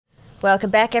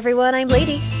Welcome back, everyone. I'm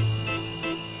Lady.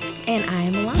 And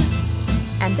I'm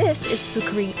Alana. And this is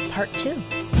Spookery Part 2.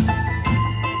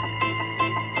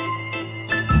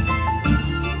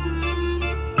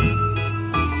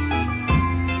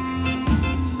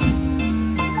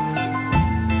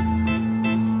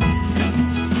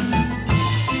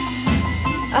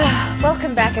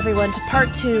 Welcome back, everyone, to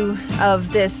Part 2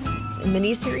 of this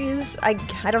mini-series. I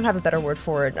don't have a better word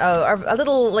for it. A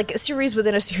little, like, a series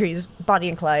within a series, Bonnie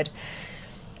and Clyde.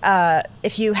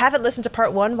 If you haven't listened to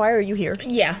Part 1, why are you here?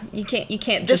 Yeah, you can't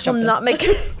just this will jump not make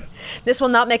This will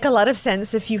not make a lot of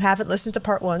sense if you haven't listened to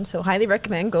Part 1, so highly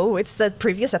recommend it's the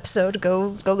previous episode,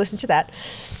 go listen to that.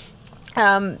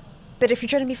 But if you're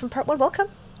joining me from Part 1, welcome.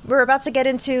 We're about to get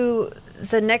into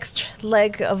the next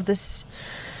leg of this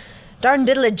darn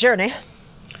diddly journey.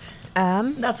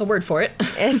 That's a word for it.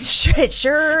 It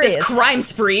sure is. This crime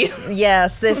spree.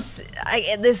 Yes,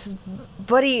 this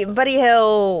Buddy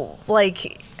Hill,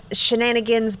 like,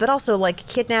 shenanigans, but also, like,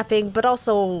 kidnapping, but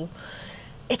also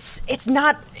it's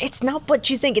not what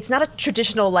you think. It's not a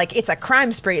traditional, like, it's a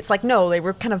crime spree. It's like, no, they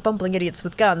were kind of bumbling idiots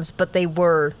with guns, but they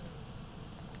were,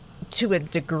 to a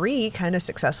degree, kind of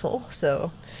successful.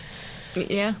 So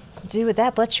Yeah. do with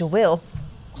that what you will.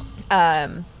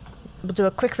 We'll do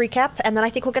a quick recap, and then I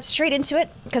think we'll get straight into it,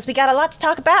 because we got a lot to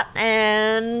talk about,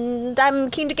 and I'm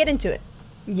keen to get into it.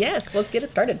 Yes, let's get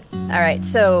it started. All right,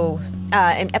 so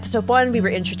in episode 1, we were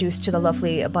introduced to the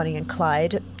lovely Bonnie and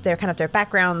Clyde. Their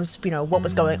backgrounds, what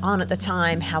was going on at the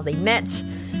time, how they met.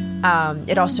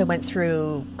 It also went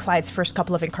through Clyde's first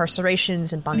couple of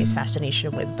incarcerations and Bonnie's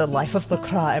fascination with the life of the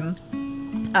crime.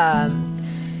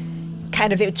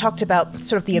 It talked about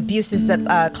sort of the abuses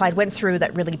that Clyde went through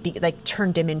that really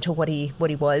turned him into what he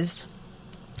was.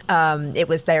 It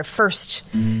was their first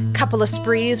couple of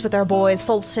sprees with our boys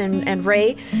Fulton and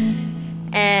Ray,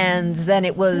 and then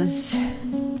it was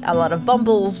a lot of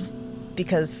bumbles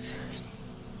because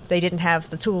they didn't have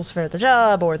the tools for the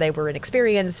job or they were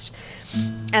inexperienced.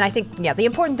 And I think, the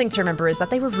important thing to remember is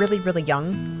that they were really, really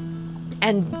young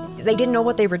and they didn't know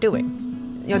what they were doing.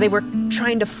 They were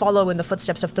trying to follow in the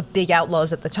footsteps of the big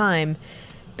outlaws at the time,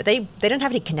 but they didn't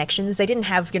have any connections. They didn't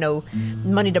have,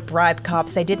 money to bribe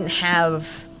cops. They didn't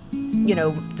have,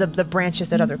 the branches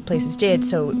that other places did.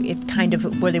 So it kind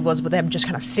of really was with them just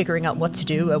kind of figuring out what to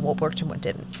do and what worked and what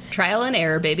didn't. Trial and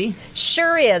error, baby.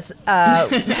 Sure is.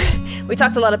 We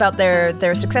talked a lot about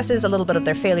their successes, a little bit of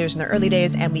their failures in their early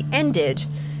days, and we ended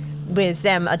with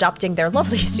them adopting their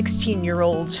lovely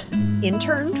 16-year-old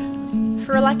intern,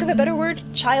 for lack of a better word,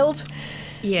 child.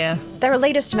 Yeah. Their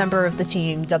latest member of the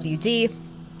team, WD,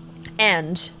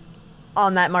 and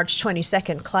on that March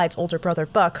 22nd, Clyde's older brother,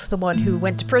 Buck, the one who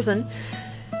went to prison,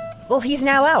 well, he's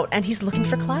now out, and he's looking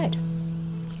for Clyde.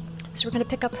 So we're going to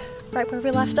pick up right where we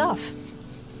left off.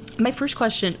 My first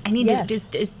question,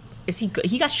 is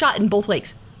he got shot in both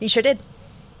legs? He sure did.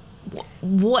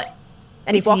 What?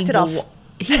 And he walked it off.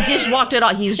 He just walked it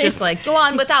off. He's just like, go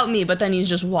on without me, but then he's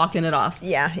just walking it off.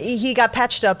 Yeah, he got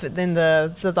patched up in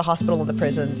the hospital and the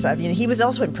prisons. I mean, he was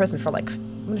also in prison for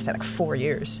 4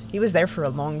 years. He was there for a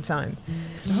long time.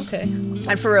 Okay.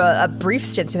 And for a brief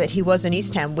stint of it, he was in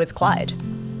Eastham with Clyde.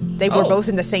 They were both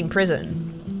in the same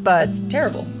prison. But that's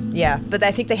terrible. Yeah, but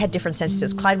I think they had different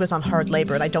sentences. Clyde was on hard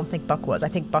labor, and I don't think Buck was. I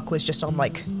think Buck was just on,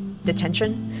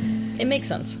 detention. It makes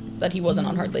sense that he wasn't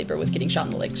on hard labor with getting shot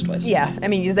in the legs twice. Yeah, I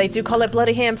mean, they do call it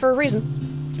bloody ham for a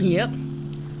reason. Yep.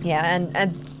 Yeah,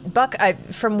 and Buck,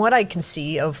 from what I can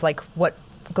see of, what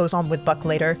goes on with Buck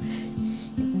later,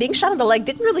 being shot in the leg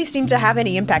didn't really seem to have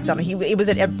any impact on him. It was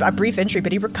a brief injury,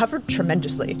 but he recovered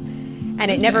tremendously.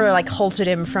 And it never, halted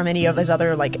him from any of his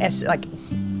other,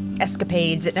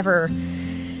 escapades. It never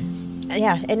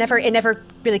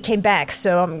really came back.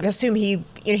 So I'm assuming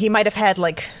he might have had,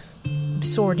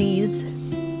 sore knees,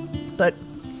 but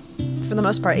for the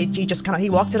most part, he just he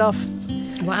walked it off.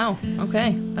 Wow.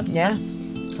 Okay. That's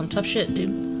some tough shit,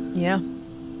 dude. Yeah.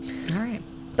 All right.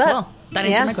 But well, that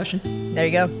answered my question. There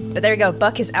you go. But there you go.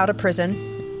 Buck is out of prison.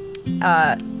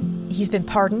 He's been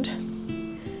pardoned,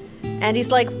 and he's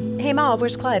like, "Hey, Ma,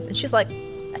 where's Clyde?" And she's like,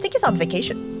 "I think he's on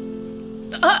vacation."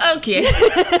 Okay.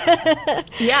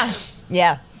 Yeah.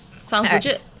 Yeah. Sounds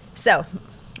legit. Right. So,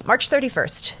 March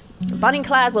 31st. Bonnie and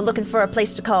Clyde were looking for a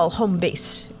place to call home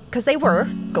base, because they were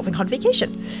going on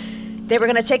vacation. They were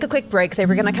going to take a quick break. They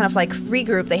were going to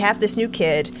regroup. They have this new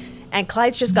kid, and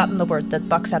Clyde's just gotten the word that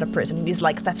Buck's out of prison, and he's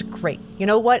like, that's great. You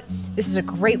know what? This is a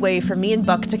great way for me and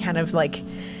Buck to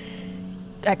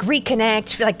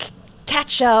reconnect,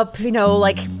 catch up.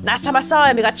 Last time I saw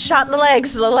him, he got shot in the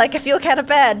legs, so, I feel kind of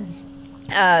bad.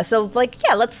 So, like,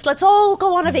 yeah, let's all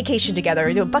go on a vacation together.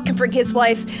 You know, Buck can bring his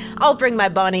wife. I'll bring my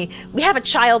bunny. We have a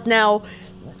child now.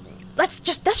 Let's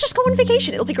just go on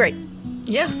vacation. It'll be great.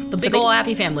 Yeah, the big old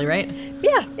happy family, right?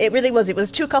 Yeah, it really was. It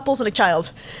was 2 couples and a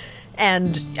child.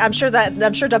 And I'm sure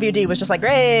WD was just like,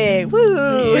 "Great,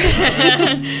 woo!"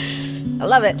 I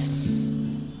love it.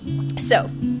 So,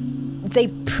 they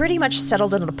pretty much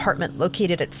settled in an apartment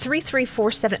located at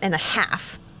 3347 and a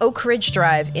half Oak Ridge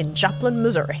Drive in Joplin,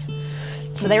 Missouri.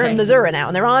 So they're in Missouri now,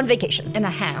 and they're on vacation. And a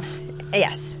half.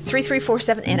 Yes,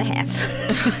 3347 and a half.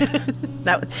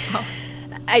 That.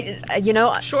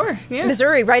 Sure, yeah.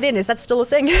 Missouri, right in. Is that still a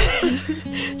thing?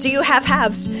 Do you have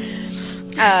halves?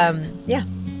 Yeah.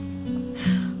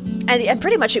 And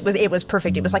pretty much it was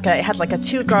perfect. It was like it had like a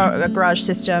 2 garage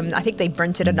system. I think they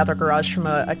rented another garage from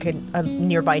a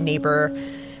nearby neighbor.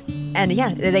 And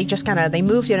yeah, they just they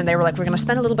moved in and they were like, we're going to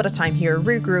spend a little bit of time here,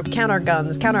 regroup, count our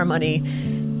guns, count our money,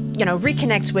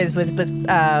 reconnect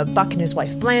with Buck and his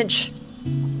wife Blanche.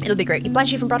 It'll be great.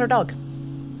 Blanche even brought her dog.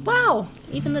 Wow,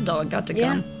 even the dog got to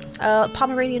come.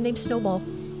 Pomeranian named Snowball.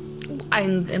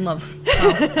 I'm in love.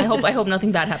 Well, I hope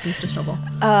nothing bad happens to Snowball.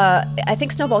 I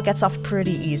think Snowball gets off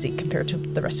pretty easy compared to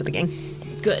the rest of the gang.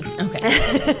 Good. Okay.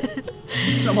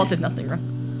 Snowball did nothing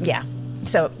wrong. Yeah.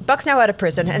 So Buck's now out of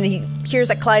prison, and he hears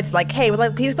that Clyde's like, "Hey,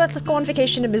 let's go on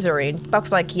vacation to Missouri." And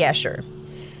Buck's like, "Yeah, sure."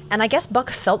 And I guess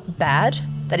Buck felt bad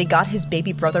that he got his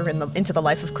baby brother into the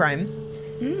life of crime.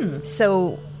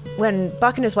 So when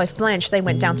Buck and his wife Blanche, they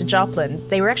went down to Joplin,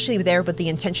 they were actually there with the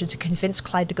intention to convince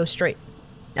Clyde to go straight.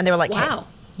 And they were like, wow.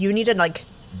 Hey, you need to, like,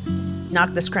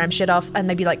 knock this crime shit off and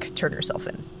maybe, like, turn yourself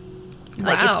in.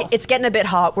 Like, wow. it's getting a bit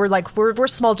hot. We're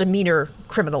small demeanor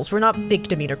criminals. We're not big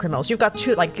demeanor criminals. You got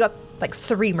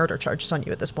 3 murder charges on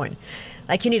you at this point.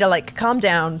 Like, you need to, like, calm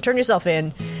down, turn yourself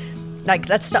in. Like,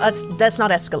 let's not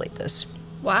escalate this.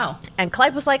 Wow. And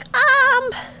Clyde was like,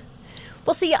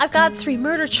 well, see, I've got 3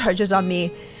 murder charges on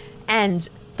me, and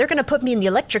they're going to put me in the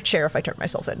electric chair if I turn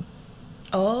myself in.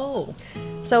 Oh.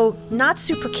 So, not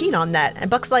super keen on that. And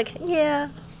Buck's like, yeah,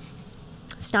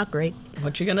 it's not great.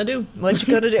 What you gonna do?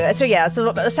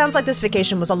 So it sounds like this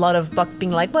vacation was a lot of Buck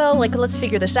being like, well, like, let's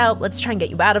figure this out. Let's try and get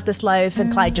you out of this life.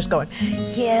 And Clyde just going,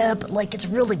 yeah, but, like, it's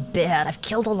really bad. I've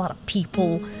killed a lot of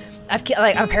people.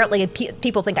 Apparently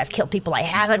people think I've killed people I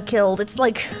haven't killed. It's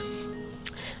like,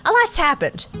 a lot's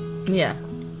happened. Yeah.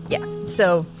 Yeah.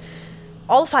 So,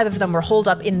 all 5 of them were holed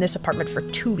up in this apartment for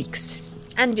 2 weeks.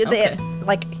 And they,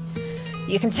 like,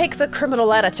 you can take the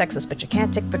criminal out of Texas, but you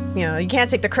can't take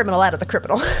the criminal out of the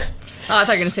criminal. Oh, I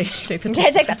thought you were going to say take the Texas.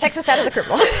 Can't take the Texas out of the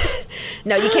criminal.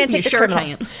 No, you can't take the criminal.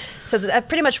 Can't. So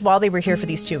pretty much while they were here for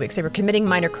these 2 weeks, they were committing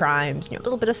minor crimes. A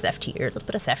little bit of theft here, a little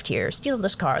bit of theft here. Stealing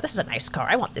this car. This is a nice car.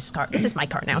 I want this car. This is my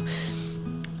car now.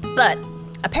 But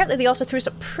apparently, they also threw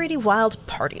some pretty wild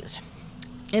parties.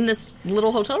 In this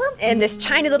little hotel room? In this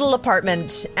tiny little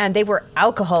apartment, and they were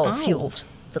alcohol-fueled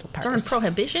little parties. During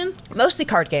Prohibition? Mostly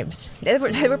card games. They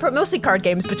were mostly card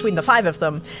games between the 5 of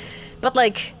them. But,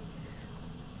 like,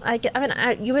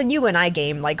 you and I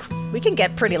game, like, we can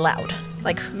get pretty loud.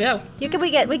 Like, yeah. we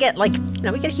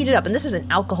get heated up. And this is an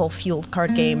alcohol-fueled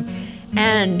card game,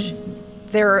 and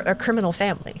they're a criminal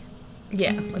family.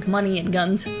 Yeah, with money and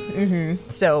guns. Mm-hmm.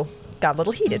 So, got a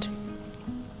little heated.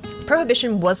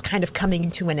 Prohibition was kind of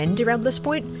coming to an end around this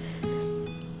point.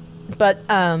 But,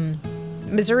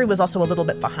 Missouri was also a little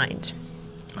bit behind.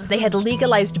 They had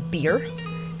legalized beer,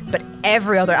 but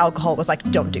every other alcohol was like,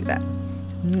 don't do that.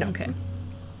 No. Okay.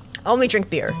 Only drink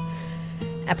beer.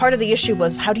 And part of the issue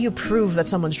was, how do you prove that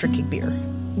someone's drinking beer?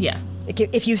 Yeah.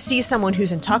 If you see someone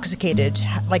who's intoxicated,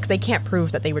 like, they can't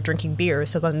prove that they were drinking beer,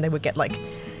 so then they would get, like,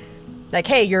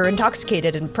 hey, you're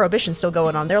intoxicated and Prohibition's still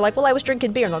going on. They're like, well, I was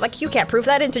drinking beer. And they're like, you can't prove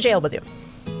that, into jail with you.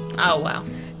 Oh, wow.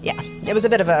 Yeah. It was a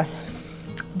bit of a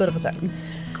thing.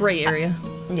 Gray area.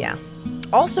 Yeah.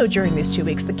 Also, during these 2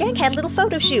 weeks, the gang had a little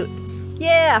photo shoot.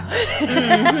 Yeah.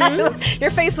 Mm-hmm.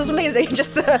 Your face was amazing.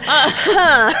 Just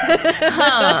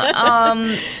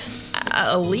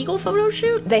a legal photo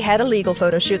shoot? They had a legal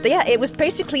photo shoot. Yeah, it was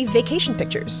basically vacation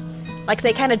pictures. Like,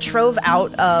 they kind of drove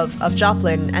out of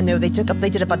Joplin, and they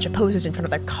did a bunch of poses in front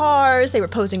of their cars. They were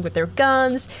posing with their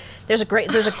guns. There's a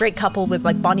great couple with,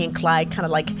 like, Bonnie and Clyde kind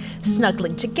of, like,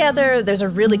 snuggling together. There's a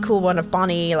really cool one of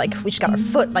Bonnie, like, she's got her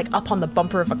foot, like, up on the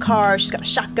bumper of a car. She's got a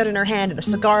shotgun in her hand and a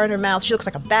cigar in her mouth. She looks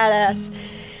like a badass.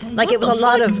 Like, what, it was a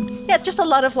lot of, yeah, it's just a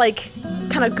lot of, like,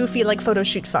 kind of goofy, like, photo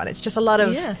shoot fun. It's just a lot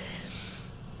of,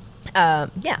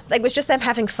 it was just them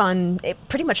having fun. It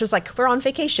pretty much was like, we're on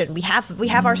vacation. We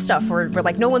have our stuff. We're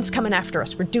like, no one's coming after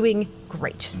us. We're doing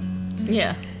great.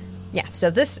 Yeah. Yeah, so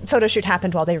this photo shoot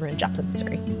happened while they were in Joplin,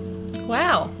 Missouri.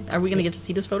 Wow. Are we going to get to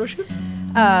see this photo shoot?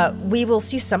 We will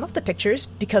see some of the pictures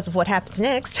because of what happens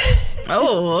next.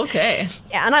 Oh, okay.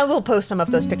 Yeah, and I will post some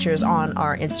of those pictures on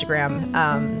our Instagram.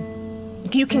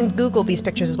 You can Google these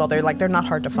pictures as well. They're not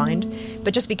hard to find,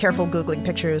 but just be careful Googling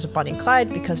pictures of Bonnie and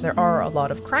Clyde because there are a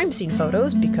lot of crime scene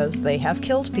photos because they have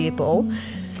killed people.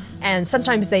 And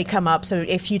sometimes they come up, so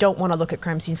if you don't want to look at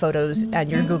crime scene photos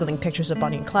and you're Googling pictures of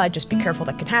Bonnie and Clyde, just be careful,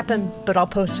 that can happen. But I'll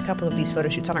post a couple of these photo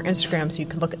shoots on our Instagram so you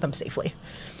can look at them safely.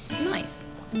 Nice.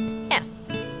 Yeah.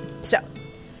 So,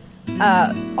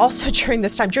 also during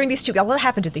these 2 weeks, what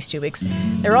happened in these 2 weeks,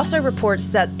 there are also reports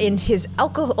that in his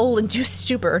alcohol-induced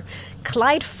stupor,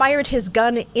 Clyde fired his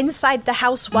gun inside the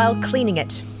house while cleaning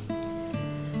it.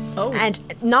 Oh. And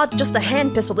not just a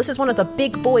hand pistol, this is one of the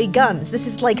big boy guns. This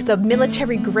is like the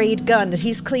military grade gun that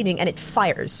he's cleaning, and it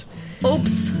fires.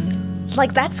 Oops.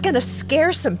 Like, that's gonna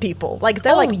scare some people. Like,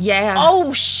 they're yeah.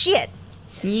 Oh, shit.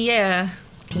 Yeah.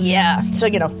 Yeah. So,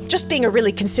 just being a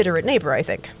really considerate neighbor, I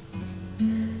think.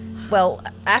 Well,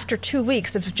 after 2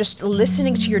 weeks of just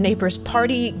listening to your neighbors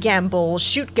party, gamble,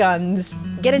 shoot guns,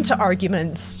 get into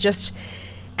arguments,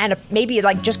 and maybe,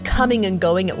 just coming and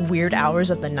going at weird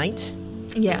hours of the night...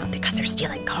 Yeah. Because they're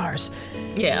stealing cars.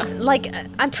 Yeah.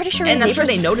 I'm pretty sure his neighbors... And I'm sure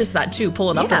they noticed that, too,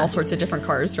 pulling up in all sorts of different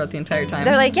cars throughout the entire time.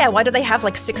 They're like, yeah, why do they have,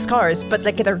 6 cars, but,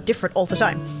 they're different all the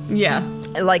time? Yeah.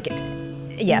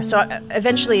 Yeah, so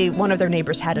eventually one of their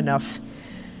neighbors had enough,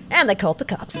 and they called the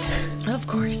cops. Of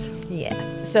course.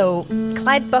 Yeah. So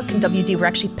Clyde, Buck, and WD were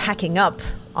actually packing up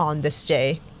on this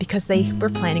day because they were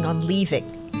planning on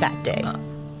leaving that day.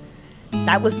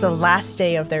 That was the last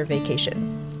day of their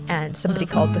vacation. And somebody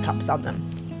called the cops on them.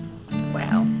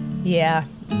 Wow. Yeah.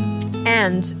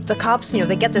 And the cops,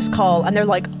 they get this call, and they're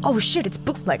like, oh shit, it's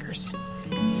bootleggers.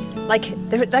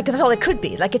 That's all it could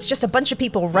be. It's just a bunch of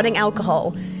people running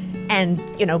alcohol and,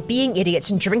 being idiots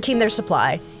and drinking their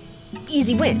supply.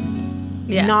 Easy win.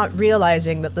 Yeah. Not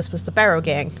realizing that this was the Barrow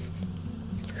Gang,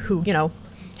 who,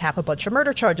 have a bunch of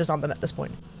murder charges on them at this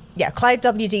point. Yeah, Clyde,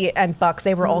 WD, and Buck,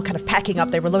 they were all kind of packing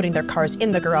up. They were loading their cars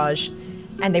in the garage.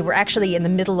 And they were actually in the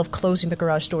middle of closing the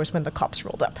garage doors when the cops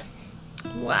rolled up.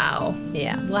 Wow.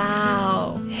 Yeah.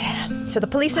 Wow. Yeah. So the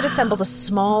police had assembled a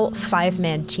small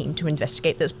 5-man team to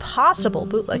investigate this possible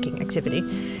bootlegging activity.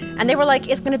 And they were like,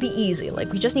 it's going to be easy.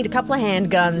 We just need a couple of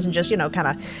handguns and just, kind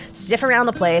of sniff around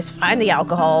the place, find the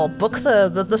alcohol, book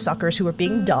the suckers who were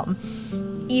being dumb.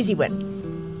 Easy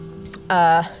win.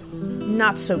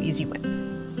 Not so easy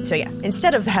win. So yeah,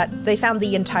 instead of that, they found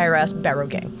the entire Barrow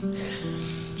Gang.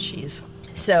 Jeez.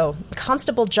 So,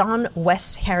 Constable John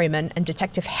Wes Harriman and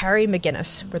Detective Harry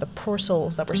McGinnis were the poor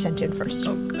souls that were sent in first.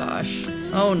 Oh gosh.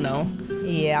 Oh no.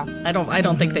 Yeah. I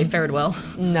don't think they fared well.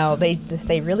 No,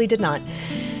 they really did not.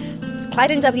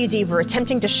 Clyde and WD were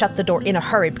attempting to shut the door in a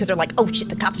hurry because they're like, oh shit,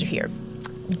 the cops are here.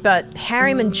 But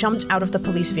Harriman jumped out of the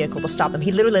police vehicle to stop them.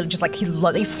 He literally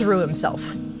he threw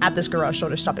himself at this garage door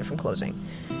to stop it from closing.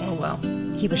 Oh wow.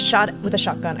 He was shot with a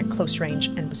shotgun at close range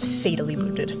and was fatally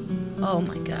wounded. Oh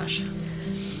my gosh.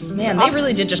 Man, they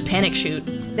really did just panic shoot.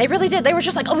 They really did. They were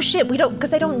just like, oh shit,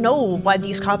 because they don't know why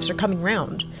these cops are coming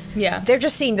round. Yeah. They're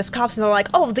just seeing this cops and they're like,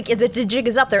 oh, the jig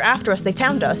is up, they're after us, they've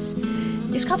found us.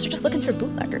 These cops are just looking for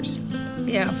bootleggers.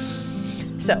 Yeah.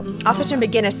 So, Officer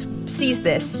McGinnis sees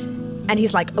this, and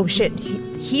he's like, oh shit.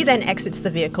 He then exits the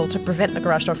vehicle to prevent the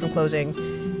garage door from closing,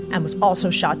 and was also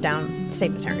shot down,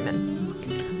 same as Harriman.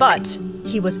 But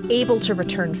he was able to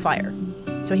return fire.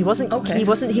 So he wasn't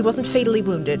fatally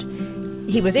wounded.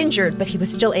 He was injured, but he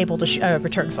was still able to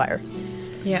return fire.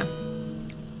 Yeah.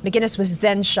 McGinnis was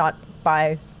then shot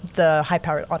by the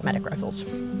high-powered automatic rifles.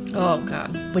 Oh,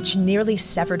 God. Which nearly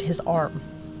severed his arm.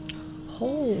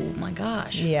 Oh, my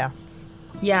gosh. Yeah.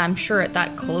 Yeah, I'm sure at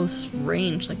that close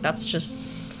range, that's just...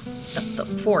 The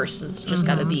force has just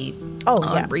got to be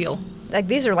unreal.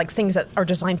 These are, things that are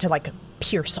designed to,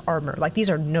 pierce armor. These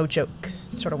are no-joke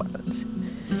sort of weapons.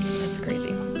 That's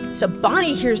crazy. So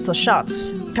Bonnie hears the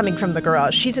shots coming from the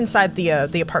garage. She's inside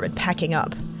the apartment packing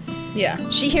up. Yeah.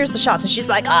 She hears the shots and she's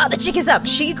like, the chick is up.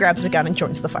 She grabs a gun and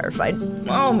joins the firefight.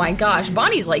 Oh my gosh.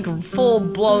 Bonnie's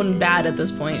full-blown bad at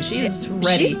this point. She's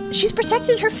ready. She's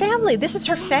protecting her family. This is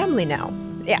her family now.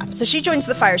 Yeah, so she joins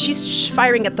the fire. She's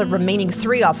firing at the remaining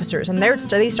 3 officers, and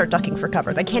they start ducking for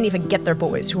cover. They can't even get their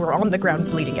boys, who are on the ground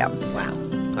bleeding out. Wow.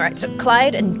 All right, so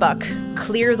Clyde and Buck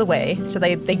clear the way. So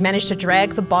they manage to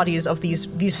drag the bodies of these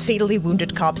fatally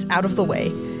wounded cops out of the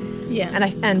way. Yeah.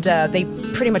 And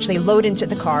they load into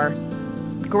the car,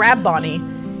 grab Bonnie,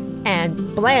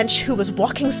 and Blanche, who was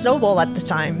walking Snowball at the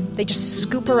time, they just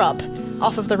scoop her up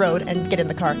off of the road and get in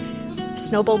the car.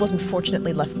 Snowball was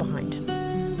unfortunately left behind.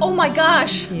 Oh my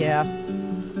gosh. Yeah.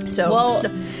 So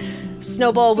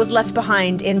Snowball was left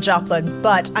behind in Joplin,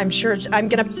 but I'm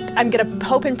gonna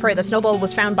hope and pray that Snowball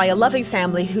was found by a loving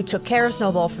family who took care of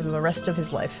Snowball for the rest of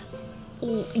his life.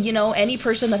 You know, any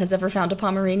person that has ever found a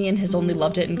Pomeranian has only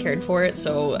loved it and cared for it,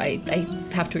 so I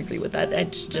have to agree with that.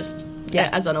 It's just,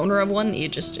 as an owner of one,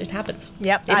 it happens.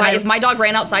 Yep. If my dog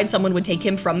ran outside, someone would take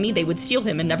him from me, they would steal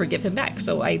him and never give him back,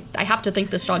 so I have to think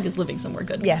this dog is living somewhere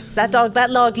good. Yes, that dog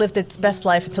lived its best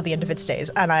life until the end of its days,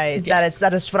 and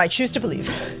that is what I choose to believe.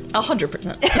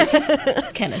 100%.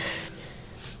 It's canon.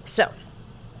 So,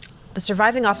 the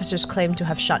surviving officers claim to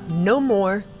have shot no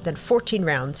more than 14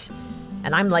 rounds,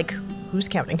 and I'm like, who's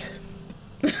counting?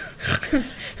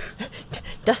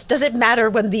 Does it matter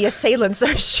when the assailants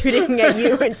are shooting at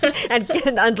you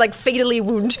and like fatally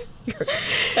wound you?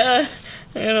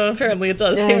 Apparently it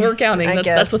does. We're counting.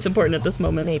 That's what's important at this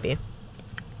moment. Maybe.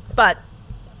 But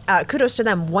kudos to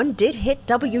them. One did hit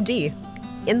WD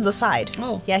in the side.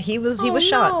 Oh. Yeah, he was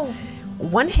shot.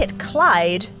 One hit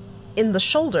Clyde in the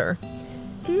shoulder.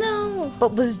 No.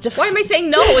 But was Why am I saying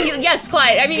no? Yes,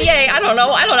 Clyde. I mean, yay. I don't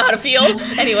know how to feel.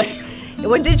 Anyway.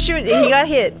 One did shoot, he got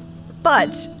hit,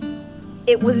 but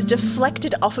it was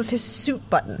deflected off of his suit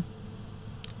button.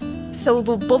 So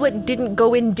the bullet didn't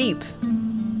go in deep.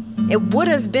 It would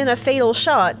have been a fatal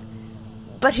shot,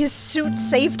 but his suit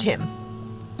saved him.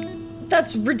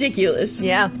 That's ridiculous.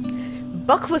 Yeah.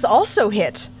 Buck was also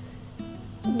hit.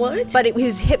 What? But it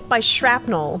was hit by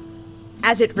shrapnel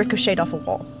as it ricocheted off a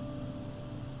wall.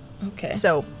 Okay.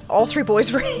 So all three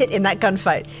boys were hit in that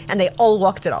gunfight, and they all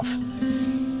walked it off.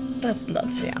 That's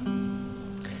nuts. Yeah.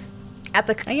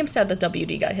 I am sad that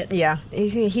WD got hit. Yeah.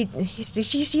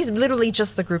 He's literally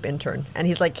just the group intern, and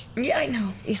he's like... Yeah, I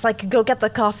know. He's like, go get the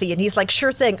coffee, and he's like,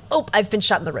 sure thing. Oh, I've been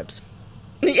shot in the ribs.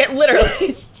 Yeah,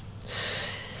 literally.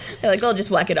 They're like, well,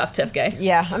 just whack it off, tough guy.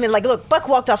 Yeah, I mean, like, look, Buck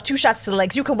walked off 2 shots to the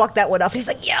legs. You can walk that one off. And he's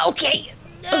like, yeah, okay.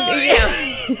 Yeah.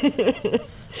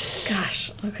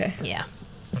 Gosh, okay. Yeah.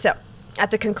 So,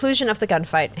 at the conclusion of the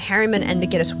gunfight, Harriman and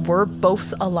McGinnis were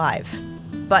both alive.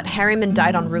 But Harriman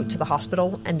died en route to the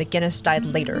hospital, and McGinnis died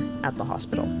later at the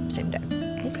hospital, same day.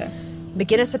 Okay.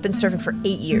 McGinnis had been serving for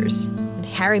 8 years, and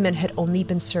Harriman had only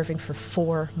been serving for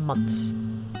 4 months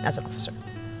as an officer.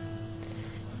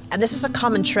 And this is a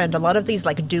common trend. A lot of these,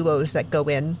 like, duos that go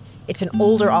in, it's an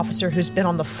older officer who's been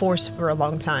on the force for a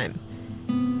long time,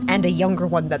 and a younger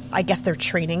one that I guess they're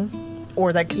training,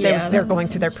 or they're going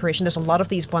through their probation. There's a lot of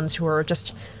these ones who are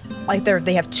just like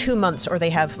they have 2 months, or they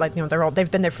have like they've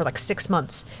been there for like 6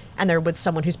 months, and they're with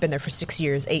someone who's been there for 6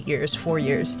 years, 8 years, 4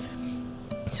 years.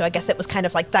 So I guess it was kind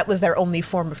of like that was their only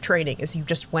form of training, is you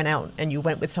just went out and you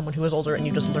went with someone who was older and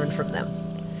you just learned from them.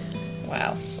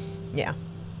 Wow. Yeah.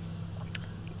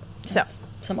 That's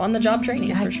some on-the-job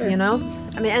training for sure. You know,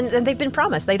 I mean, and they've been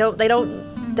promised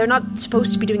they're not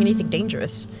supposed to be doing anything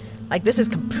dangerous. Like, this is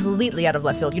completely out of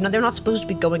left field. You know, they're not supposed to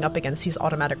be going up against these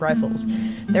automatic rifles.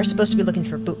 They're supposed to be looking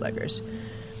for bootleggers.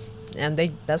 And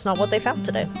that's not what they found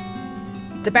today.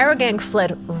 The Barrow Gang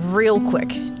fled real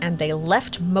quick, and they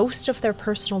left most of their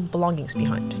personal belongings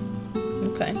behind.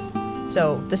 Okay.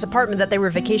 So, this apartment that they were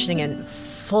vacationing in,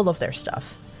 full of their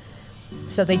stuff.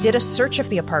 So they did a search of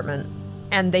the apartment,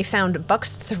 and they found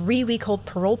Buck's 3-week-old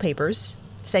parole papers,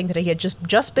 saying that he had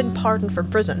just been pardoned from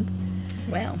prison.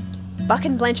 Wow. Buck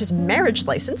and Blanche's marriage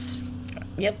license.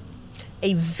 Yep.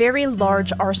 A very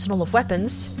large arsenal of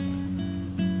weapons,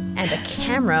 and a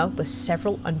camera with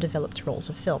several undeveloped rolls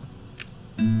of film.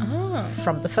 Oh.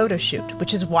 From the photo shoot,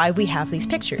 which is why we have these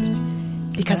pictures,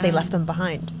 because they left them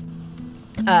behind.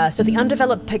 So the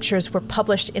undeveloped pictures were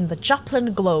published in the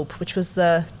Joplin Globe, which was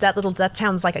that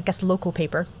town's, like, I guess, local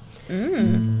paper.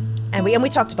 And we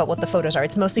talked about what the photos are.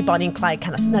 It's mostly Bonnie and Clyde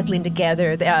kind of snuggling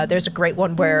together. There's a great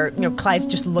one where Clyde's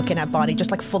just looking at Bonnie,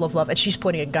 just like full of love, and she's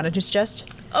pointing a gun at his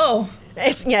chest. Oh,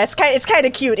 it's kind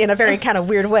of cute in a very kind of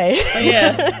weird way.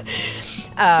 Yeah.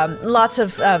 Lots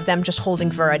of them just holding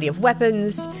a variety of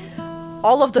weapons.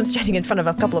 All of them standing in front of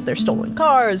a couple of their stolen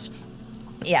cars.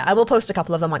 Yeah, I will post a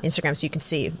couple of them on Instagram so you can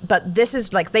see. But this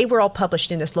is like, they were all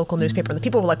published in this local newspaper, and the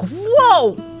people were like,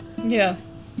 "Whoa, yeah,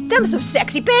 them some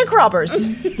sexy bank robbers."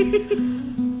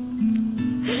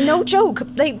 No joke.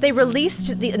 They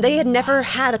released they had never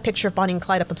had a picture of Bonnie and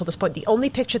Clyde up until this point. The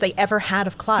only picture they ever had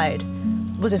of Clyde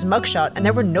was his mugshot, and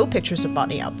there were no pictures of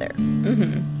Bonnie out there.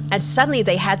 Mm-hmm. And suddenly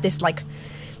they had this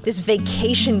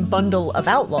vacation bundle of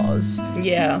outlaws.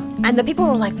 Yeah. And the people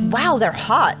were like, "Wow, they're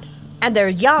hot. And they're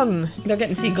young." They're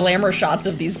getting to see glamour shots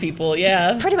of these people,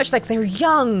 yeah. Pretty much, like, they're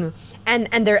young and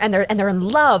they're in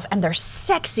love, and they're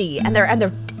sexy, and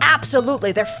they're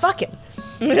absolutely, they're fucking.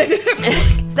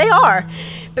 They are.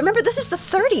 But remember, this is the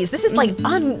 30s. This is like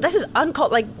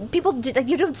uncalled. Like people, like,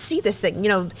 you don't see this thing. You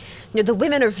know, the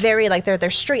women are very like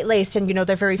they're straight laced, and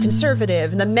they're very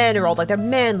conservative, and the men are all like they're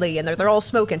manly, and they're all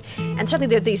smoking. And suddenly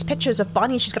there are these pictures of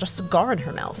Bonnie, and she's got a cigar in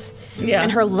her mouth,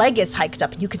 and her leg is hiked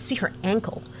up, and you could see her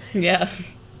ankle. Yeah.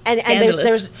 And there's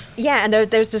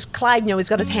this Clyde. He's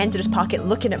got his hand in his pocket,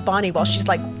 looking at Bonnie while she's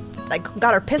like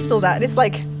got her pistols out, and it's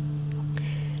like.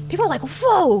 People are like,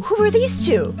 "Whoa, who are these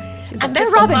two?" And they're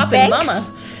robbing banks.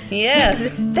 Mama. Yeah,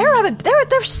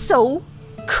 they're so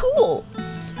cool.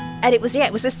 And it was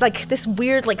this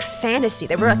weird like fantasy.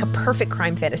 They were like a perfect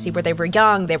crime fantasy where they were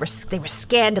young, they were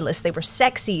scandalous, they were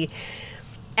sexy,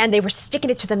 and they were sticking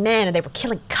it to the man, and they were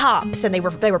killing cops, and they were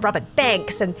robbing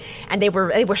banks, and they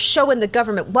were showing the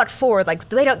government what for. Like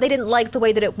they didn't like the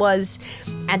way that it was,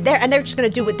 and they're just going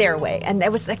to do it their way. And it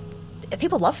was like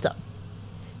people loved them.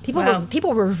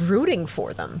 People were rooting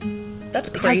for them. That's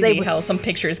crazy how some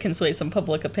pictures can sway some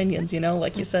public opinions,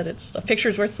 Like you said, it's a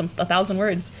picture's worth 1,000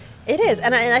 words. It is.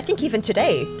 And I think even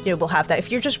today, we'll have that.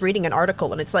 If you're just reading an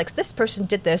article and it's like, this person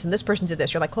did this and this person did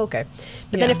this, you're like, okay.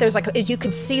 But then if there's like, if you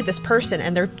can see this person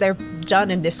and they're done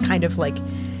in this kind of like,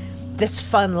 this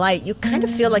fun light, you kind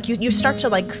of feel like you start to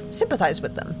like sympathize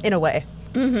with them in a way.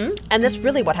 Mm-hmm. And that's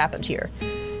really what happened here.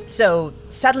 So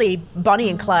sadly, Bonnie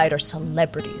and Clyde are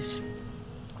celebrities.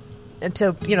 And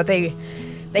so,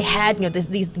 they had,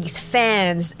 these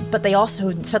fans, but they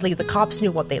also, suddenly the cops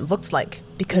knew what they looked like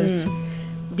because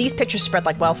these pictures spread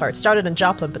like wildfire. It started in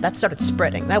Joplin, but that started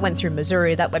spreading. That went through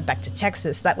Missouri, that went back to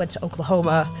Texas, that went to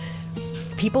Oklahoma.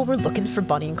 People were looking for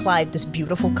Bonnie and Clyde, this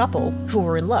beautiful couple who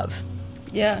were in love.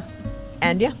 Yeah.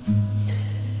 And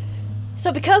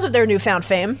so because of their newfound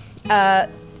fame,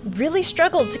 really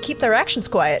struggled to keep their actions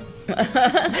quiet.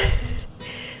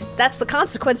 That's the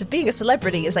consequence of being a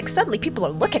celebrity, is like suddenly people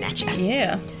are looking at you.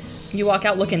 Yeah. You walk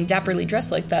out looking dapperly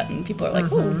dressed like that and people are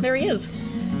like, oh, there he is.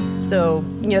 So,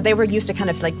 they were used to kind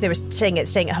of like, they were staying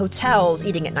at hotels,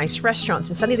 eating at nice restaurants,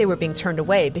 and suddenly they were being turned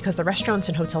away because the restaurants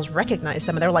and hotels recognized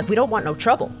them, and they're like, we don't want no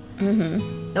trouble.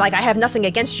 Mm-hmm. Like, I have nothing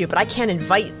against you, but I can't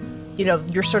invite,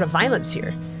 your sort of violence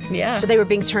here. Yeah. So they were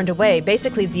being turned away.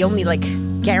 Basically, the only, like,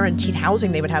 guaranteed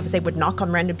housing they would have is they would knock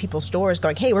on random people's doors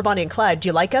going, hey, we're Bonnie and Clyde. Do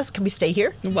you like us? Can we stay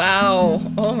here? Wow.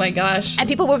 Oh, my gosh. And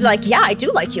people would be like, yeah, I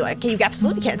do like you. You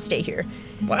absolutely can't stay here.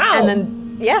 Wow. And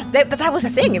then, but that was the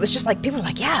thing. It was just like, people were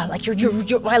like, yeah, like,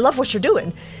 you're I love what you're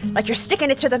doing. Like, you're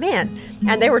sticking it to the man.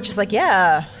 And they were just like,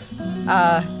 yeah.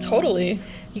 Totally.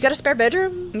 You got a spare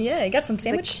bedroom? Yeah, you got some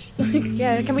sandwich? Like,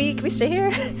 yeah, can we stay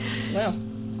here? Wow.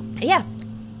 Yeah.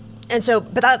 And so,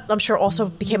 but that, I'm sure, also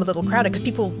became a little crowded because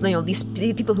people, these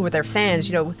people who were their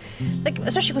fans, like,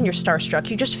 especially when you're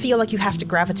starstruck, you just feel like you have to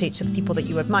gravitate to the people that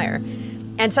you admire.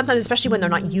 And sometimes, especially when they're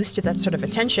not used to that sort of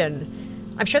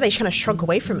attention, I'm sure they kind of shrunk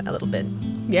away from it a little bit.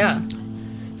 Yeah.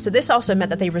 So this also meant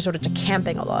that they resorted to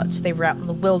camping a lot. So they were out in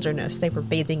the wilderness, they were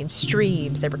bathing in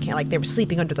streams, they were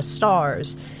sleeping under the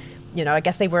stars. I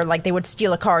guess they would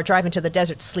steal a car, drive into the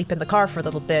desert, sleep in the car for a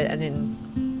little bit, and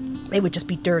then they would just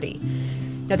be dirty.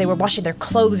 They were washing their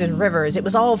clothes in rivers. It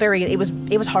was all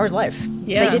it was hard life.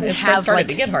 Yeah, they didn't started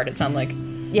to get hard, it sounded like.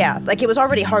 Yeah, like it was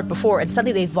already hard before, and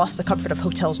suddenly they've lost the comfort of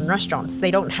hotels and restaurants. They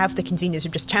don't have the convenience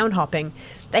of just town hopping.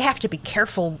 They have to be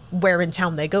careful where in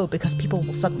town they go because people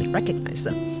will suddenly recognize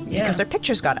them because their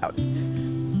pictures got out.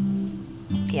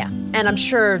 Yeah, and I'm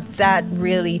sure that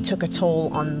really took a toll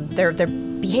on their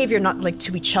behavior, not like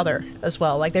to each other as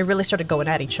well. Like they really started going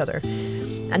at each other.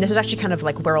 And this is actually kind of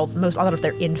like where a lot of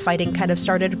their infighting kind of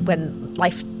started, when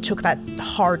life took that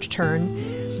hard turn,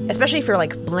 especially for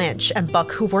like Blanche and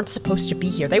Buck, who weren't supposed to be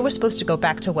here. They were supposed to go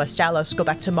back to West Dallas, go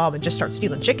back to Mom, and just start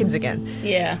stealing chickens again.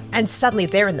 Yeah. And suddenly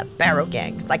they're in the Barrow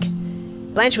Gang. Like,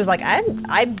 Blanche was like,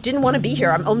 I didn't want to be here.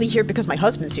 I'm only here because my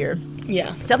husband's here.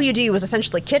 Yeah. WD was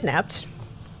essentially kidnapped.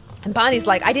 And Bonnie's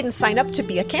like, I didn't sign up to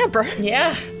be a camper.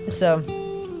 Yeah. So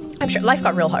I'm sure life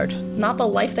got real hard. Not the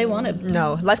life they wanted.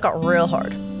 No, life got real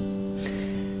hard.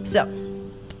 So,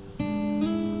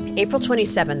 April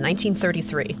 27,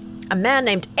 1933, a man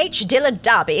named H. Dillon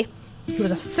Darby, who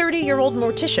was a 30-year-old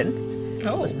mortician,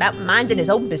 was about minding his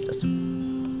own business.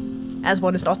 As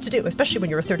one is not to do, especially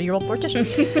when you're a 30-year-old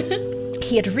mortician.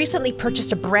 He had recently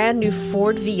purchased a brand new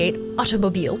Ford V8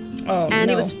 automobile. Oh,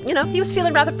 and he was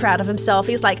feeling rather proud of himself.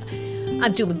 He's like,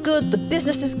 I'm doing good, the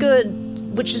business is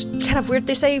good, which is kind of weird,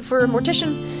 they say, for a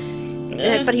mortician.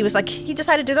 But he was like, he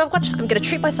decided, you know what, I'm going to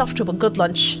treat myself to a good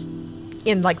lunch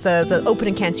in like the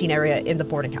opening canteen area in the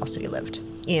boarding house that he lived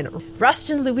in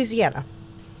Ruston, Louisiana.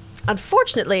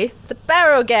 Unfortunately, the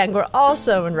Barrow Gang were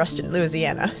also in Ruston,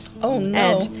 Louisiana. Oh,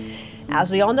 no.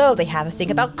 As we all know, they have a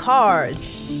thing about cars,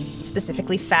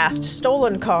 specifically fast,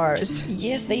 stolen cars.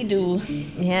 Yes, they do.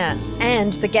 Yeah,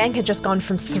 and the gang had just gone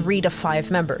from 3 to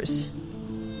 5 members.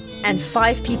 And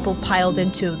 5 people piled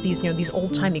into these, these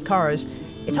old-timey cars.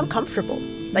 It's uncomfortable.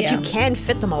 Like, you can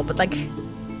fit them all, but, like,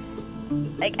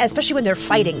 especially when they're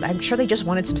fighting, I'm sure they just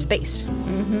wanted some space.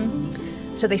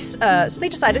 Mm-hmm. So they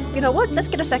decided, you know what, let's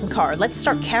get a second car. Let's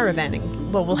start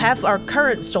caravanning. Well, we'll have our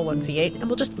current stolen V8, and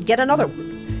we'll just get another one.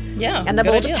 Yeah, and then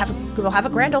we'll have a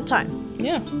grand old time.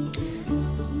 Yeah.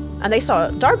 And they saw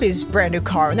Darby's brand new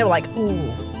car, and they were like,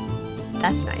 ooh,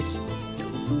 that's nice.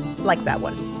 Like that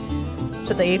one.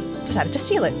 So they decided to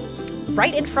steal it.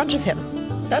 Right in front of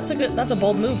him. That's a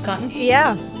bold move, Cotton.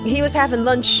 Yeah. He was having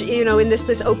lunch, in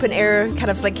this open air, kind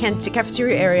of like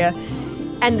cafeteria area,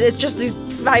 and there's just these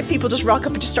 5 people just rock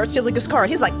up and just start stealing his car.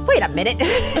 And he's like, wait a minute.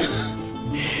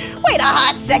 Wait a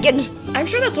hot second. I'm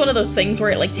sure that's one of those things where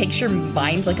it, like, takes your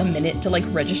mind, like, a minute to, like,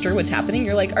 register what's happening.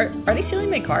 You're like, are they stealing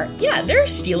my car? Yeah, they're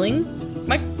stealing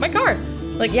my car.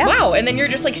 Like, wow. And then you're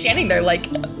just, like, standing there, like,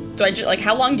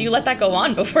 how long do you let that go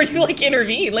on before you, like,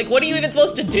 intervene? Like, what are you even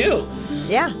supposed to do?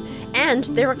 Yeah. And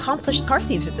they're accomplished car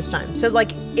thieves at this time. So,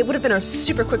 like, it would have been a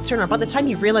super quick turnaround. By the time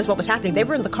you realized what was happening, they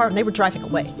were in the car and they were driving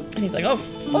away. And he's like, oh,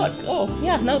 fuck. Oh,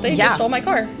 yeah, no, they just stole my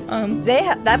car.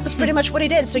 That was pretty much what he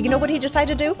did. So you know what he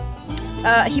decided to do?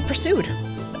 He pursued.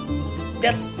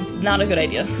 That's not a good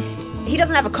idea. He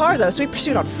doesn't have a car, though, so he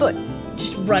pursued on foot.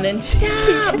 Just running.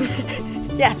 Stop!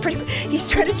 Yeah, he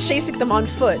started chasing them on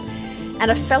foot.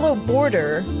 And a fellow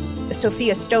boarder,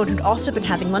 Sophia Stone, who'd also been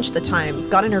having lunch at the time,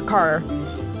 got in her car.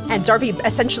 And Darby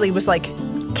essentially was like,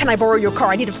 can I borrow your car?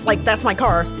 I need to, like, that's my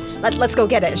car. Let's go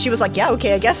get it. And she was like, yeah,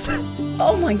 okay, I guess.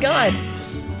 Oh my god.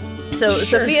 So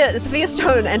sure. Sophia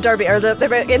Stone and Darby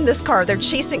they're in this car. They're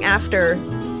chasing after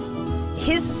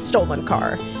his stolen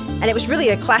car. And it was really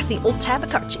a classy old-timey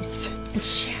car chase.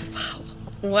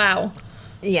 Wow.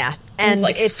 Yeah. And he's,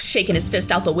 like, it's shaking his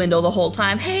fist out the window the whole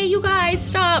time. Hey, you guys,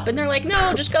 stop. And they're like,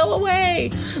 no, just go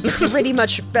away. Pretty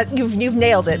much, but you've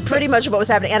nailed it. Pretty much what was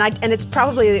happening. And it's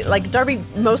probably, like, Darby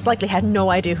most likely had no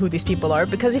idea who these people are,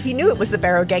 because if he knew it was the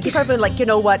Barrow Gang, he'd probably been like, you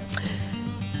know what?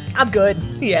 I'm good.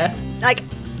 Yeah. Like,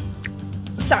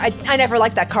 sorry, I never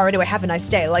liked that car anyway. Have a nice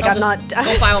day. Like, I'll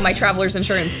go file my traveler's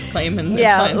insurance claim and it's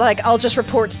fine. Like, I'll just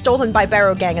report stolen by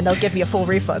Barrow Gang and they'll give me a full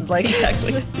refund. Like,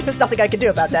 exactly. There's nothing I can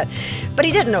do about that. But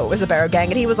he didn't know it was the Barrow Gang,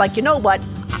 and he was like, you know what?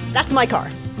 That's my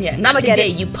car. Yeah, not today,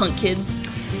 you punk kids.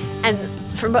 And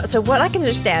so what I can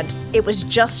understand, it was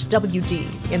just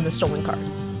WD in the stolen car.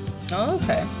 Oh,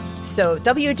 okay. So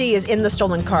WD is in the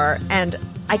stolen car, and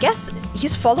I guess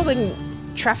he's following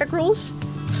traffic rules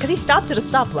because he stopped at a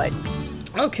stoplight.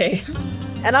 Okay.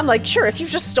 And I'm like, sure, if you've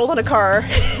just stolen a car,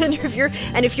 and if you're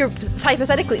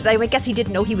hypothetically, I guess he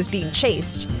didn't know he was being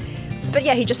chased. But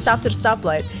yeah, he just stopped at a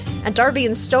stoplight. And Darby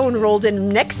and Stone rolled in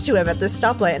next to him at this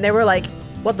stoplight, and they were like,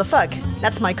 what the fuck?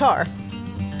 That's my car.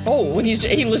 Oh, and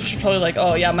he was probably like,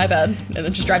 oh yeah, my bad. And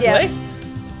then just drives away?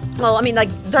 Well, I mean,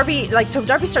 Darby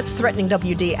starts threatening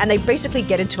WD, and they basically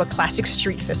get into a classic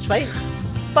street fist fight.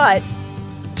 But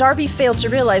Darby failed to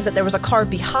realize that there was a car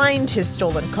behind his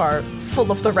stolen car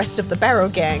full of the rest of the Barrow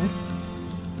Gang.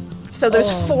 So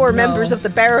there's 4 members of the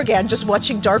Barrow Gang just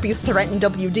watching Darby threaten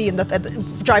WD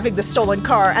and driving the stolen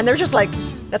car, and they're just like,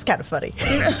 that's kind of funny.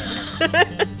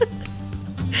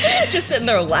 Just sitting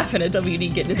there laughing at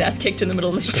WD getting his ass kicked in the middle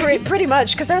of the street. Pretty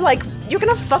much, because they're like, you're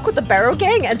gonna fuck with the Barrow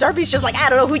Gang? And Darby's just like, I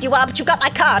don't know who you are, but you got my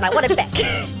car and I want it back.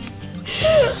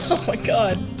 Oh my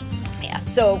god. Yeah,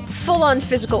 so full-on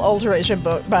physical alteration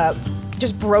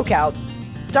just broke out.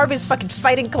 Darby's fucking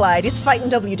fighting Clyde, he's fighting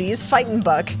WD, he's fighting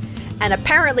Buck, and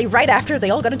apparently right after, they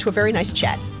all got into a very nice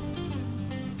chat.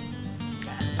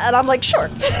 And I'm like, sure.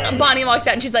 Bonnie walks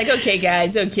out and she's like, okay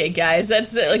guys,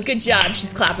 that's good job.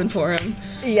 She's clapping for him.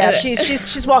 Yeah,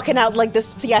 she's walking out like this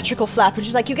theatrical flapper, and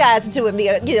she's like, you guys are doing me,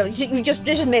 you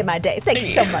just made my day. Thank you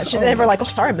so much. And then we're like, oh,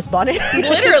 sorry, Miss Bonnie.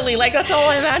 Literally, like, that's all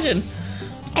I imagine.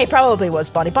 It probably was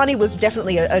Bonnie. Bonnie was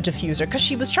definitely a diffuser, because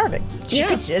she was charming.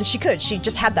 She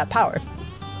just had that power.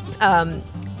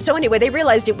 So anyway, they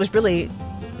realized it was really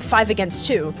 5 against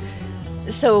 2.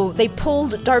 So they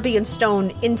pulled Darby and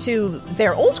Stone into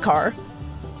their old car,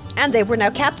 and they were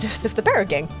now captives of the Barrow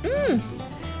Gang.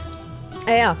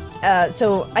 Yeah.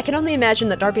 So I can only imagine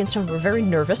that Darby and Stone were very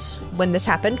nervous when this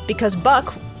happened, because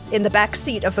Buck, in the back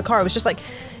seat of the car, was just like,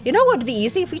 you know what would be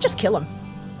easy? If we just kill him.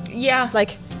 Yeah.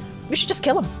 Like, we should just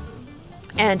kill him.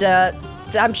 And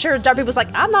I'm sure Darby was like,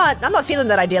 I'm not feeling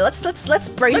that idea. Let's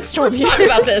brainstorm. Let's talk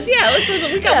about this.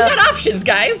 Yeah, we got options,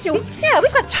 guys. Yeah,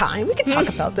 we've got time. We can talk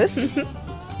about this.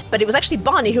 But it was actually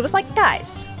Bonnie who was like,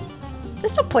 guys,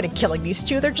 there's no point in killing these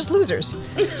two. They're just losers.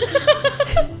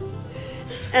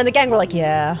 And the gang were like,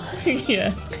 yeah.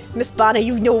 Yeah. Miss Bonnie,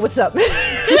 you know what's up.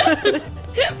 Oh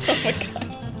my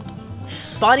god.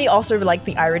 Bonnie also liked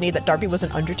the irony that Darby was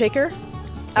an undertaker.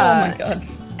 Oh my god.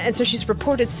 And so she's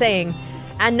reported saying,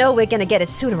 I know we're gonna get it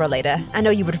sooner or later. I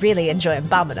know you would really enjoy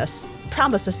embalming us.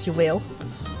 Promise us you will.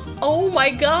 Oh my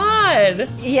god.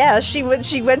 Yeah, she went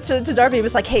to Darby and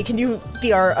was like, hey, can you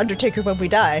be our undertaker when we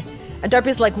die? And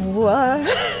Darby's like, what?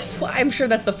 Well, I'm sure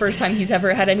that's the first time he's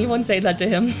ever had anyone say that to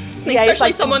him. Yeah, especially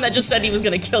like, someone that just said he was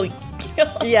gonna kill.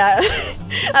 Yeah.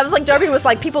 I was like, Darby was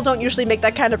like, people don't usually make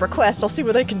that kind of request. I'll see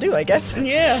what I can do, I guess.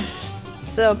 Yeah.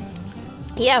 So,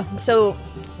 yeah. So,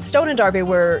 Stone and Darby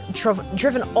were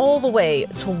driven all the way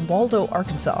to Waldo,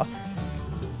 Arkansas.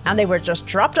 And they were just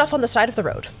dropped off on the side of the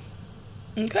road.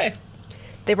 Okay.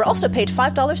 They were also paid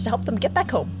 $5 to help them get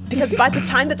back home. Because by the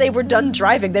time that they were done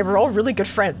driving, they were all really good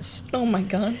friends. Oh my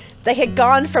god. They had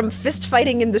gone from fist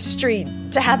fighting in the street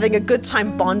to having a good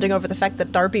time bonding over the fact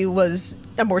that Darby was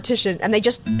a mortician, and they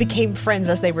just became friends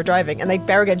as they were driving. And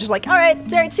Barrigan just like, all right,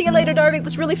 see you later, Darby. It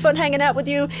was really fun hanging out with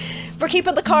you. We're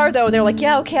keeping the car, though. And they're like,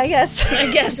 yeah, okay, I guess.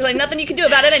 I guess. Like, nothing you can do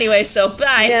about it anyway, so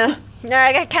bye. Yeah.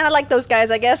 I kind of like those guys,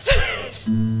 I guess.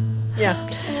 Yeah.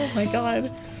 Oh my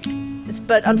god.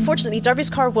 But unfortunately, Darby's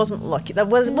car wasn't lucky.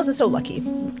 Wasn't so lucky.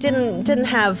 Didn't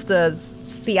have the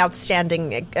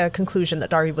outstanding conclusion that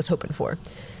Darby was hoping for.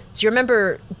 So you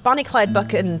remember, Bonnie, Clyde,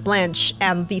 Buck, and Blanche,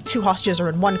 and the two hostages are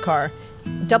in one car.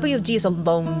 WD's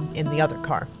alone in the other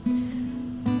car.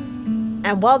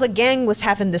 And while the gang was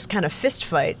having this kind of fist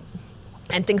fight,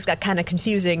 and things got kind of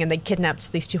confusing, and they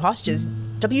kidnapped these two hostages,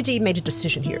 WD made a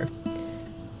decision here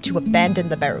to abandon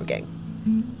the Barrow Gang.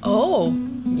 Oh.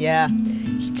 Yeah.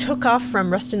 He took off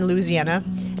from Ruston, Louisiana,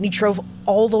 and he drove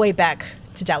all the way back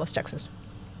to Dallas, Texas.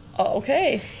 Oh,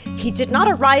 okay. He did not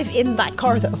arrive in that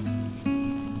car, though.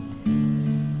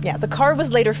 Yeah, the car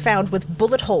was later found with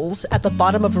bullet holes at the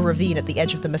bottom of a ravine at the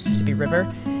edge of the Mississippi River.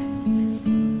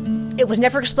 It was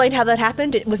never explained how that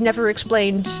happened. It was never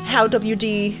explained how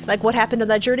WD, like, what happened on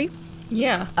that journey.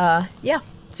 Yeah. Yeah.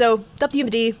 So,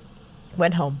 WD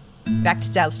went home. Back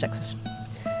to Dallas, Texas.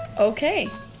 Okay.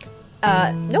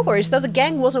 No worries, though. The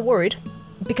gang wasn't worried,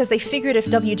 because they figured if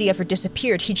WD ever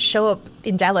disappeared, he'd show up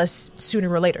in Dallas sooner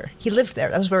or later. He lived there.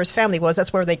 That was where his family was.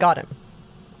 That's where they got him.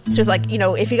 So it's like,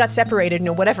 if he got separated,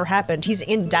 whatever happened, he's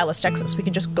in Dallas, Texas. We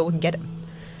can just go and get him.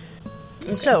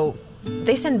 Okay. So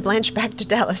they send Blanche back to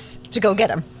Dallas to go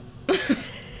get him.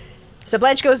 So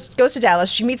Blanche goes to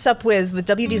Dallas. She meets up with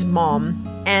WD's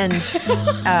mom and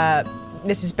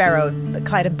Mrs. Barrow,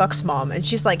 Clyde and Buck's mom, and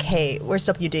she's like, hey, where's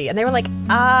WD? And they were like,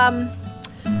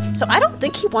 so I don't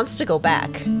think he wants to go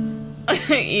back.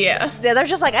 Yeah. They're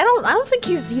just like, I don't think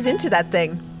he's into that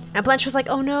thing. And Blanche was like,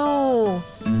 oh no.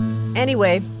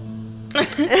 Anyway.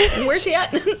 Where's he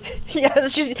at? Yeah,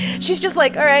 she's just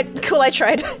like, all right, cool, I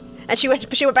tried. And she went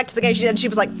back to the gang, and she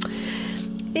was like,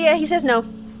 yeah, he says no.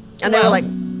 And they were like,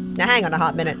 now hang on a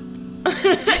hot minute.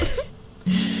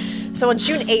 So on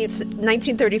June 8th,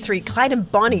 1933, Clyde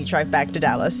and Bonnie drive back to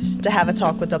Dallas to have a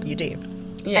talk with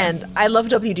WD. Yeah. And I love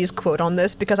WD's quote on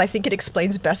this because I think it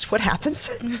explains best what happens.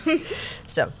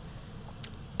 So,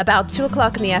 about 2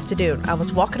 o'clock in the afternoon, I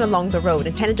was walking along the road,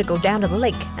 intended to go down to the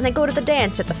lake and then go to the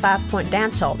dance at the 5 Point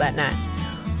Dance Hall that night.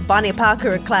 Bonnie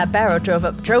Parker and Clyde Barrow drove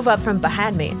up from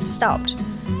behind me and stopped.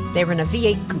 They were in a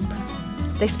V8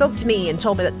 coupe. They spoke to me and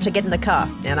told me to get in the car,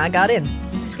 and I got in.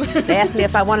 They asked me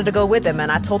if I wanted to go with them,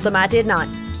 and I told them I did not.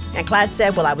 And Clyde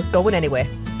said, well, I was going anyway.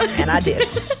 And I did.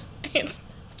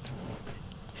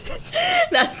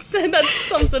 That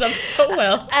sums it up so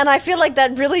well. And I feel like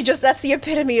that really that's the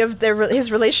epitome of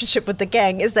his relationship with the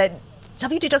gang, is that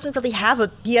WD doesn't really have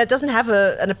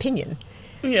an opinion.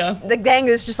 Yeah. The gang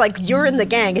is just like, you're in the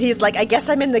gang. And he's like, I guess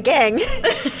I'm in the gang.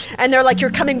 And they're like, you're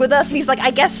coming with us. And he's like,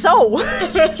 I guess so.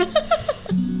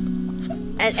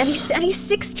 And he's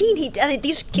 16.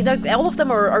 All of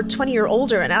them are 20 or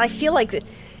older. And I feel like,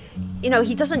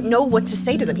 he doesn't know what to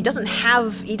say to them. He doesn't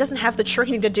have the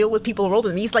training to deal with people who are older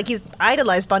than him. He's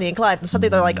idolized Bonnie and Clyde. And suddenly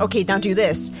they're like, okay, now do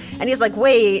this. And he's like,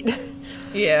 wait.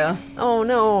 Yeah. Oh,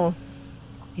 no.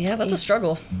 Yeah, that's a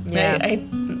struggle. Yeah.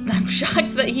 I'm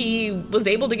shocked that he was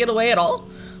able to get away at all.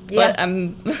 Yeah.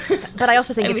 But But I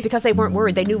also think it's because they weren't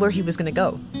worried. They knew where he was going to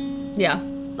go. Yeah.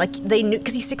 Like, they knew,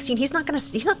 because he's 16. He's not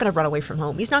gonna run away from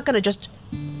home. He's not gonna just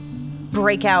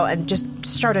break out and just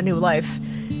start a new life.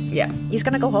 Yeah. He's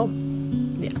gonna go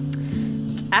home. Yeah.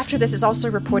 After this, it's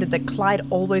also reported that Clyde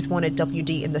always wanted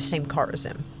WD in the same car as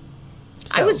him.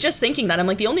 I was just thinking that. I'm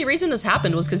like, the only reason this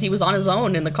happened was because he was on his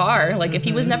own in the car. Like, if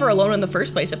he was never alone in the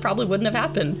first place, it probably wouldn't have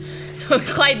happened. So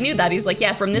Clyde knew that. He's like,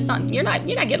 yeah, from this on, you're not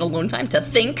getting alone time to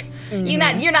think. You're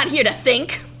not here to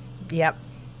think. Yep.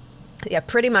 Yeah,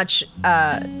 pretty much.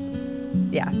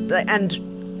 Yeah, and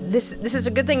this is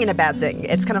a good thing and a bad thing.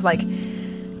 It's kind of like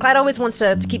Clyde always wants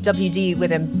to keep WD with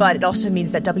him, but it also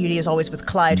means that WD is always with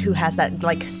Clyde, who has that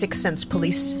like sixth sense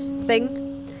police thing.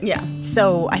 Yeah.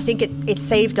 So I think it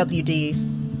saved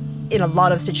WD in a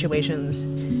lot of situations.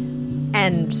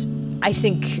 And I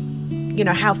think,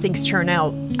 how things turn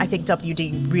out, I think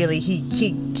WD really,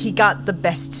 he got the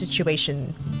best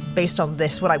situation based on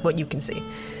this, what you can see.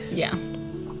 Yeah.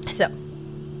 So,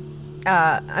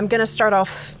 I'm going to start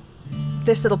off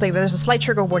this little thing. There's a slight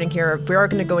trigger warning here. We are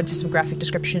going to go into some graphic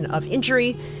description of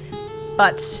injury,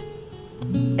 but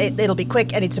it'll be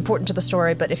quick and it's important to the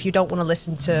story. But if you don't want to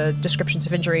listen to descriptions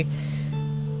of injury,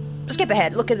 skip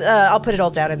ahead. Look at I'll put it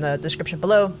all down in the description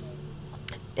below.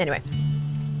 Anyway,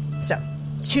 so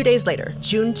 2 days later,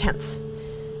 June 10th,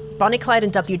 Bonnie, Clyde,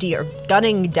 and WD are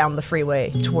gunning down the freeway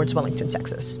towards Wellington,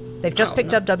 Texas. They've just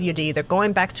picked up WD. They're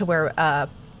going back to where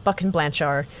Buck and Blanche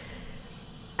are,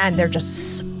 and they're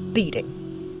just speeding.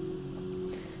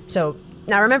 So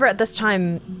now remember, at this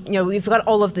time, we've got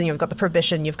all of you've got the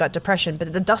prohibition, you've got depression,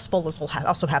 but the Dust Bowl was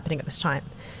also happening at this time.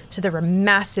 So there were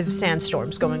massive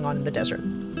sandstorms going on in the desert.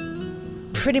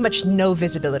 Pretty much no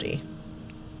visibility,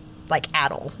 like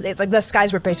at all. Like the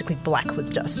skies were basically black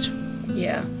with dust.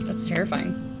 Yeah, that's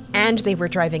terrifying. And they were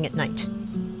driving at night.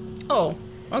 Oh,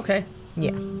 okay.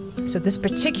 Yeah. So this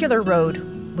particular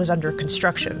road was under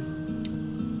construction.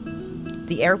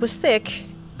 The air was thick,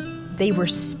 they were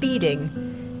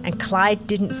speeding, and Clyde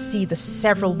didn't see the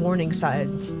several warning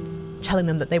signs telling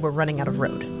them that they were running out of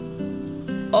road.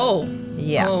 Oh.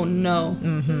 Yeah. Oh, no.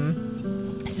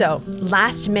 Mm-hmm. So,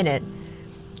 last minute,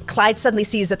 Clyde suddenly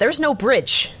sees that there's no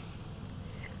bridge.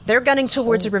 They're gunning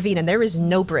towards a ravine, and there is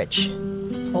no bridge.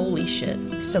 Holy shit.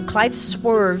 So Clyde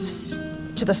swerves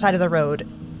to the side of the road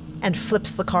and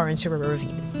flips the car into a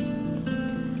ravine.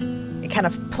 It kind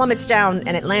of plummets down,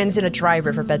 and it lands in a dry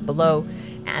riverbed below,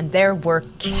 and there were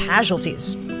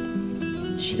casualties.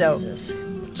 Jesus. So,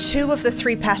 2 of the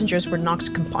 3 passengers were knocked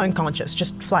unconscious,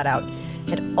 just flat out,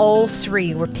 and all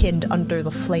 3 were pinned under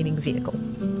the flaming vehicle.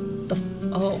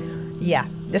 Yeah,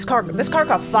 this car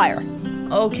caught fire.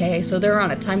 Okay, so they're on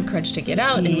a time crunch to get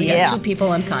out, and we got 2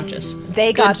 people unconscious.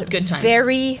 They got good times.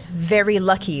 Very, very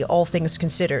lucky, all things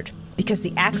considered, because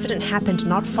the accident happened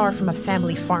not far from a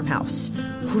family farmhouse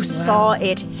who saw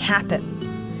it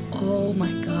happen. Oh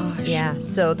my gosh. Yeah,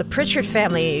 so the Pritchard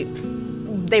family,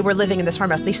 they were living in this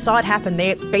farmhouse. They saw it happen.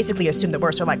 They basically assumed the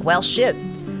worst. They're like, well, shit.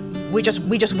 We just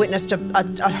witnessed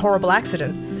a horrible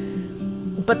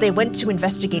accident. But they went to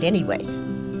investigate anyway.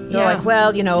 They're like,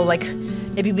 well,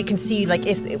 maybe we can see,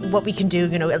 what we can do,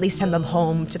 at least send them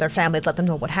home to their families, let them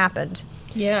know what happened.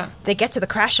 Yeah. They get to the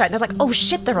crash site, and they're like, oh,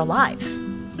 shit, they're alive.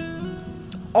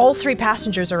 All 3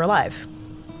 passengers are alive.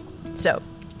 So,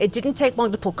 it didn't take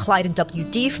long to pull Clyde and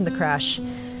WD from the crash,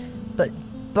 but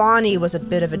Bonnie was a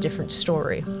bit of a different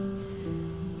story.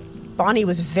 Bonnie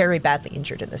was very badly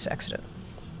injured in this accident.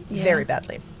 Yeah. Very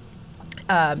badly.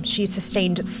 She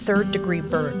sustained 3rd-degree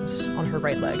burns on her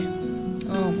right leg.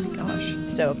 Oh my gosh.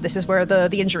 So this is where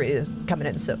the injury is coming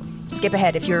in. So skip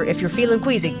ahead. If you're feeling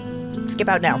queasy, skip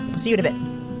out now. We'll see you in a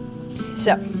bit.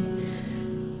 So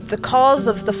the cause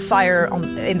of the fire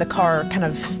in the car kind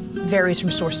of varies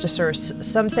from source to source.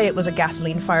 Some say it was a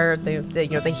gasoline fire. When they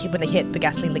hit, the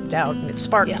gasoline leaked out and it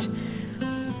sparked. Yeah.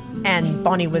 And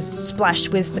Bonnie was splashed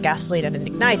with the gasoline and it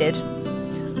ignited.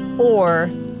 Or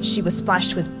she was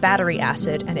splashed with battery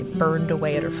acid and it burned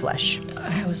away at her flesh.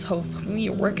 I was hoping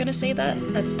you weren't going to say that.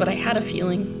 But I had a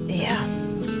feeling. Yeah.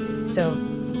 So,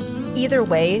 either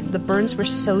way, the burns were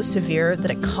so severe that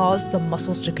it caused the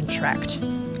muscles to contract.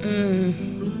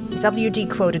 WD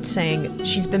quoted saying,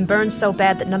 "She's been burned so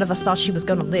bad that none of us thought she was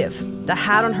going to live. The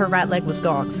hat on her right leg was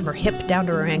gone, from her hip down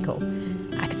to her ankle.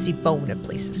 I could see bone in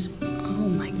places." Oh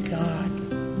my god.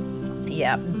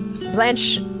 Yeah.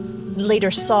 Blanche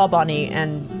later saw Bonnie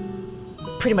and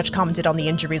pretty much commented on the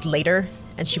injuries later,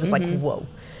 and she was like, whoa.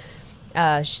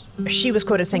 She was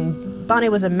quoted saying, "Bonnie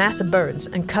was a mass of burns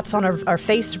and cuts on her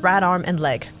face, right arm, and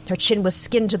leg. Her chin was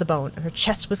skinned to the bone. Her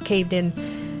chest was caved in,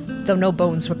 though no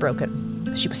bones were broken.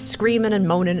 She was screaming and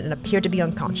moaning and appeared to be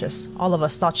unconscious. All of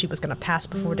us thought she was going to pass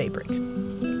before daybreak."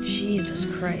 Jesus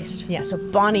Christ. Yeah, so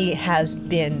Bonnie has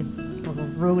been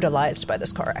brutalized by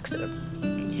this car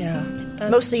accident. Yeah.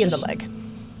 Mostly in the leg.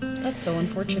 That's so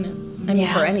unfortunate. I mean,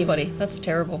 for anybody. That's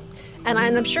terrible. And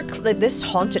I'm sure this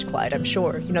haunted Clyde, I'm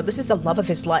sure. This is the love of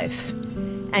his life.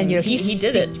 And he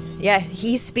did it. Yeah,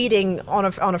 he's speeding on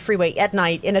a freeway at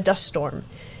night in a dust storm.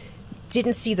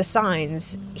 Didn't see the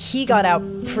signs. He got out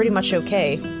pretty much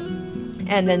okay.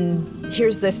 And then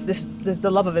here's the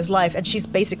love of his life, and she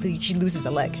loses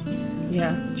a leg.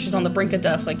 Yeah, she's on the brink of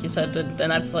death, like you said, and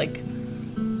that's like,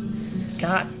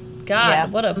 God, yeah.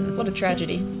 what a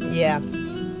tragedy. Yeah.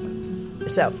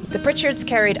 So, the Pritchards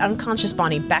carried unconscious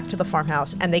Bonnie back to the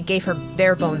farmhouse, and they gave her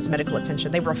bare bones medical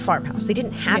attention. They were a farmhouse. They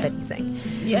didn't have anything.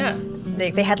 Yeah.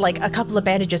 They had, like, a couple of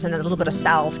bandages and a little bit of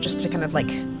salve just to kind of,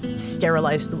 like,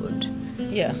 sterilize the wound.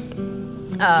 Yeah.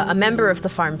 A member of the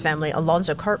farm family,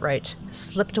 Alonzo Cartwright,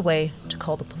 slipped away to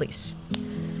call the police.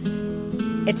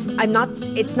 It's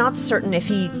not certain if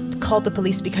he called the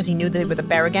police because he knew they were the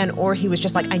bear again, or he was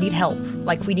just like, I need help.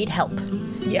 Like, we need help.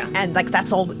 Yeah. And, like,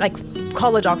 that's all. Like,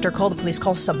 call a doctor, call the police,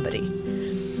 call somebody.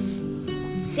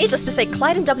 Needless to say,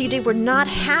 Clyde and WD were not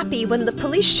happy when the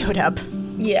police showed up.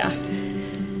 Yeah.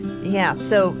 Yeah,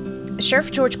 so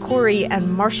Sheriff George Corey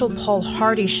and Marshal Paul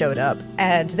Hardy showed up,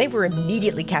 and they were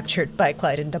immediately captured by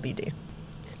Clyde and WD.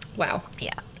 Wow.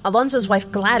 Yeah. Alonzo's wife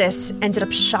Gladys ended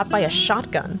up shot by a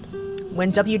shotgun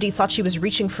when WD thought she was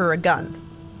reaching for a gun.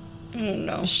 Oh,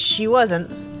 no. She wasn't,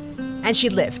 and she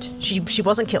lived. She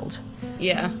wasn't killed.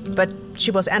 Yeah. But she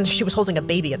was holding a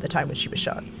baby at the time when she was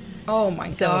shot. Oh, my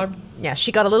God. Yeah,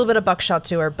 she got a little bit of buckshot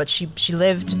to her, but she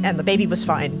lived, and the baby was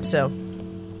fine, so...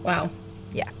 Wow.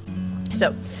 Yeah.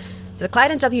 So the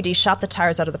Clyde and WD shot the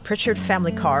tires out of the Pritchard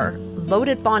family car,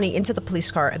 loaded Bonnie into the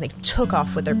police car, and they took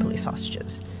off with their police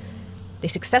hostages. They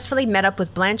successfully met up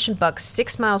with Blanche and Buck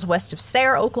 6 miles west of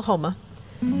Sayre, Oklahoma,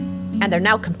 and their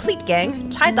now complete gang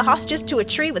tied the hostages to a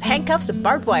tree with handcuffs and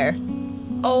barbed wire.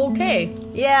 Okay.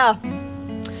 Yeah.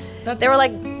 They were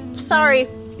like, sorry.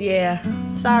 Yeah.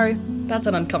 Sorry. That's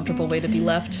an uncomfortable way to be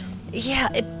left.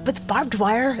 Yeah, with barbed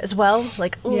wire as well.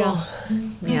 Like, ooh.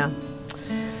 Yeah.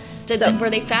 Were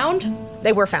they found?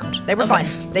 They were found. They were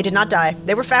fine. They did not die.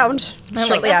 They were found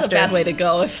shortly that's after. A bad way to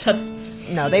go if that's...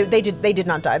 No, they did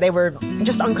not die. They were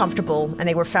just uncomfortable, and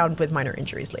they were found with minor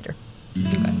injuries later.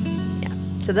 Okay. Yeah.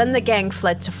 So then the gang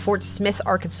fled to Fort Smith,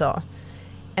 Arkansas,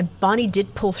 and Bonnie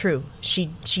did pull through. She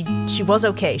was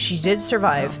okay. She did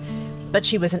survive, but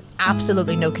she was in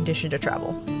absolutely no condition to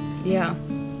travel. Yeah.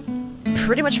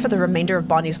 Pretty much for the remainder of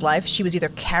Bonnie's life, she was either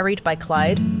carried by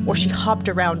Clyde or she hopped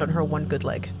around on her one good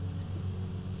leg.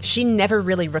 She never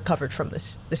really recovered from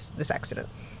this accident.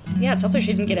 Yeah, it sounds like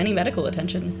she didn't get any medical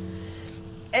attention.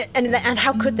 And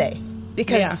how could they?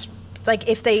 Because like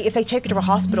if they take her to a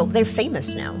hospital, they're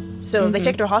famous now. So they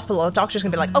take her to a hospital, the doctor's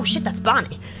gonna be like, "Oh shit, that's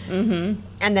Bonnie." Mm-hmm.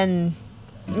 And then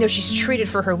she's treated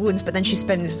for her wounds, but then she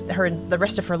spends the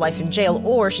rest of her life in jail,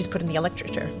 or she's put in the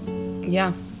electric chair.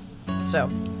 Yeah.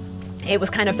 So it was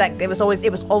kind of that. It was always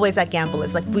that gamble.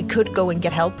 It's like we could go and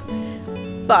get help,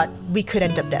 but we could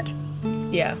end up dead.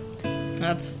 Yeah.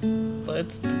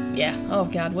 Yeah. Oh,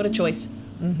 God, what a choice.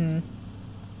 Mm-hmm.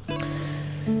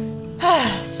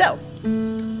 So,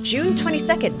 June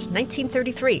 22nd,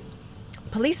 1933,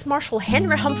 Police Marshal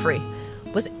Henry Humphrey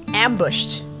was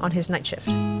ambushed on his night shift.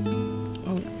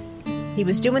 Oh. He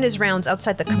was doing his rounds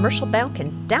outside the Commercial Bank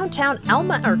in downtown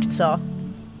Alma, Arkansas,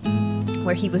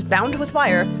 where he was bound with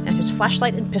wire and his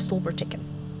flashlight and pistol were taken.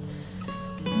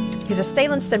 His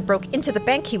assailants then broke into the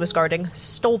bank he was guarding,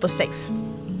 stole the safe.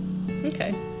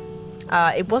 Okay.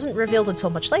 It wasn't revealed until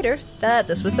much later that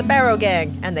this was the Barrow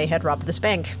Gang, and they had robbed this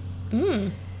bank.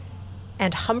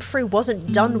 And Humphrey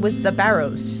wasn't done with the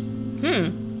Barrows.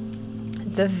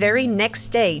 The very next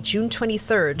day, June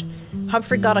 23rd,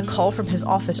 Humphrey got a call from his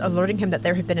office alerting him that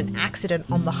there had been an accident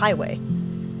on the highway.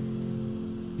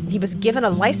 He was given a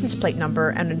license plate number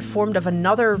and informed of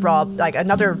another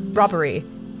robbery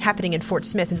happening in Fort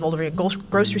Smith involving a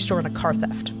grocery store and a car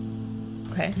theft.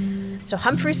 Okay. So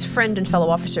Humphrey's friend and fellow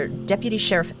officer, Deputy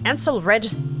Sheriff Ansel Red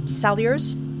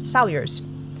Salyers,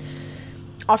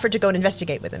 offered to go and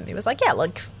investigate with him. He was like, yeah,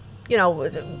 like,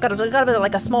 got a bit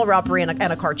like a small robbery and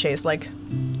a car chase. Like,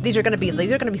 these are gonna be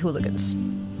hooligans.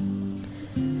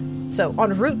 So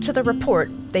en route to the report,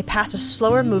 they pass a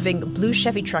slower moving blue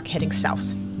Chevy truck heading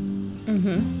south.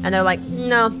 And they're like,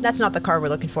 no, that's not the car we're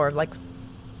looking for. Like,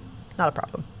 not a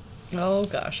problem. Oh,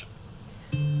 gosh.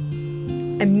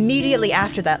 Immediately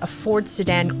after that, a Ford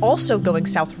sedan also going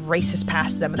south races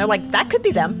past them. And they're like, that could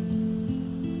be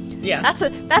them. Yeah.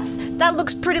 That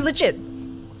looks pretty legit.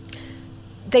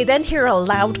 They then hear a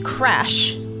loud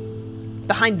crash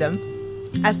behind them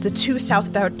as the two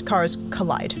southbound cars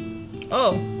collide.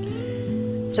 Oh.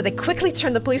 So they quickly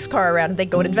turn the police car around and they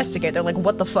go and investigate. They're like,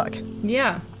 what the fuck?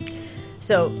 Yeah.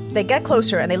 So they get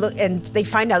closer and they look and they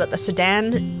find out that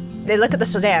they look at the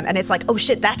sedan and it's like, oh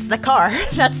shit, that's the car.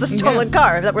 That's the stolen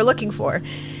car that we're looking for.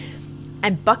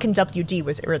 and Buck and WD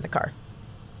were in the car.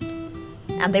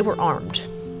 And they were armed.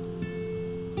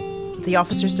 The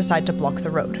officers decide to block the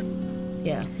road.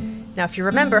 Yeah. Now, if you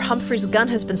remember, Humphrey's gun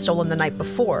has been stolen the night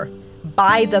before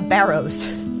by the Barrows.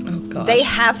 Oh, gosh. They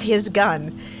have his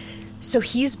gun. So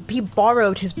he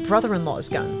borrowed his brother-in-law's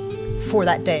gun for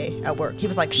that day at work. He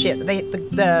was like, shit,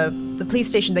 the police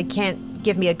station, they can't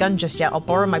give me a gun just yet. I'll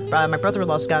borrow my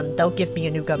brother-in-law's gun. They'll give me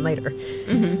a new gun later.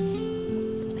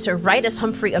 Mm-hmm. So right as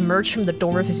Humphrey emerged from the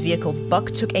door of his vehicle,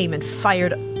 Buck took aim and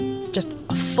fired just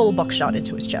a full buckshot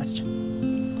into his chest.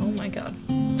 Oh my God.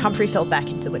 Humphrey fell back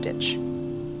into a ditch.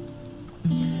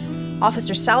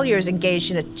 Officer Salyers engaged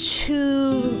in a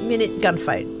 2-minute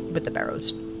gunfight with the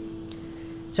Barrows.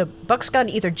 So Buck's gun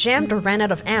either jammed or ran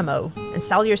out of ammo, and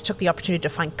Salyers took the opportunity to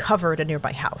find cover at a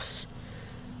nearby house.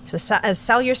 So as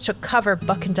Salyers took cover,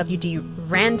 Buck and WD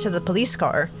ran to the police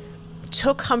car,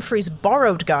 took Humphrey's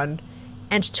borrowed gun,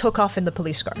 and took off in the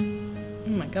police car. Oh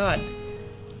my God.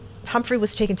 Humphrey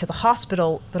was taken to the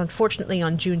hospital, but unfortunately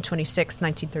on June 26,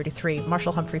 1933,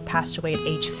 Marshal Humphrey passed away at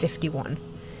age 51.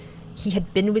 He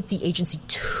had been with the agency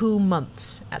 2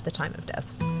 months at the time of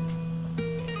death.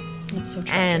 That's so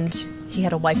tragic. And he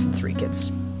had a wife and 3 kids.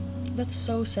 That's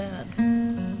so sad.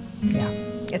 Yeah.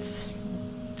 It's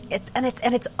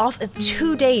off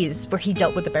 2 days where he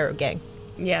dealt with the Barrow gang.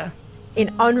 Yeah.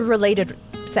 In unrelated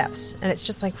thefts. And it's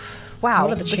just like, wow.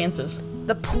 What are the chances?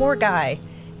 The poor guy.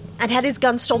 And had his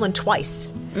gun stolen twice.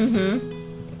 Mm-hmm.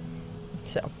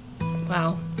 So.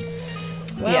 Wow.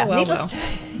 Yeah,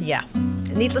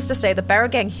 needless to say, the Barrow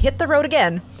gang hit the road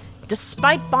again,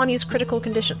 despite Bonnie's critical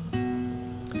condition.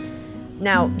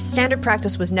 Now, standard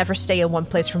practice was never stay in one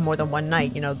place for more than one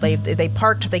night. You know, they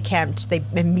parked, they camped, they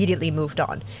immediately moved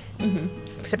on,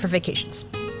 except for vacations.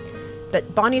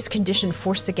 But Bonnie's condition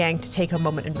forced the gang to take a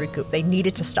moment and recoup. They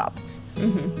needed to stop.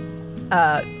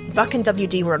 Buck and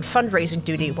WD were on fundraising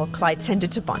duty while Clyde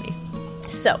tended to Bonnie.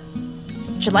 So,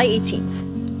 July 18th.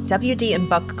 WD and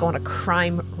Buck go on a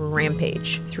crime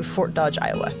rampage through Fort Dodge,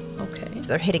 Iowa. Okay. So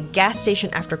they're hitting gas station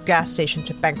after gas station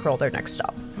to bankroll their next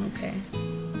stop. Okay.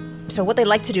 So what they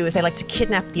like to do is they like to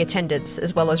kidnap the attendants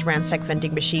as well as ransack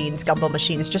vending machines, gumball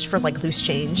machines, just for like loose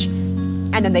change.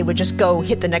 And then they would just go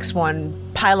hit the next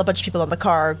one, pile a bunch of people in the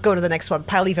car, go to the next one,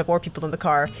 pile even more people in the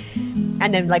car.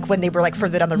 And then like when they were like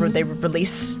further down the road, they would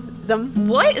release them.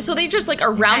 What? So they just like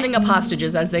are rounding up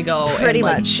hostages as they go. Pretty and,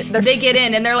 like, much. They get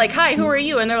in and they're like, "Hi, who are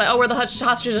you?" And they're like, "Oh, we're the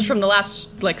hostages from the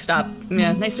last like stop.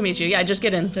 Yeah, nice to meet you. Yeah, just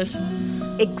get in. Just."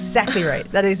 Exactly right.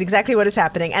 That is exactly what is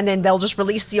happening. And then they'll just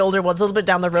release the older ones a little bit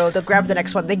down the road. They'll grab the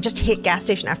next one. They just hit gas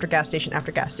station after gas station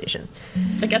after gas station.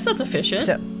 I guess that's efficient.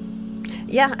 So,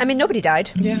 yeah, I mean, nobody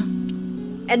died. Yeah.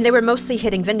 And they were mostly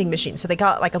hitting vending machines. So they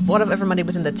got like whatever money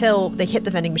was in the till. They hit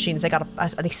the vending machines. They got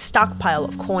a stockpile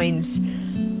of coins.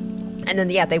 And then,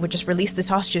 yeah, they would just release these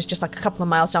hostages just like a couple of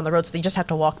miles down the road. So they just had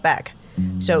to walk back.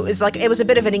 So it was a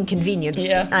bit of an inconvenience.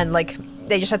 Yeah. And like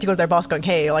they just had to go to their boss going,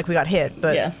 hey, like we got hit.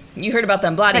 But yeah. You heard about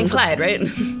them blotting Clyde, right?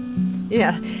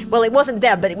 Yeah. Well, it wasn't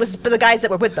them, but it was for the guys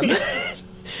that were with them.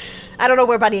 I don't know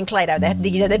where Bonnie and Clyde are.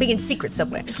 They be in secret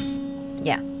somewhere.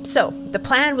 Yeah. So the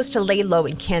plan was to lay low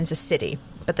in Kansas City.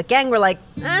 But the gang were like,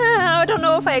 I don't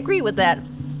know if I agree with that.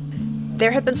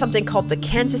 There had been something called the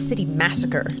Kansas City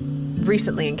Massacre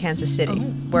recently in Kansas City,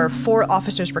 where 4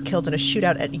 officers were killed in a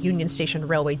shootout at Union Station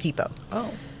Railway Depot.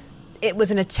 Oh. It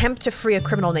was an attempt to free a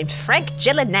criminal named Frank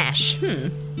Jilla Nash,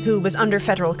 who was under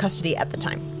federal custody at the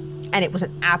time. And it was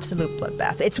an absolute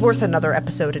bloodbath. It's worth another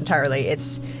episode entirely.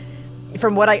 It's,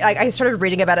 from what I started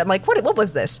reading about it, I'm like, what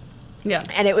was this? Yeah.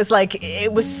 And it was like,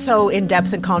 it was so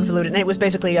in-depth and convoluted, and it was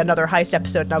basically another heist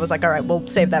episode, and I was like, all right, we'll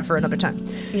save that for another time.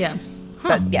 Yeah.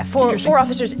 Huh. But yeah, 4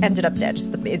 officers ended up dead.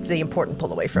 It's the important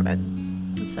pull away from it.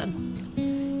 That's sad.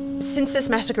 Since this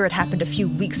massacre had happened a few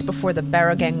weeks before the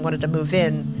Barrow gang wanted to move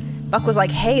in, Buck was like,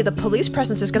 hey, the police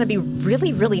presence is going to be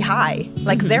really, really high.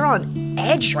 Like, they're on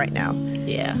edge right now.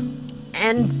 Yeah.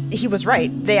 And he was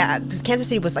right. Kansas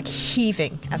City was, like,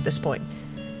 heaving at this point.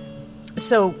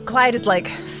 So Clyde is like,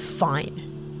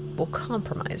 fine, we'll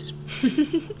compromise.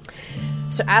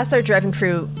 So as they're driving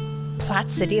through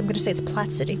Platte City, I'm going to say it's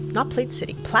Platte City, not Plate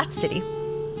City, Platte City.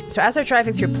 So as they're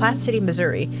driving through Platte City,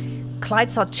 Missouri,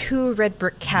 Clyde saw 2 red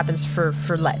brick cabins for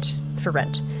rent.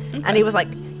 Okay. And he was like,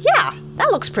 yeah,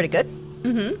 that looks pretty good.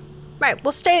 Mm-hmm. Right,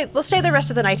 we'll stay the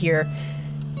rest of the night here,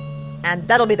 and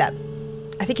that'll be that.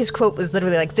 I think his quote was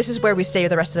literally like, this is where we stay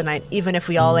the rest of the night, even if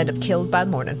we all end up killed by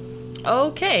morning.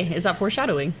 Okay, is that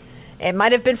foreshadowing? It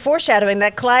might have been foreshadowing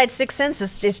that Clyde's sixth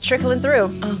sense is trickling through.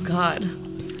 Oh, God.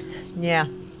 Yeah.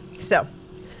 So,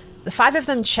 the 5 of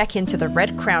them check into the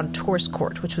Red Crown Tourist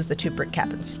Court, which was the 2 brick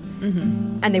cabins.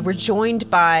 Mm-hmm. And they were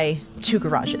joined by 2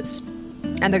 garages.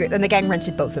 And the gang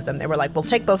rented both of them. They were like, we'll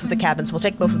take both of the cabins, we'll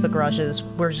take both of the garages,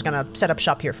 we're just going to set up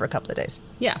shop here for a couple of days.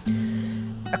 Yeah.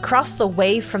 Across the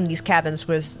way from these cabins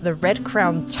was the Red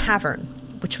Crown Tavern,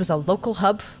 which was a local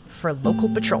hub for local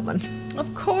patrolmen.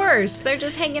 Of course. They're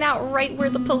just hanging out right where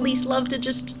the police love to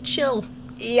just chill.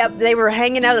 Yep, they were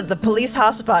hanging out at the police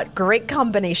hotspot. Great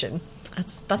combination.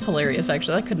 That's hilarious,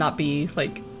 actually. That could not be,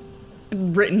 like,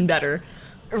 written better.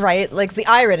 Right? Like, the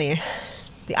irony.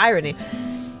 The irony.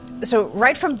 So,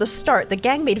 right from the start, the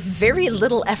gang made very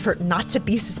little effort not to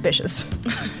be suspicious.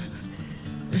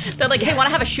 They're like, hey, want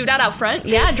to have a shootout out front?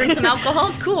 Yeah, drink some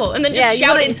alcohol? Cool. And then just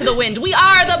shout it into the wind. We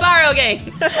are the Barrow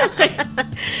Gang!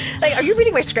 Like, are you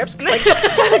reading my scripts?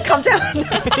 Like, calm down.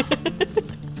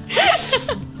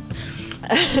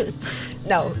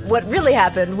 No, what really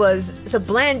happened was, so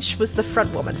Blanche was the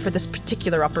front woman for this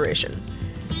particular operation.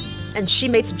 And she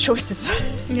made some choices.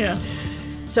 Yeah.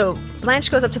 So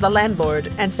Blanche goes up to the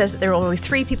landlord and says that there are only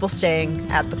 3 people staying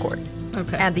at the court.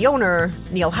 Okay. And the owner,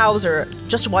 Neil Hauser,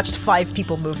 just watched 5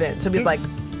 people move in. So he's like,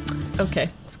 okay.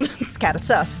 It's kind of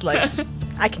sus. Like,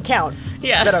 I can count.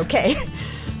 Yeah. But okay.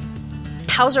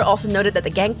 Hauser also noted that the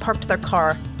gang parked their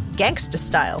car gangsta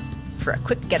style for a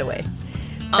quick getaway.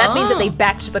 That means that they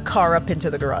backed the car up into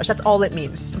the garage. That's all it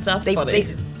means. That's funny.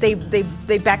 funny.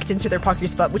 They backed into their parking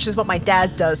spot, which is what my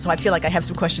dad does, so I feel like I have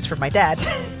some questions for my dad.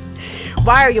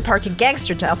 Why are you parking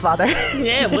gangster style, father?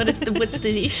 Yeah, what's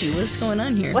the issue? What's going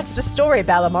on here? What's the story,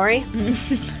 Balamori?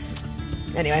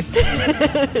 Anyway.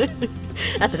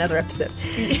 That's another episode.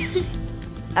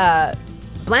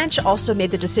 Blanche also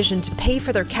made the decision to pay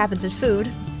for their cabins and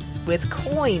food with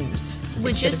coins.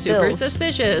 Which is super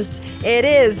suspicious. It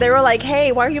is. They were like,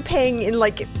 hey, why are you paying in,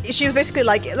 like, she was basically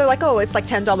like, they're like, oh, it's like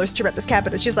 $10 to rent this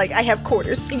cabin. And she's like, I have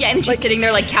quarters. Yeah, and she's like, sitting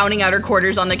there, like, counting out her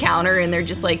quarters on the counter, and they're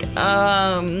just like,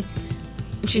 and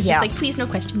she's just like, please, no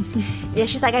questions. Yeah,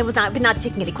 she's like, we're not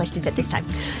taking any questions at this time.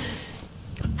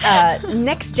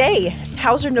 Next day,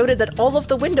 Hauser noted that all of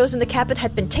the windows in the cabin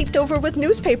had been taped over with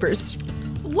newspapers.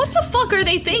 What the fuck are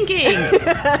they thinking?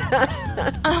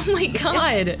 Oh my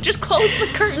god. Just close the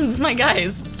curtains, my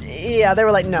guys. Yeah, they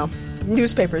were like, no.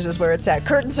 Newspapers is where it's at.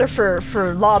 Curtains are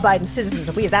for law-abiding citizens,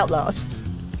 and we as outlaws.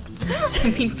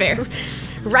 I mean, fair.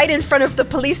 Right in front of the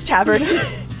police tavern.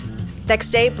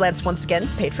 Next day, Blanche once again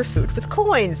paid for food with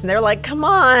coins, and they're like, come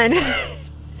on.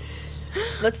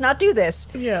 Let's not do this.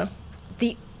 Yeah.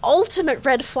 The ultimate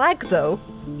red flag, though,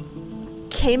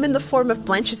 came in the form of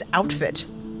Blanche's outfit.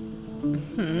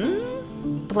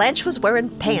 Blanche was wearing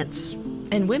pants.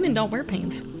 And women don't wear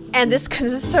pants. And this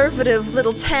conservative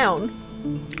little town,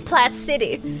 Platte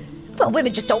City, well,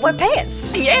 women just don't wear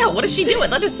pants. Yeah, what is she doing?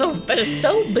 That is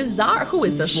so bizarre. Who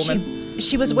is this woman?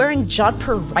 She was wearing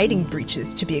Jodhpur riding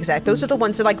breeches, to be exact. Those are the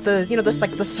ones that like the, you know, this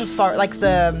like the safari, like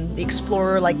the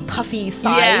explorer, like puffy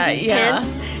thigh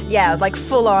pants. Yeah, like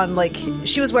full on, like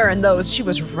she was wearing those. She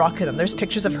was rocking them. There's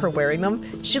pictures of her wearing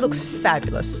them. She looks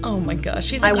fabulous. Oh my gosh.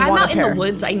 She's like, I'm out in the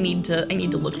woods. I need to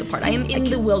look the part. I am in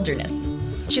the wilderness.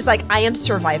 She's like, I am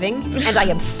surviving and I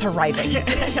am thriving.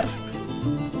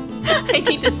 I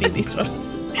need to see these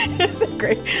photos. They're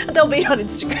great. They'll be on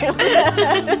Instagram.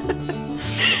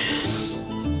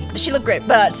 She looked great,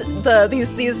 but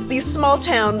these small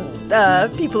town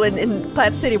people in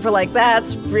Platte City were like,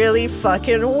 that's really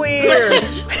fucking weird.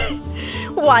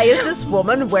 Why is this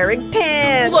woman wearing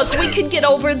pants? Look, we could get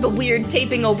over the weird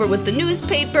taping over with the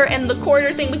newspaper and the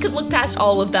quarter thing. We could look past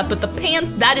all of that, but the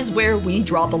pants, that is where we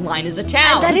draw the line as a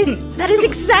town. And that is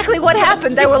exactly what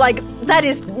happened. They were like,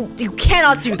 you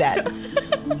cannot do that.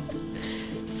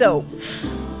 So,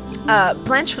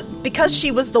 Blanche, because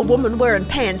she was the woman wearing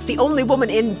pants, the only woman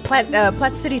in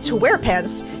Platte City to wear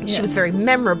pants, she was very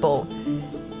memorable.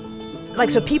 Like,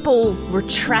 so people were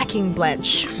tracking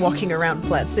Blanche walking around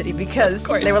Platte City because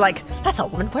they were like, that's a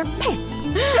woman wearing pants.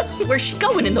 Where's she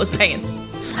going in those pants?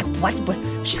 Like, what?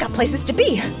 She's got places to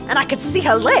be, and I could see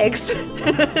her legs.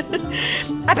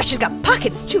 I bet she's got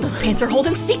pockets, too. Those pants are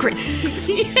holding secrets.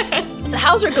 Yeah. So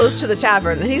Hauser goes to the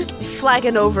tavern, and he's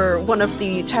flagging over one of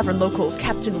the tavern locals,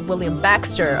 Captain William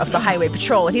Baxter of the Highway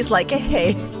Patrol, and he's like,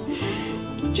 hey,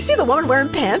 did you see the woman wearing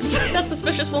pants? That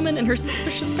suspicious woman in her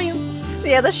suspicious pants?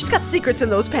 Yeah, she's got secrets in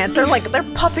those pants. They're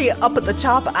puffy up at the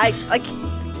top.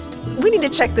 We need to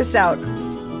check this out.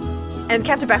 And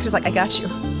Captain Baxter's like, I got you.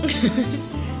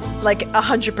 Like,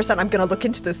 100%, I'm gonna look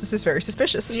into this. This is very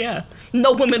suspicious. Yeah.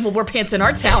 No woman will wear pants in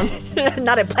our town.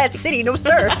 Not in Platte City, no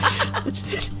sir.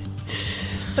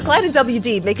 So Clyde and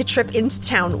WD make a trip into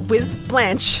town with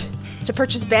Blanche to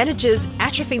purchase bandages,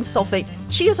 atropine sulfate,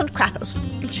 cheese, and crackers.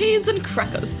 Cheese and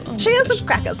crackers. Oh cheese and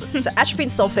crackers. So atropine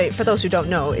sulfate, for those who don't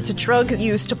know, it's a drug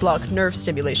used to block nerve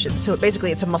stimulation. So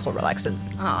basically it's a muscle relaxant.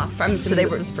 I'm assuming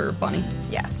this is for Bonnie.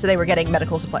 Yeah, so they were getting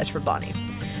medical supplies for Bonnie.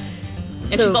 And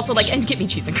she's also like, and get me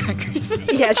cheese and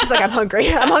crackers. Yeah, she's like, I'm hungry.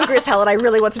 I'm hungry as hell, and I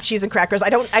really want some cheese and crackers.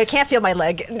 I can't feel my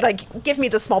leg. Like, give me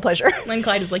the small pleasure. And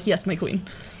Clyde is like, yes, my queen.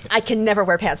 I can never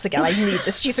wear pants again. I need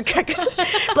this cheese and crackers.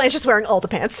 Blanche is wearing all the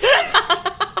pants.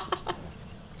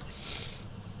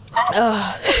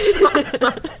 I'm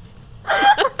sorry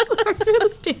for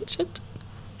this tangent.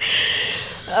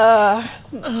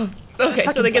 Okay,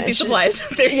 so they get these supplies.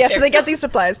 So they get these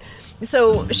supplies.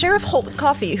 So Sheriff Holt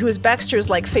Coffey, who is Baxter's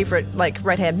favorite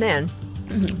right-hand man,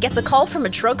 gets a call from a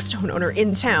drugstore owner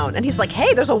in town, and he's like,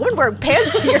 "Hey, there's a woman wearing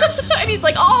pants here." And he's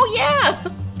like, "Oh yeah,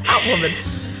 hot woman."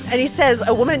 And he says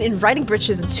a woman in riding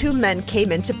breeches and 2 men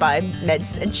came in to buy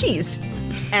meds and cheese.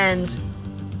 And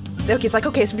it's like,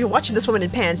 okay, so we've been watching this woman in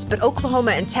pants, but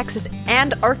Oklahoma and Texas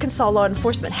and Arkansas law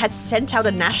enforcement had sent out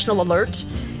a national alert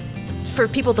for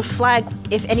people to flag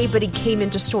if anybody came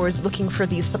into stores looking for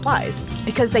these supplies,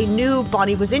 because they knew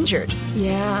Bonnie was injured.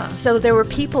 Yeah. So there were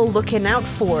people looking out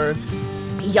for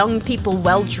young people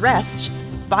well-dressed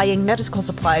buying medical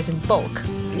supplies in bulk.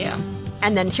 Yeah.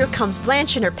 And then here comes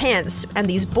Blanche in her pants, and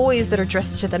these boys that are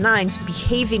dressed to the nines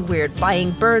behaving weird,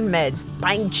 buying burn meds,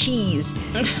 buying cheese.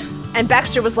 And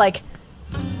Baxter was like,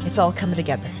 it's all coming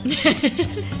together.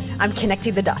 I'm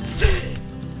connecting the dots.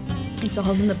 It's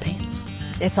all in the pants.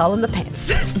 It's all in the pants.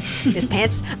 These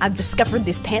pants, I'm discovering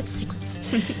these pants secrets.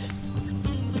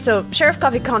 So Sheriff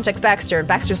Coffey contacts Baxter, and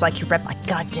Baxter's like, you read my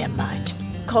goddamn mind.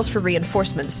 Calls for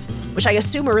reinforcements, which I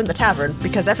assume are in the tavern,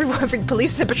 because every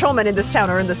police and patrolman in this town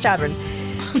are in this tavern.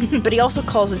 But he also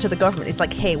calls into the government. He's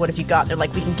like, hey, what have you got? They're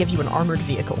like, we can give you an armored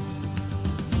vehicle.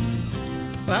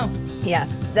 Wow. Yeah.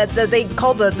 They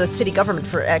called the city government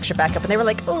for extra backup, and they were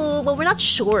like, oh, well, we're not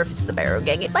sure if it's the Barrow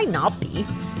Gang. It might not be.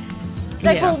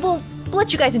 Like, yeah. We'll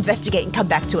let you guys investigate and come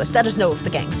back to us. Let us know if the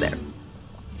gang's there.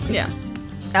 Yeah.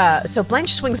 So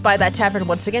Blanche swings by that tavern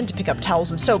once again to pick up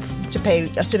towels and soap to pay,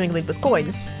 assumingly with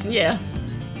coins. Yeah.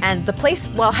 And the place,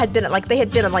 had been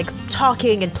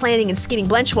talking and planning and scheming.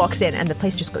 Blanche walks in, and the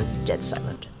place just goes dead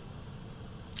silent.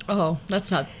 Oh,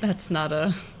 that's not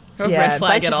a red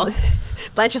flag at all.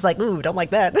 Blanche is like, ooh, don't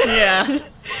like that. Yeah.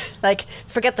 Like,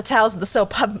 forget the towels and the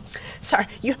soap. Sorry,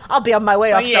 I'll be on my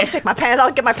way, officer. Yeah.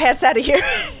 I'll get my pants out of here.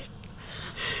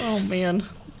 Oh, man.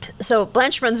 So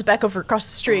Blanche runs back over across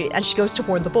the street, and she goes to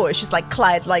warn the boys. She's like,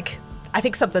 Clyde, I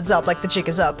think something's up, the jig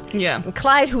is up. Yeah. And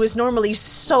Clyde, who is normally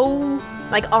so,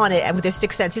 on it and with his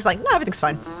sixth sense, he's like, no, everything's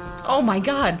fine. Oh, my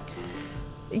God.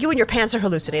 You and your pants are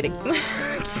hallucinating.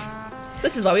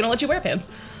 This is why we don't let you wear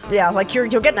pants. Yeah, you're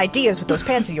getting ideas with those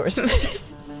pants of yours.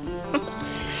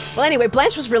 Well, anyway,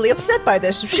 Blanche was really upset by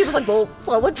this. She was like, well,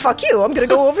 look, fuck you. I'm gonna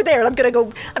go over there, and I'm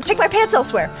taking my pants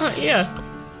elsewhere. Yeah.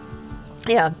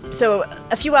 Yeah, so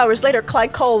a few hours later,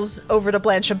 Clyde calls over to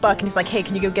Blanche and Buck, and he's like, hey,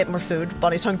 can you go get more food?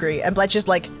 Bonnie's hungry. And Blanche is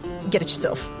like, get it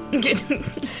yourself.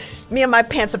 Me and my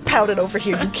pants are powdered over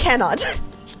here. You cannot.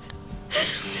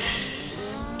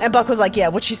 And Buck was like, yeah,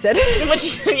 what she said.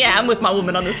 Yeah, I'm with my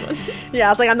woman on this one. Yeah,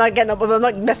 I was like, I'm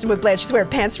not messing with Blanche. She's wearing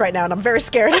pants right now, and I'm very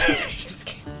scared.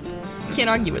 Can't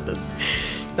argue with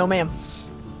this. No, ma'am.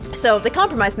 So they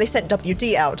compromised, and they sent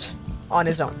WD out on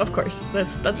his own. Of course.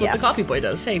 That's what the coffee boy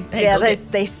does. Hey, yeah,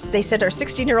 they sent our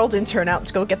 16-year-old intern out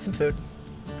to go get some food.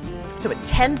 So at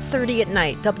 10:30 at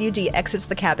night, WD exits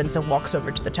the cabins and walks over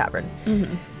to the tavern.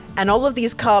 Mm-hmm. And all of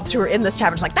these cops who are in this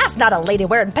tavern are like, that's not a lady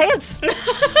wearing pants!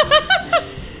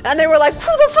 And they were like, who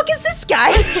the fuck is this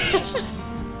guy?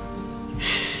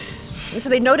 So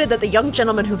they noted that the young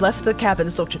gentleman who left the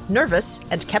cabins looked nervous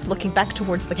and kept looking back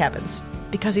towards the cabins.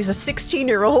 Because he's a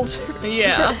 16-year-old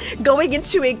going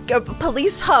into a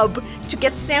police hub to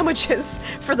get sandwiches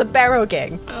for the Barrow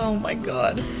Gang. Oh my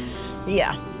god.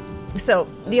 Yeah. So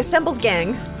the assembled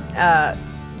gang,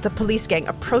 the police gang,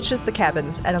 approaches the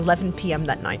cabins at 11 p.m.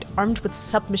 that night, armed with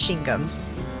submachine guns,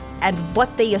 and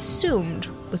what they assumed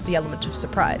was the element of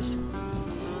surprise.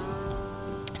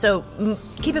 So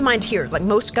keep in mind here,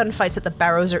 most gunfights that the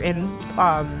Barrows are in,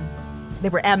 they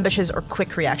were ambushes or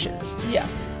quick reactions. Yeah.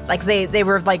 They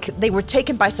were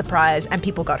taken by surprise and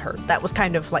people got hurt. That was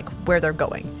kind of where they're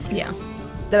going. Yeah.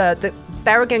 The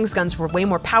Barrow Gang's guns were way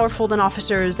more powerful than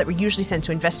officers that were usually sent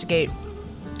to investigate,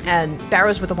 and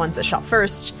Barrows were the ones that shot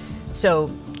first, so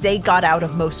they got out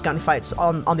of most gunfights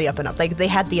on the up and up. They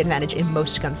had the advantage in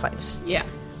most gunfights. Yeah.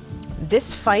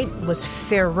 This fight was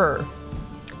fairer,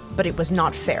 but it was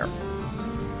not fair.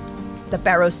 The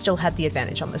Barrows still had the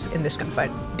advantage in this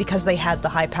gunfight because they had the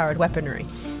high-powered weaponry.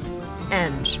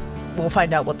 And we'll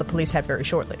find out what the police have very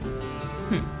shortly.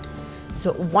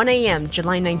 So at 1 a.m.,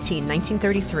 July 19,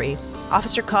 1933,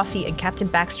 Officer Coffey and Captain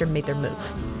Baxter made their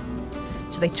move.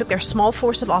 So they took their small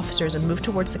force of officers and moved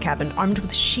towards the cabin, armed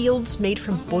with shields made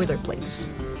from boilerplates.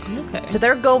 Okay. So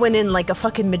they're going in like a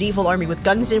fucking medieval army with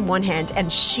guns in one hand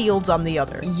and shields on the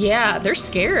other. Yeah, they're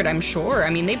scared, I'm sure. I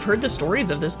mean, they've heard the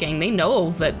stories of this gang. They know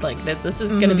that this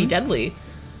is going to be deadly.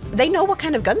 They know what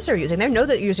kind of guns they're using. They know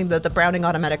that they're using the Browning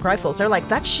automatic rifles. They're like,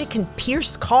 that shit can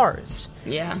pierce cars.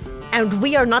 Yeah. And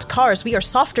we are not cars. We are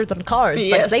softer than cars.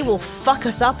 Yes. Like, they will fuck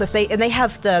us up if they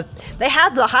had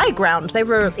the high ground. They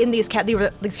were in these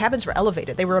cabins were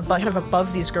elevated. They were kind of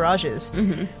above these garages.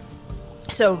 Mm-hmm.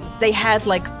 So they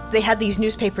had these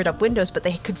newspapered up windows, but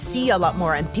they could see a lot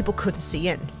more, and people couldn't see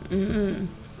in.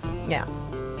 Mm-hmm. Yeah.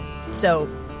 So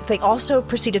they also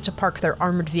proceeded to park their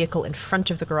armored vehicle in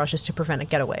front of the garages to prevent a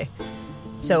getaway.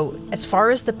 So as far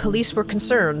as the police were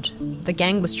concerned, the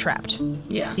gang was trapped.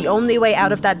 Yeah. The only way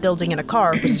out of that building in a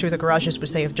car was through the garages,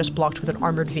 which they have just blocked with an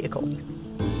armored vehicle.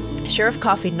 Sheriff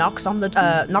Coffey knocks on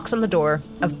the door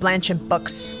of Blanche and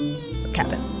Buck's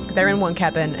cabin. They're in one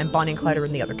cabin, and Bonnie and Clyde are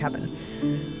in the other cabin.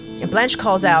 And Blanche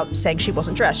calls out, saying she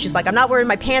wasn't dressed. She's like, I'm not wearing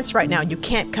my pants right now. You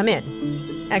can't come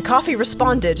in. And Coffey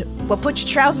responded, well, put your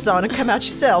trousers on and come out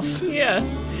yourself. Yeah.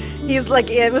 He's like,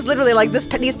 it was literally like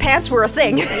these pants were a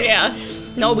thing. Yeah.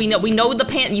 No, we know the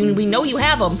pants. We know you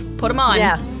have them. Put them on.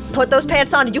 Yeah. Put those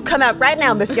pants on and you come out right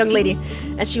now, Miss Young Lady.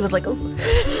 And she was like, oh.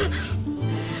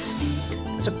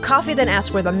 So Coffey then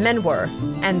asked where the men were,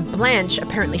 and Blanche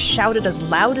apparently shouted as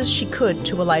loud as she could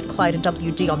to alert Clyde and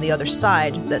WD on the other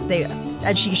side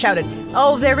and she shouted,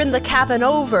 oh, they're in the cabin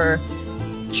over,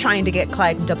 trying to get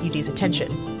Clyde and WD's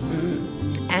attention.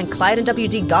 And Clyde and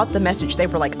WD got the message. They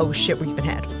were like, oh shit, we've been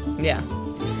had. Yeah.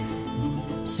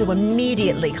 So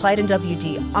immediately, Clyde and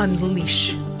WD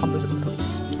unleash on the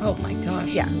police. Oh my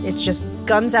gosh. Yeah, it's just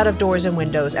guns out of doors and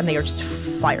windows, and they are just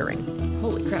firing.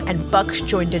 Holy crap. And Buck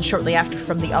joined in shortly after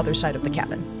from the other side of the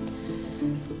cabin.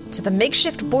 So the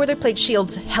makeshift boilerplate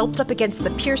shields helped up against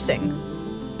the piercing,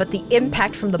 but the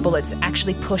impact from the bullets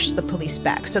actually pushed the police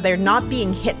back. So they're not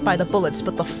being hit by the bullets,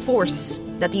 but the force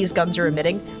that these guns are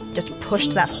emitting just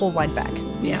pushed that whole line back.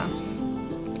 Yeah.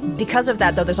 Because of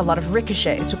that, though, there's a lot of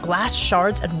ricochet, so glass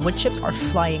shards and wood chips are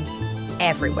flying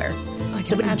everywhere. I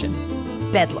can imagine.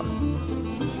 It's bedlam.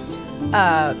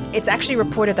 It's actually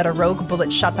reported that a rogue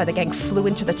bullet shot by the gang flew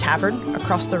into the tavern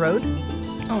across the road.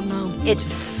 Oh, no. It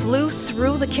flew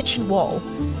through the kitchen wall,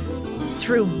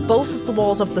 through both the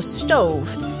walls of the stove,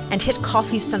 and hit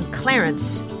Coffey's son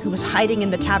Clarence, who was hiding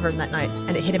in the tavern that night,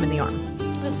 and it hit him in the arm.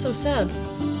 That's so sad.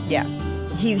 Yeah.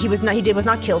 He was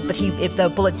not killed, but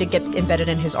the bullet did get embedded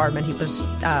in his arm, and he was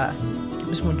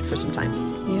wounded for some time.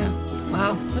 Yeah.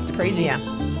 Wow, that's crazy. Yeah.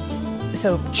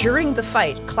 So during the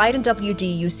fight, Clyde and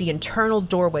WD used the internal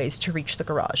doorways to reach the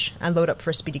garage and load up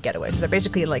for a speedy getaway. So they're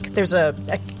basically like, there's a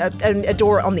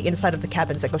door on the inside of the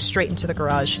cabins that goes straight into the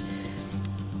garage,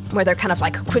 where they're kind of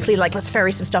like quickly like, let's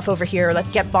ferry some stuff over here, let's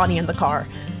get Bonnie in the car,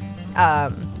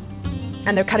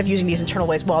 and they're kind of using these internal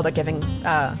ways while they're giving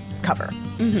cover.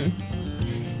 Mm-hmm.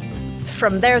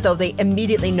 From there, though, they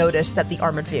immediately notice that the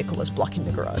armored vehicle is blocking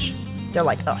the garage. They're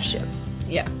like, oh shit.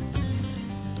 Yeah.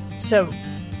 So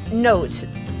note,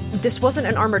 this wasn't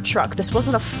an armored truck. This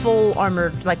wasn't a full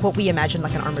armored, like what we imagine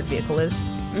like an armored vehicle is.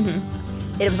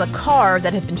 Mm-hmm. It was a car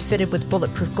that had been fitted with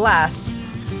bulletproof glass,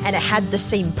 and it had the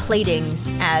same plating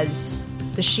as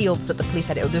the shields that the police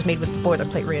had. It was made with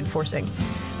boilerplate reinforcing.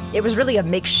 It was really a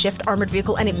makeshift armored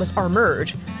vehicle, and it was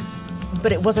armored,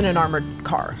 but it wasn't an armored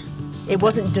car. It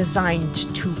wasn't designed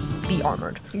to be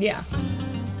armored. Yeah.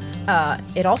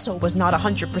 It also was not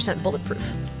 100%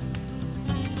 bulletproof.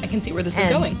 I can see where this is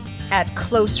going. At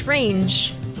close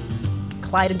range,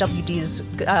 Clyde and WD's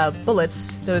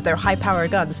bullets, their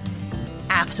high-powered guns,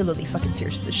 absolutely fucking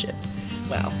pierced this shit.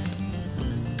 Wow.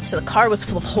 So the car was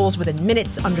full of holes within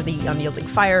minutes under the unyielding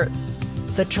fire.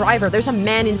 The driver, there's a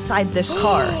man inside this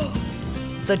car.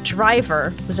 The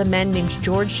driver was a man named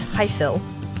George Heifel,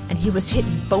 and he was hit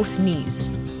in both knees.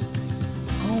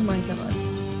 Oh my god.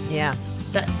 Yeah.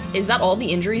 Is that all the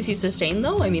injuries he sustained,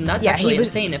 though? I mean, that's actually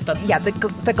insane if that's... Yeah,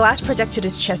 the glass protected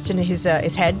his chest and his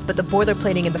head, but the boiler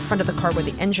plating in the front of the car where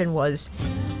the engine was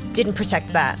didn't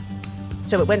protect that.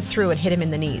 So it went through and hit him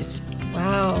in the knees.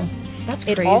 Wow. That's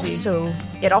crazy.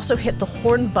 It also hit the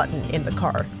horn button in the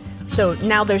car. So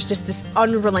now there's just this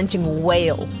unrelenting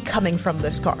wail coming from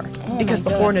this car because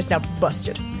the horn is now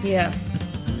busted. Yeah.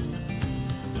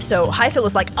 So Heifel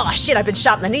is like, oh shit, I've been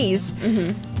shot in the knees.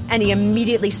 Mm-hmm. And he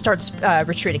immediately starts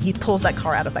retreating. He pulls that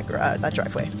car out of that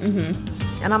driveway.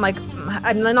 Mm-hmm. And I'm like,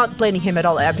 I'm not blaming him at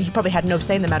all. He probably had no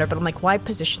say in the matter, but I'm like, why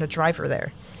position a driver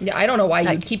there? Yeah, I don't know why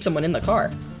you'd keep someone in the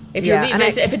car. If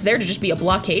if it's there to just be a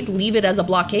blockade, leave it as a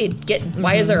blockade.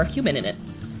 Why is there a human in it?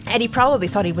 And he probably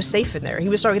thought he was safe in there. He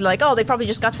was probably like, oh, they probably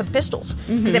just got some pistols.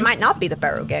 Because it might not be the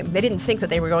Barrow gang. They didn't think that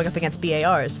they were going up against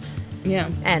BARs. Yeah.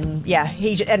 And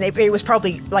it was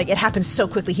probably, like, it happened so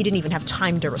quickly he didn't even have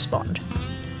time to respond.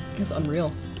 That's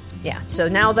unreal. Yeah, so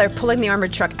now they're pulling the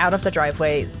armored truck out of the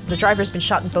driveway. The driver's been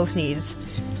shot in both knees.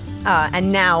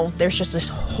 And now there's just this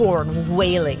horn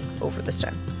wailing over this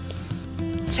time.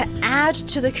 To add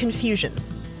to the confusion,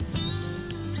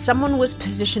 someone was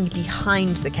positioned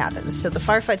behind the cabins. So the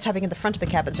firefight's happening in the front of the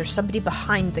cabins. There's somebody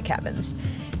behind the cabins.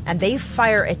 And they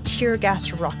fire a tear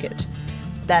gas rocket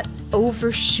that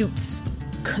overshoots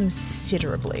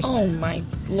considerably. Oh my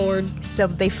lord. So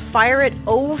they fire it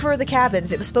over the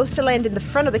cabins. It was supposed to land in the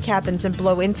front of the cabins and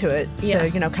blow into it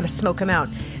to, kind of smoke them out.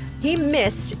 He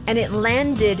missed, and it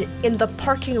landed in the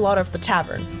parking lot of the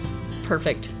tavern.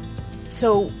 Perfect.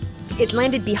 So it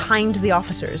landed behind the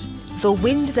officers. The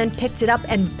wind then picked it up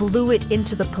and blew it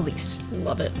into the police.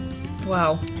 Love it.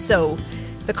 Wow. So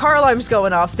the car alarm's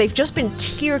going off. They've just been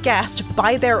tear gassed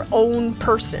by their own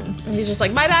person. And he's just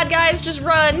like, my bad, guys, just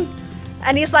run.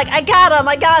 And he's like, I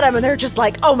got him. And they're just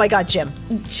like, oh my God, Jim.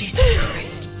 Jesus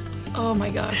Christ. Oh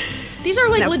my gosh. These are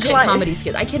like legit comedy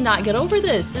skits. I cannot get over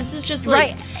this. This is just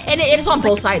like, and it's on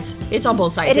both sides. It's on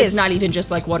both sides. It's not even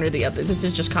just like one or the other. This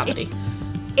is just comedy.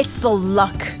 It's the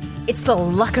luck. It's the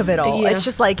luck of it all. Yeah. It's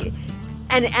just like,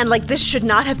 and like this should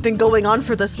not have been going on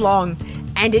for this long,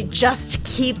 and it just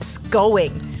keeps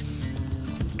going.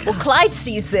 God. Well, Clyde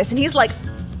sees this and he's like,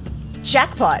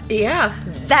 jackpot. Yeah.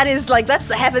 That's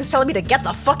the heavens telling me to get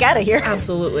the fuck out of here.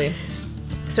 Absolutely.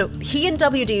 So he and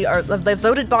WD they've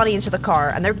loaded Bonnie into the car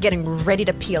and they're getting ready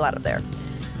to peel out of there.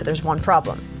 But there's one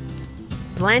problem.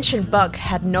 Blanche and Buck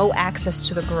had no access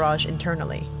to the garage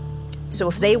internally. So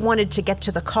if they wanted to get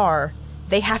to the car,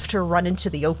 they have to run into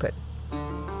the open.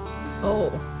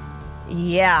 Oh.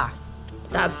 Yeah.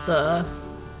 That's not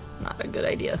a good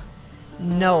idea.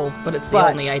 No. But it's the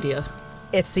only idea.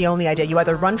 It's the only idea. You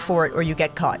either run for it or you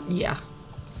get caught. Yeah.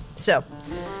 So,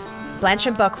 Blanche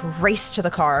and Buck race to the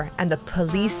car, and the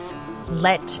police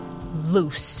let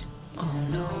loose. Oh,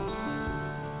 no.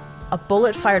 A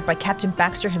bullet fired by Captain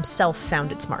Baxter himself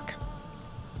found its mark.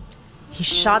 He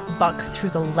shot Buck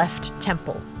through the left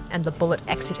temple, and the bullet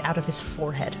exited out of his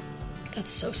forehead.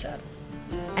 That's so sad.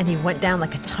 And he went down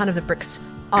like a ton of the bricks,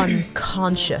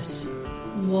 unconscious.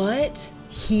 What?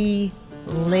 He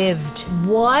lived.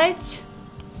 What?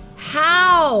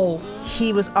 How?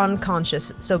 He was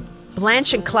unconscious. So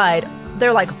Blanche and Clyde,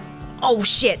 they're like, oh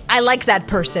shit, I like that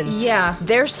person. Yeah.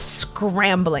 They're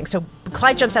scrambling. So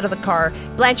Clyde jumps out of the car.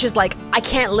 Blanche is like, I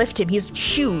can't lift him. He's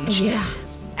huge. Yeah.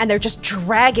 And they're just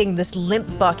dragging this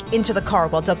limp Buck into the car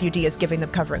while WD is giving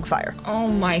them covering fire. Oh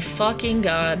my fucking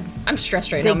God. I'm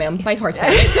stressed right now, ma'am. My heart's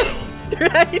pounding.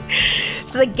 Right?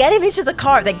 So they get him into the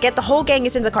car. They get the whole gang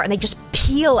is in the car, and they just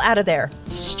peel out of there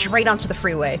straight onto the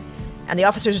freeway. And the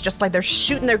officers are just like, they're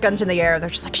shooting their guns in the air. They're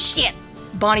just like, shit.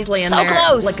 Bonnie's laying so there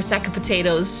close. like a sack of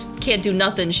potatoes. Can't do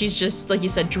nothing. She's just, like you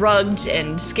said, drugged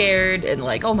and scared and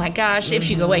like, oh my gosh, if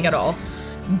she's awake at all.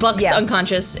 Buck's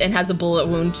unconscious and has a bullet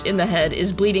wound in the head,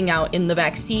 is bleeding out in the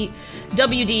back seat.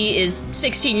 WD is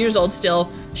 16 years old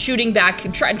still, shooting back,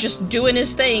 just doing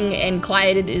his thing, and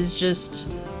Clyde is just...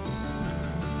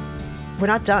 We're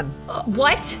not done.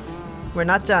 What? We're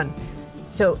not done.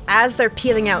 So as they're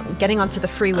peeling out and getting onto the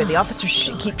freeway, the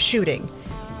officers keep shooting.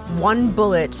 One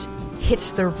bullet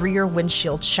hits the rear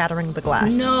windshield, shattering the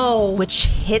glass. No. Which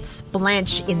hits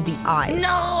Blanche in the eyes.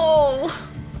 No.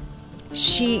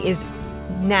 She is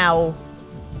now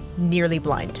nearly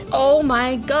blind. Oh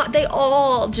my God. They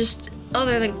all just,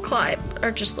 other than Clyde,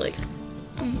 are just like,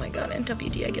 oh my God. And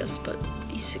WD, I guess, but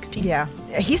he's 16. Yeah.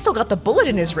 He's still got the bullet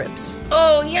in his ribs.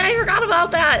 Oh, yeah, I forgot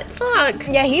about that. Fuck.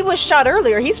 Yeah, he was shot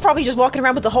earlier. He's probably just walking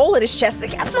around with the hole in his chest.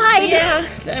 Like, I'm fine. Yeah.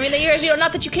 I mean,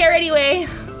 not that you care anyway.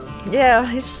 Yeah,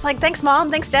 he's just like, thanks,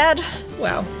 Mom. Thanks, Dad.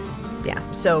 Wow. Yeah,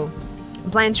 so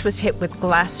Blanche was hit with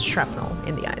glass shrapnel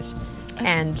in the eyes.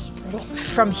 That's brutal.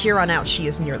 From here on out, she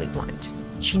is nearly blind.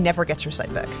 She never gets her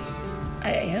sight back.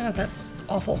 Yeah, that's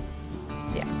awful.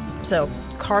 Yeah. So,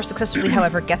 car successfully,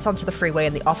 however, gets onto the freeway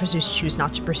and the officers choose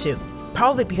not to pursue.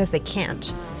 Probably because they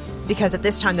can't. Because at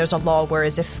this time there's a law,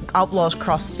 whereas if outlaws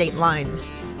cross state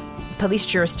lines, police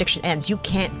jurisdiction ends. You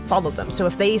can't follow them. So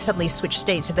if they suddenly switch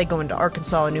states, if they go into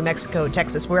Arkansas, New Mexico,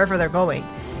 Texas, wherever they're going,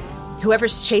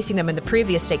 whoever's chasing them in the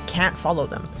previous state can't follow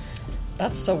them.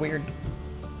 That's so weird.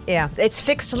 Yeah, it's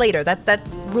fixed later. That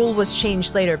rule was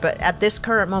changed later, but at this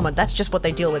current moment, that's just what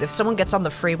they deal with. If someone gets on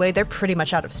the freeway, they're pretty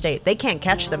much out of state. They can't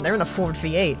catch them. They're in a Ford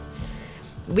V8.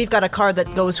 We've got a car that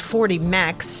goes 40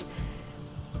 max.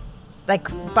 Like,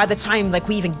 by the time, like,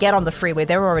 we even get on the freeway,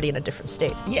 they're already in a different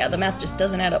state. Yeah, the math just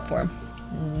doesn't add up for him.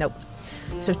 Nope.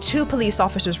 So 2 police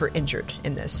officers were injured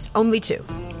in this. Only 2.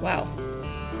 Wow.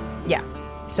 Yeah.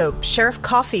 So Sheriff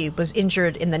Coffey was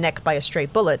injured in the neck by a stray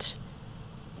bullet,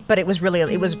 but it was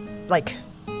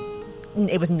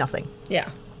nothing. Yeah.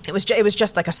 It was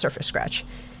just like a surface scratch.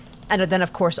 And then,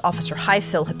 of course, Officer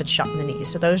Highfill had been shot in the knee.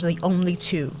 So those are the only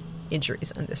 2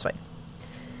 injuries in this fight.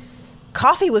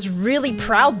 Coffey was really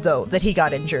proud, though, that he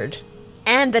got injured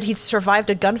and that he'd survived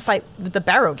a gunfight with the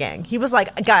Barrow Gang. He was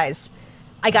like, guys,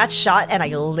 I got shot and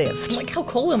I lived. Like, how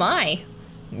cool am I?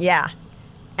 Yeah.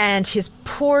 And his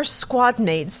poor squad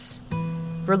mates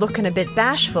were looking a bit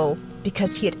bashful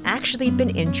because he had actually been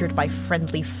injured by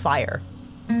friendly fire.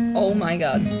 Oh my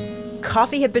god.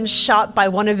 Coffey had been shot by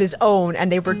one of his own,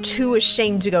 and they were too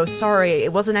ashamed to go, sorry,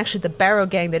 it wasn't actually the Barrow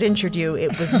Gang that injured you,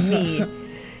 it was me.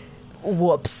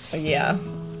 Whoops. Yeah.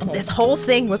 Oh. This whole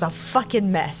thing was a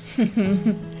fucking mess.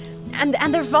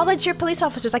 And they're volunteer police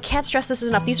officers. I can't stress this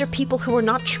enough. These are people who are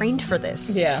not trained for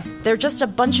this. Yeah. They're just a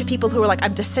bunch of people who are like,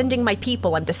 I'm defending my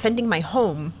people, I'm defending my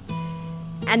home.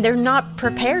 And they're not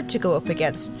prepared to go up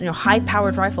against,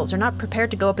 high-powered rifles. They're not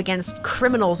prepared to go up against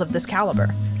criminals of this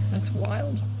caliber. That's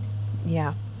wild.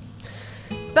 Yeah.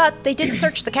 But they did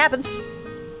search the cabins.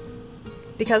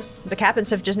 Because the cabins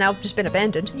have just been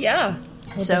abandoned. Yeah.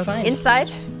 So inside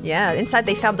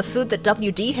they found the food that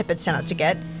WD had been sent out to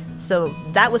get. So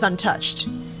that was untouched.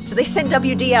 So they sent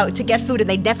WD out to get food and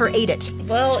they never ate it.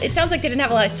 Well, it sounds like they didn't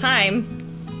have a lot of time.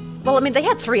 Well, I mean, they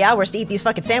had 3 hours to eat these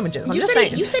fucking sandwiches. I'm just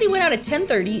saying. You said he went out at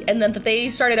 10:30 and then that they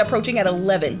started approaching at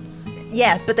 11.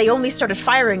 Yeah, but they only started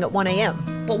firing at 1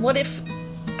 a.m. But what if...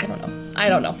 I don't know. I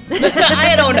don't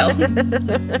know.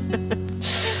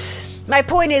 My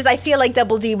point is, I feel like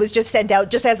Double D was just sent out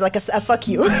just as like a fuck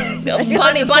you.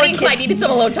 Bonnie and Clyde needed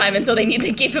some alone time, and so they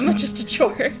gave him just a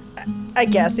chore. I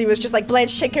guess. He was just like,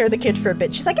 Blanche, take care of the kid for a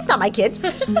bit. She's like, it's not my kid.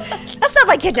 That's not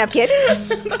my kidnapped kid.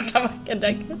 That's not my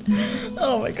kidnapped kid.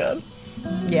 Oh my god.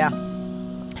 Yeah.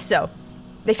 So,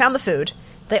 they found the food.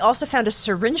 They also found a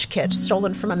syringe kit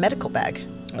stolen from a medical bag.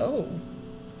 Oh.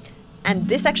 And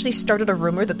this actually started a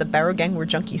rumor that the Barrow Gang were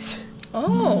junkies.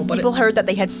 Oh, but people heard that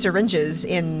they had syringes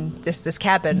in this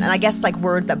cabin, and I guess like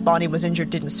word that Bonnie was injured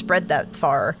didn't spread that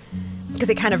far, because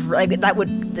it kind of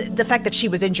the fact that she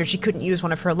was injured, she couldn't use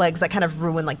one of her legs, that kind of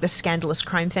ruined like the scandalous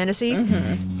crime fantasy.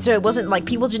 Mm-hmm. So it wasn't like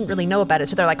people didn't really know about it.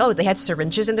 So they're like, oh, they had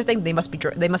syringes in their thing. They must be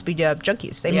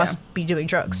junkies. They must be doing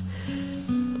drugs.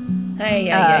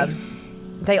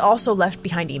 They also left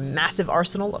behind a massive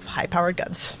arsenal of high-powered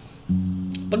guns.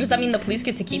 But does that mean the police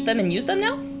get to keep them and use them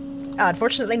now?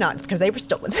 Unfortunately not, because they were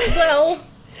stolen. Well...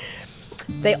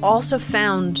 They also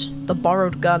found the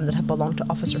borrowed gun that had belonged to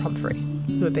Officer Humphrey,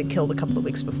 who had been killed a couple of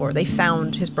weeks before. They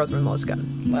found his brother-in-law's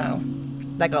gun. Wow.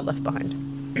 That got left behind.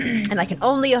 And I can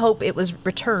only hope it was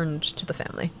returned to the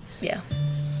family. Yeah.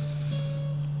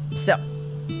 So,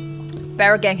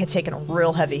 Barrow Gang had taken a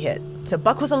real heavy hit. So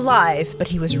Buck was alive, but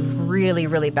he was really,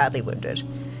 really badly wounded.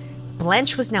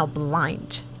 Blanche was now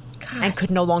blind. God. And could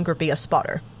no longer be a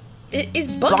spotter.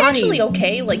 Is Buck actually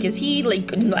okay? Like, is he,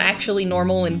 like, actually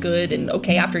normal and good and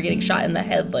okay after getting shot in the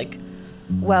head? Like...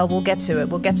 Well, we'll get to it.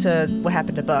 We'll get to what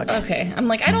happened to Buck. Okay. I'm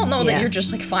like, I don't know that you're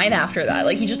just, like, fine after that.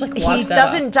 Like, he just, like, walks that He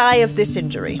doesn't die of this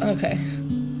injury. Okay.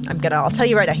 I'll tell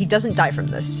you right now, he doesn't die from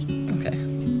this. Okay.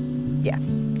 Yeah.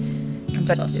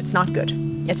 But it's not good.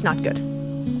 It's not good.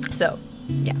 So,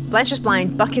 yeah. Blanche is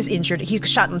blind. Buck is injured. He was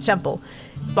shot in the temple.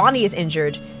 Bonnie is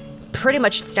injured. Pretty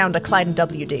much it's down to Clyde and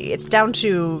WD. It's down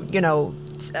to,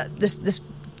 this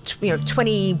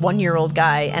 21-year-old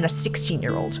guy and a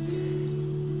 16-year-old.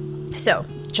 So,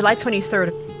 July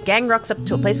 23rd, gang rocks up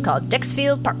to a place called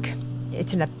Dexfield Park.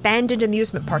 It's an abandoned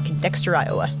amusement park in Dexter,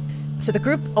 Iowa. So the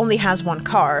group only has one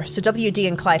car, so WD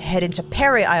and Clyde head into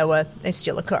Perry, Iowa, and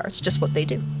steal a car. It's just what they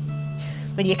do.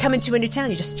 When you come into a new town,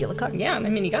 you just steal a car. Yeah, I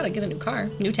mean, you gotta get a new car.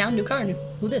 New town, new car,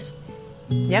 who this?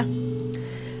 Yeah.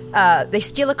 They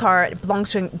steal a car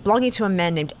belonging to a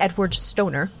man named Edward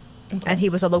Stoner, and he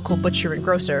was a local butcher and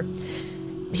grocer.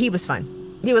 He was fine.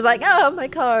 He was like, oh, my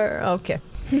car. Okay.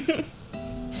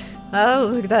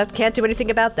 Oh, that can't do anything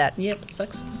about that. Yep, it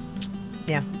sucks.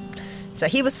 Yeah. So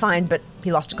he was fine, but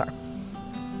he lost a car.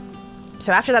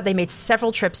 So after that, they made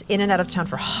several trips in and out of town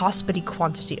for hospital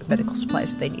quantity of medical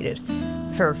supplies that they needed.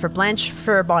 For Blanche,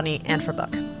 for Bonnie, and for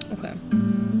Buck. Okay.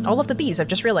 All of the B's, I've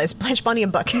just realized. Blanche, Bonnie,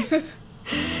 and Buck.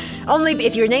 Only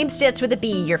if your name starts with a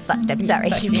B, you're fucked. I'm sorry.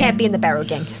 You can't be in the Barrow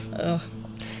Gang.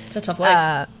 It's a tough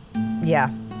life. Yeah.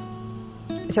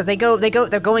 So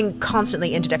they're going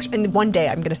constantly into Dexter. And one day,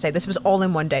 I'm going to say, this was all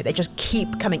in one day. They just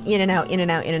keep coming in and out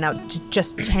to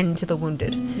just tend to the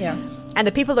wounded. Yeah. And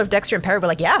the people of Dexter and Perry were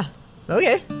like, yeah,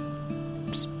 okay.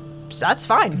 That's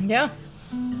fine. Yeah.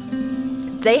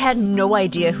 They had no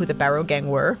idea who the Barrow Gang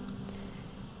were.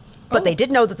 But they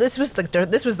did know that this was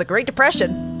the Great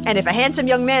Depression, and if a handsome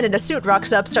young man in a suit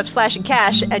rocks up, starts flashing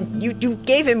cash, and you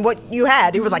gave him what you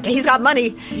had, he was like, he's got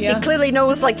money. Yeah. He clearly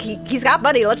knows, like, he's got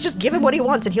money. Let's just give him what he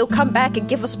wants, and he'll come back and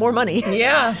give us more money.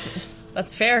 Yeah,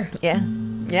 that's fair. Yeah.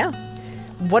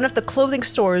 One of the clothing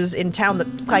stores in town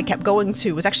that Clyde kept going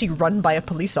to was actually run by a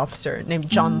police officer named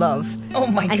John Love. Oh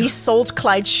my God. And he sold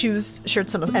Clyde shoes,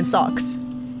 shirts, and socks.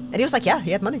 And he was like, yeah,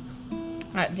 he had money.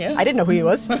 Yeah. I didn't know who he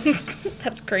was.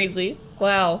 That's crazy.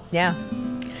 Wow. Yeah.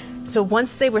 So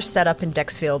once they were set up in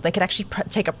Dexfield, they could actually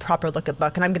take a proper look at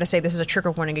Buck. And I'm going to say this is a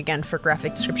trigger warning again for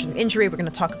graphic description of injury. We're going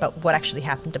to talk about what actually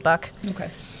happened to Buck. Okay.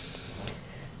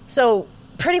 So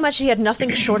pretty much he had nothing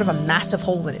short of a massive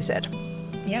hole in his head.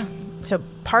 Yeah. So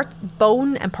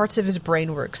bone and parts of his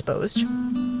brain were exposed.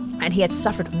 And he had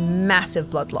suffered massive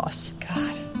blood loss.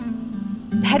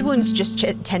 God. Head wounds just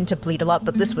tend to bleed a lot,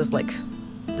 but this was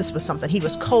something. He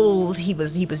was cold. He had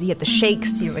the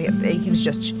shakes. He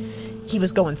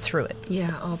was going through it.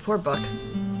 Yeah. Oh, poor Buck.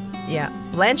 Yeah.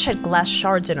 Blanche had glass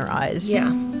shards in her eyes.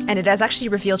 Yeah. And it has actually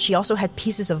revealed she also had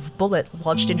pieces of bullet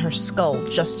lodged in her skull,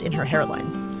 just in her hairline.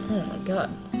 Oh my God.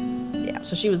 Yeah.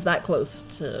 So she was that close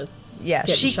to. Yeah,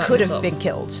 getting she shot could have herself. been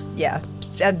killed. Yeah.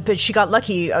 But she got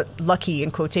lucky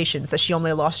in quotations, that she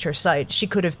only lost her sight. She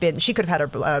could have had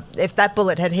her, if that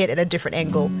bullet had hit at a different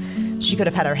angle, she could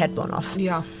have had her head blown off.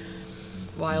 Yeah.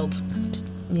 Wild.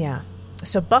 Yeah.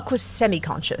 So Buck was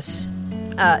semi-conscious.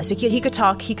 So he could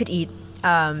talk, he could eat,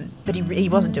 but he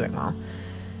wasn't doing well.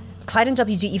 Clyde and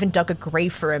WD even dug a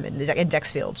grave for him in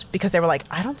Dexfield because they were like,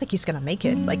 I don't think he's going to make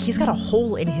it. Like, he's got a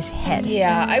hole in his head.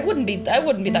 Yeah, I wouldn't be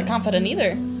that confident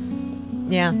either.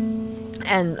 Yeah.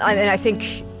 And I think,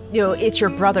 it's your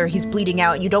brother. He's bleeding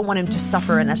out. You don't want him to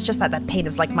suffer. And that's just that pain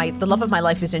of, like, the love of my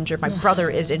life is injured. My brother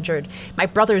is injured. My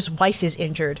brother's wife is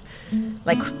injured.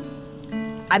 Like,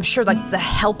 I'm sure, like, the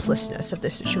helplessness of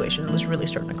this situation was really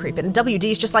starting to creep in. And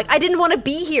WD's just like, I didn't want to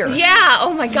be here. Yeah.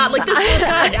 Oh my God. Like, this is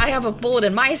God. I have a bullet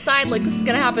in my side. Like, this is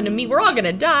gonna happen to me. We're all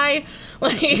gonna die.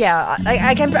 Like. Yeah.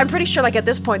 I'm pretty sure, like, at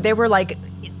this point they were like,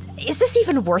 is this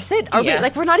even worth it? Are we,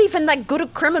 like, we're not even that good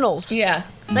at criminals. Yeah.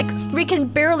 Like, we can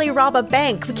barely rob a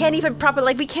bank. We can't even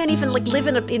live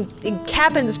in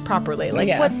cabins properly.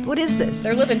 Like, what is this?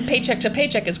 They're living paycheck to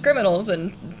paycheck as criminals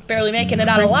and barely making it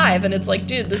out alive. And it's like,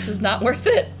 dude, this is not worth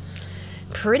it.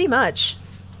 Pretty much.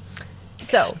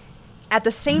 So, at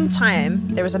the same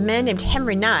time, there was a man named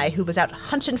Henry Nye who was out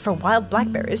hunting for wild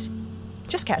blackberries.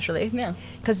 Just casually. Yeah.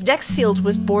 Because Dexfield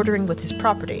was bordering with his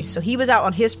property. So he was out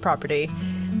on his property,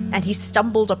 and he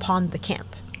stumbled upon the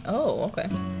camp. Oh, okay.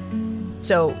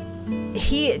 So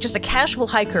he, just a casual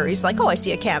hiker, he's like, oh, I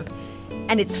see a camp.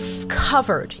 And it's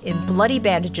covered in bloody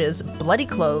bandages, bloody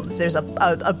clothes. There's a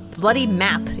bloody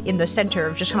map in the center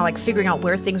of just kind of like figuring out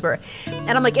where things were. And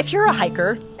I'm like, if you're a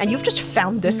hiker and you've just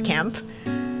found this camp,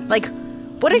 like,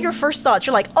 what are your first thoughts?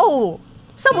 You're like, oh,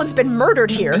 someone's been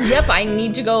murdered here. Yep, I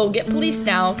need to go get police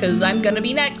now because I'm going to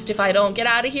be next if I don't get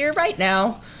out of here right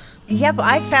now. Yep,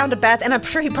 I found a bath, and I'm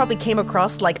sure he probably came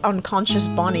across, like, unconscious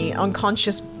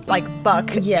like,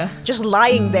 Buck. Yeah. Just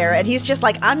lying there, and he's just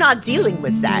like, I'm not dealing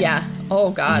with that. Yeah.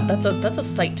 Oh, God, that's a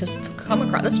sight to come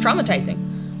across. That's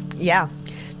traumatizing. Yeah.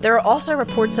 There are also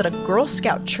reports that a Girl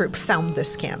Scout troop found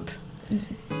this camp.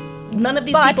 None of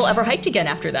these people ever hiked again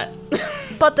after that.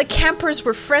 But the campers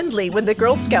were friendly when the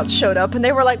Girl Scouts showed up, and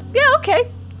they were like, yeah,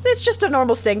 okay, it's just a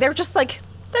normal thing. They're just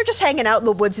hanging out in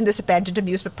the woods in this abandoned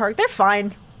amusement park. They're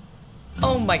fine.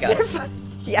 Oh my God.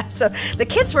 Yeah, so the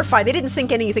kids were fine. They didn't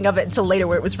think anything of it until later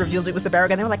where it was revealed it was the Barrow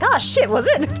Gang. They were like, ah, shit, was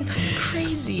it? That's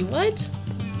crazy. What?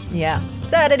 Yeah.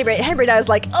 So at any rate, Henry Nye is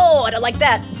like, oh, I don't like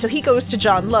that. So he goes to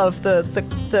John Love,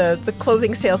 the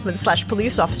clothing salesman /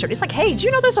 police officer. And he's like, hey, do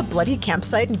you know there's a bloody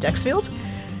campsite in Dexfield?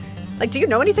 Like, do you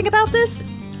know anything about this?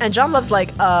 And John Love's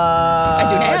like, I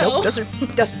do now. Nope,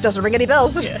 doesn't ring any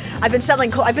bells. Yeah. I've been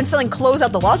selling clothes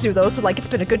out the wazoo though, so like it's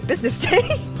been a good business day.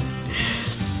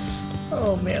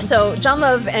 Oh man. So John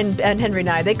Love and Henry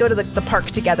Nye, they go to the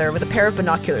park together with a pair of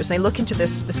binoculars, and they look into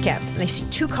this camp, and they see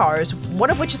 2 cars,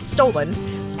 one of which is stolen,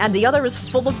 and the other is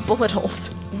full of bullet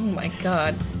holes. Oh my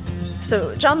God.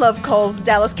 So John Love calls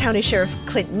Dallas County Sheriff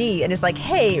Clint Nee and is like,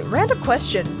 hey, random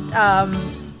question.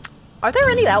 Are there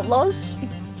any outlaws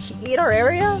in our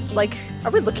area? Like,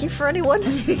 are we looking for anyone?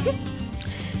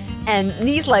 And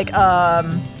Nee's like,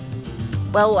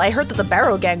 well, I heard that the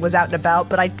Barrow Gang was out and about,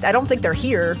 but I don't think they're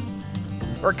here.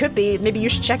 Or it could be. Maybe you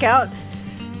should check out.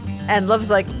 And Love's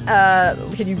like,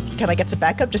 can I get some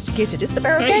backup just in case it is the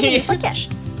Barrow Gang? And he's like, yeah.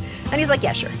 And he's like,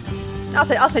 yeah, sure.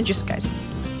 I'll send you some guys.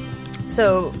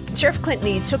 So Sheriff Clinton,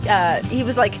 he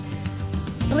was like,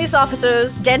 police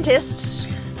officers, dentists,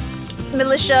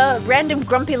 militia, random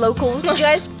grumpy locals, would you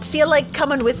guys feel like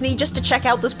coming with me just to check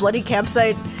out this bloody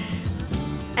campsite?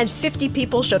 And 50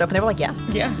 people showed up, and they were like, yeah.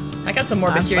 Yeah, I got some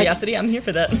morbid curiosity. I'm here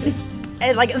for that.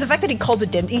 And like the fact that he called a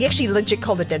dentist, he actually legit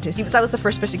called a dentist. That was the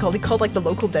first person he called. He called like the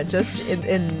local dentist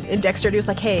in Dexter, and he was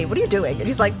like, "Hey, what are you doing?" And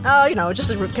he's like, "Oh, just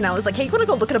a root canal." He's like, "Hey, you want to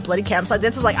go look at a bloody campsite?" The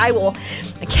dentist is like, "I will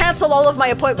cancel all of my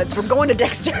appointments. We're going to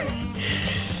Dexter."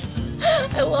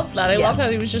 I love that. I love how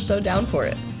he was just so down for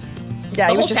it. Yeah,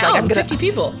 he was just like, "I'm gonna." 50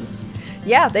 people.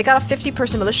 Yeah, they got a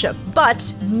 50-person militia,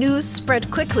 but news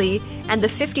spread quickly, and the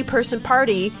 50-person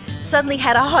party suddenly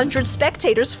had 100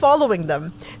 spectators following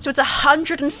them. So it's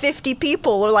 150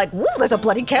 people are like, "Woo, there's a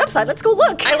bloody campsite, let's go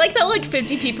look." I like that, like,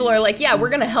 50 people are like, yeah, we're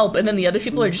gonna help, and then the other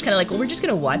people are just kind of like, well, we're just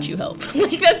gonna watch you help.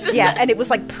 Like, that's yeah, and it was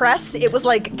like press, it was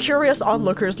like curious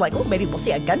onlookers like, oh, maybe we'll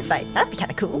see a gunfight. That'd be kind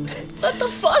of cool. What the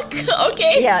fuck?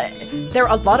 Okay. Yeah, there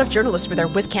are a lot of journalists were there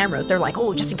with cameras. They're like,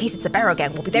 oh, just in case it's the Barrow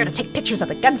Gang, we'll be there to take pictures of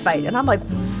the gunfight. And I'm like,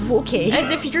 okay.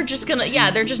 As if you're just gonna, yeah,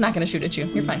 they're just not gonna shoot at you.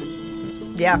 You're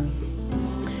fine. Yeah.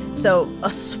 So a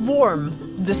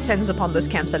swarm descends upon this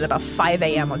campsite at about 5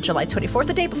 a.m. on July 24th,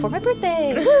 the day before my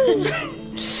birthday.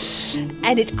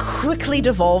 And it quickly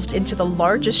devolved into the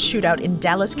largest shootout in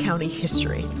Dallas County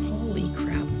history. Holy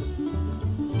crap.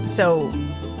 So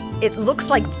it looks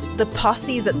like the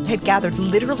posse that had gathered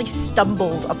literally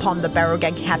stumbled upon the Barrow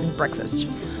Gang having breakfast.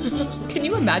 Can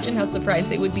you imagine how surprised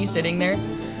they would be sitting there?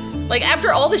 Like,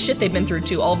 after all the shit they've been through,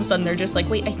 too, all of a sudden they're just like,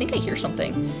 wait, I think I hear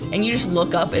something. And you just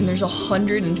look up, and there's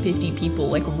 150 people,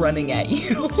 like, running at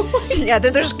you. Yeah,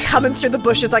 they're just coming through the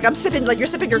bushes. Like, I'm sipping, like, you're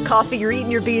sipping your coffee, you're eating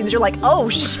your beans, you're like, oh,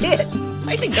 shit.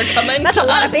 I think they're coming. That's a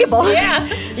lot of people. Yeah.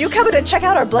 You coming to check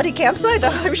out our bloody campsite?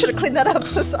 We should have cleaned that up,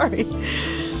 so sorry.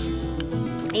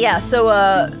 Yeah, so,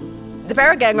 the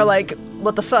Barrow Gang are like,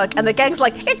 what the fuck? And the gang's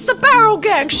like, it's the Barrow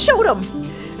Gang, shoot them!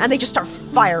 And they just start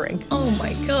firing. Oh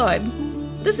my god.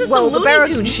 This is some Looney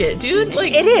Tunes shit, dude.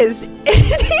 Like, it is.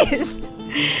 It is.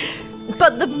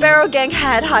 But the Barrow Gang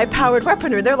had high-powered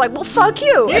weaponry. They're like, well, fuck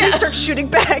you. Yeah. And they start shooting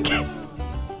back.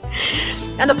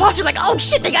 And the posse are like, oh,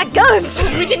 shit, they got guns.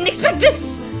 We didn't expect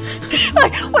this.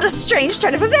 Like, what a strange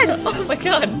turn of events. Oh, my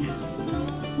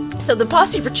god. So the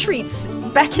posse retreats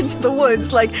back into the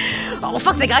woods like, oh,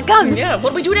 fuck, they got guns. Yeah, what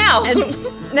do we do now? And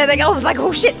then they go like,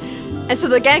 oh, shit. And so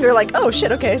the gang are like, oh,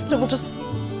 shit, okay, so we'll just...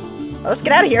 let's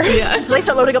get out of here. Yeah. So they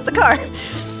start loading up the car.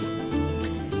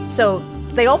 So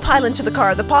they all pile into the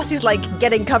car. The posse's like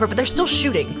getting cover, but they're still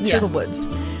shooting through the woods.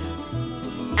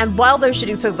 And while they're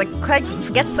shooting, so like Clyde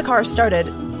gets the car started,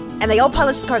 and they all pile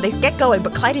into the car. They get going,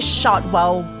 but Clyde is shot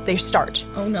while they start.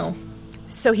 Oh no.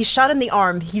 So he's shot in the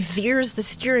arm. He veers the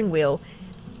steering wheel.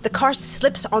 The car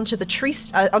slips onto the tree,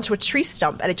 onto a tree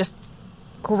stump, and it just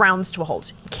grounds to a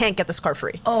halt. Can't get this car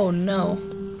free. Oh no.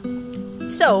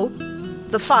 So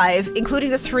the 5, including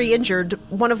the 3 injured,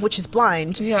 one of which is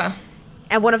blind,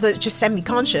 and one of the just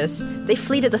semi-conscious, they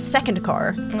flee to the second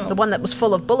car, the one that was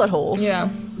full of bullet holes,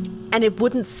 and it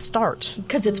wouldn't start.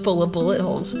 Because it's full of bullet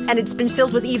holes. And it's been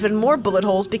filled with even more bullet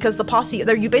holes because the posse,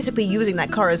 they're basically using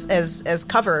that car as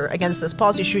cover against this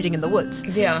posse shooting in the woods.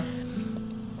 Yeah.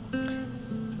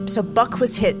 So Buck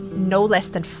was hit no less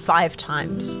than 5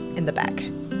 times in the back.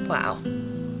 Wow.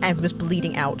 And was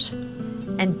bleeding out.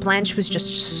 And Blanche was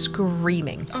just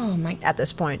screaming at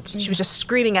this point. She was just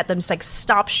screaming at them, just like,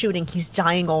 stop shooting, he's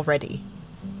dying already.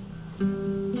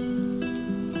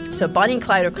 So Bonnie and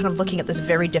Clyde are kind of looking at this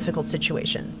very difficult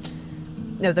situation.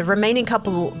 No, the remaining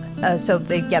couple, so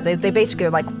they basically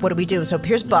are like, what do we do? So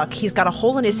here's Buck, he's got a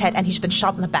hole in his head and he's been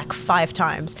shot in the back 5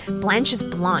 times. Blanche is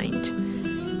blind.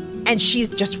 And she's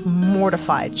just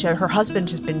mortified. Her husband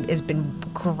has been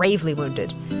gravely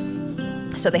wounded.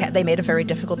 So they made a very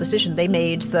difficult decision. They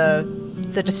made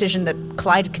the decision that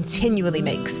Clyde continually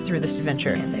makes through this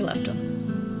adventure. And they left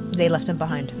him. They left him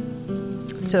behind.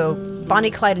 So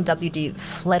Bonnie, Clyde, and WD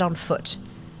fled on foot,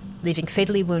 leaving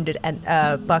fatally wounded and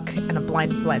Buck and a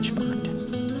blind Blanche behind.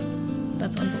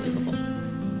 That's unbelievable.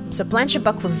 So Blanche and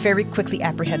Buck were very quickly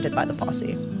apprehended by the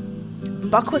posse.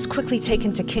 Buck was quickly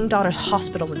taken to King Daughter's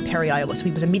Hospital in Perry, Iowa, so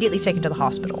he was immediately taken to the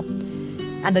hospital.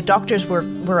 And the doctors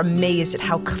were amazed at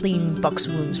how clean Buck's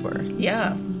wounds were.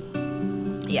 Yeah.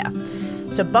 Yeah.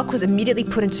 So Buck was immediately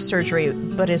put into surgery,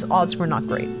 but his odds were not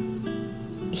great.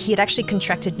 he had actually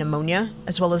contracted pneumonia,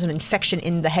 as well as an infection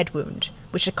in the head wound,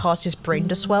 which had caused his brain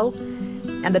to swell.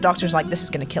 And the doctor's like, this is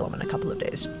going to kill him in a couple of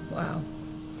days. Wow.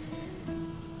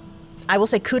 I will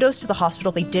say kudos to the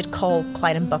hospital. They did call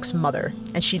Clyde and Buck's mother,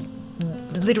 and she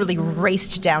literally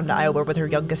raced down to Iowa with her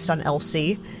youngest son,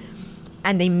 LC,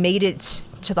 and they made it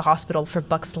to the hospital for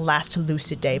Buck's last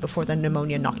lucid day before the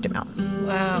pneumonia knocked him out.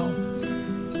 Wow.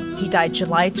 He died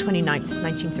July 29th,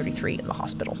 1933 in the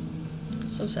hospital.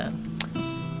 That's so sad.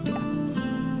 Yeah.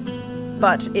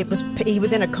 But he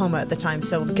was in a coma at the time,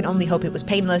 so we can only hope it was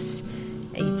painless.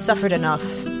 He suffered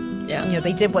enough. Yeah. You know,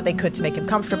 they did what they could to make him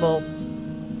comfortable.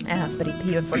 But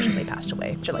he unfortunately passed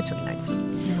away July 29th.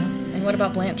 And what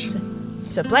about Blanche?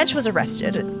 So Blanche was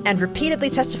arrested and repeatedly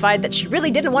testified that she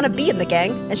really didn't want to be in the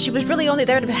gang, and she was really only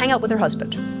there to hang out with her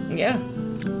husband. Yeah.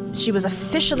 She was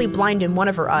officially blind in one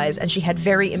of her eyes, and she had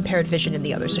very impaired vision in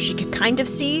the other, so she could kind of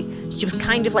see. She was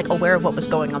kind of, like, aware of what was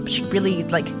going on, but she really,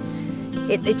 like,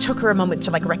 it took her a moment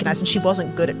to, like, recognize, and she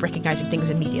wasn't good at recognizing things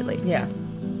immediately. Yeah.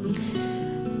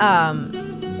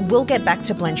 We'll get back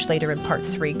to Blanche later in part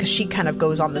 3, because she kind of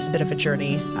goes on this bit of a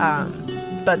journey.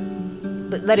 But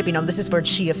let it be known, this is where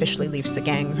she officially leaves the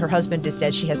gang. Her husband is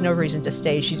dead. She has no reason to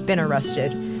stay. She's been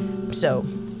arrested. So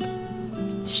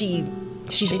she's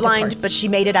blind, departs. but she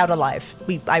made it out alive.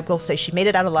 I will say she made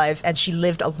it out alive, and she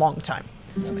lived a long time.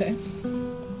 Okay.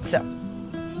 So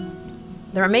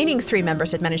the remaining 3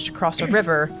 members had managed to cross a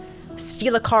river,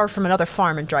 steal a car from another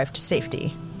farm, and drive to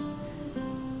safety.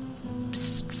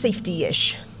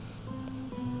 Safety-ish.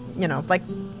 You know, like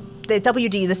the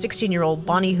WD, the 16-year-old,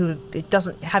 Bonnie, who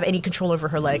doesn't have any control over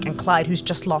her leg, and Clyde, who's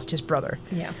just lost his brother.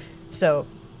 Yeah. So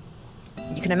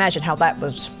you can imagine how that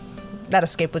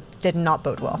escape did not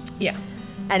bode well. Yeah.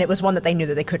 And it was one that they knew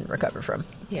that they couldn't recover from.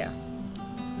 Yeah.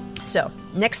 So,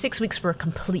 next 6 weeks were a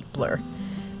complete blur.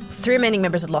 3 remaining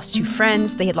members had lost 2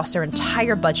 friends, they had lost their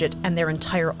entire budget and their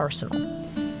entire arsenal.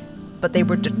 But they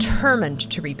were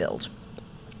determined to rebuild.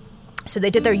 So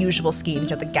they did their usual schemes,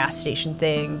 you know, the gas station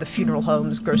thing, the funeral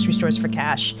homes, grocery stores for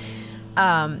cash.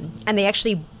 And they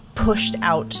actually pushed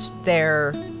out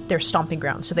their stomping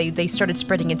grounds. So they started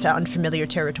spreading into unfamiliar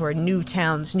territory, new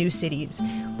towns, new cities,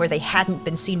 where they hadn't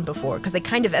been seen before. Because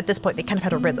at this point, they kind of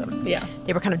had a rhythm. Yeah.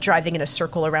 They were kind of driving in a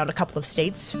circle around a couple of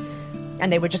states.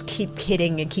 And they would just keep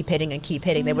hitting and keep hitting and keep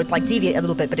hitting. They would, like, deviate a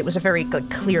little bit, but it was a very,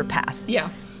 like, clear path. Yeah.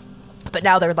 But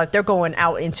now they're going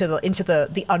out into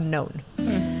the unknown.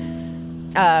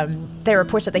 There are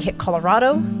reports that they hit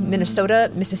Colorado, Minnesota,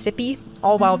 Mississippi,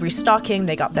 all while restocking.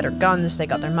 They got better guns. They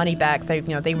got their money back. They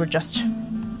were just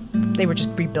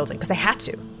rebuilding because they had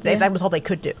to. That was all they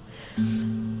could do.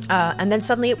 And then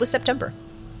suddenly it was September.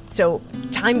 So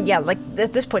time, like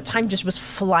at this point, time just was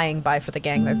flying by for the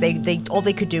gang. They all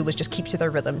they could do was just keep to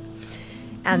their rhythm,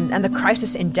 and the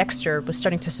crisis in Dexter was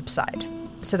starting to subside.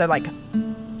 So they're like,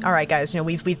 all right, guys,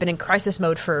 we've been in crisis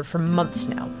mode for months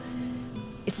now.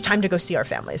 It's time to go see our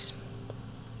families.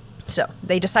 So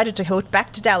they decided to go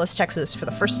back to Dallas, Texas for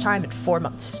the first time in 4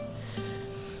 months.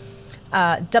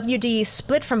 WD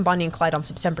split from Bonnie and Clyde on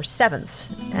September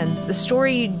 7th, and the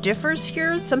story differs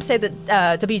here. Some say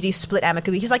that WD split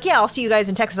amicably. He's like, yeah, I'll see you guys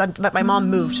in Texas, but my mom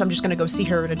moved, so I'm just going to go see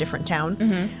her in a different town.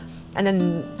 Mm-hmm. And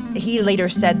then he later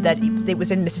said that it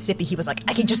was in Mississippi. He was like,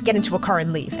 I can just get into a car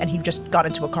and leave. And he just got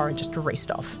into a car and just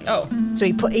raced off. Oh. So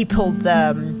he pulled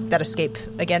that escape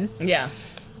again. Yeah.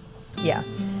 Yeah.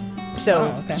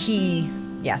 So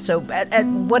so at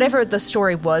whatever the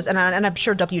story was, and I'm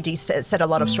sure WD said a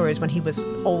lot of stories when he was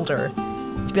older,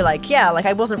 to be like, yeah, like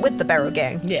I wasn't with the Barrow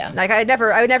Gang. Yeah. Like I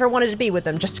never wanted to be with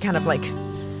them, just to kind of like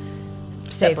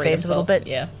save face a little bit.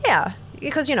 Yeah. Yeah.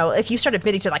 Because, if you start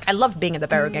admitting to, like, I love being in the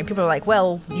Barrow Gang, people are like,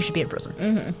 well, you should be in prison.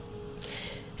 Mm-hmm.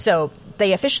 So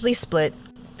they officially split.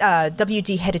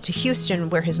 WD headed to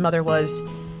Houston, where his mother was,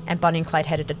 and Bonnie and Clyde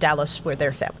headed to Dallas, where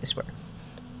their families were.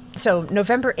 So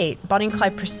November 8, Bonnie and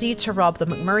Clyde proceed to rob the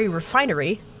McMurray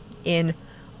refinery in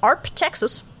Arp,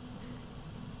 Texas,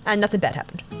 and nothing bad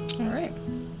happened. All right.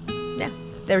 Yeah.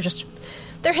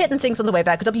 They're hitting things on the way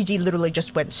back. WD literally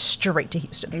just went straight to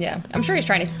Houston. Yeah. I'm sure he's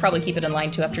trying to probably keep it in line,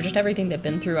 too, after just everything they've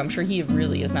been through. I'm sure he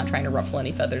really is not trying to ruffle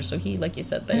any feathers. So he, like you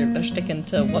said, they're sticking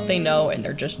to what they know, and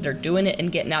they're doing it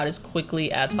and getting out as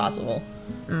quickly as possible.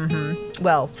 Mm-hmm.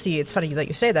 Well, see, it's funny that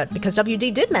you say that, because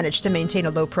WD did manage to maintain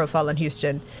a low profile in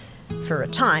Houston for a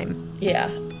time. Yeah.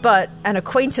 But an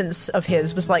acquaintance of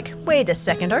his was like, wait a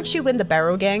second, aren't you in the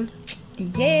Barrow Gang?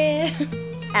 Yeah.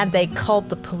 And they called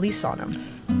the police on him.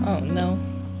 Oh, no.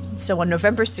 So on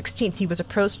November 16th, he was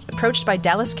approached by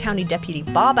Dallas County Deputy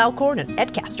Bob Alcorn and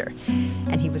Ed Castor,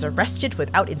 and he was arrested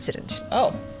without incident.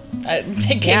 Oh.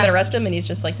 They came and arrested him, and he's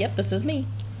just like, yep, this is me.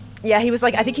 Yeah, he was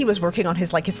like, I think he was working on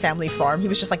his family farm. He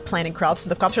was just like planting crops,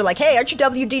 and the cops were like, "Hey, aren't you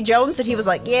W.D. Jones?" And he was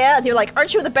like, "Yeah." And they were like,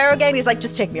 "Aren't you in the Barrow Gang?" And he's like,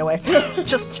 "Just take me away."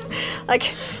 I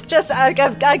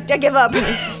give up.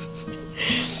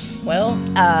 Well.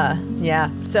 Yeah.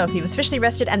 So he was officially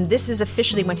arrested, and this is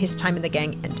officially when his time in the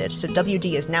gang ended. So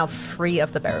W.D. is now free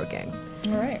of the Barrow Gang.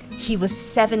 All right. He was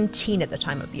 17 at the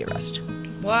time of the arrest.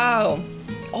 Wow.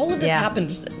 All of this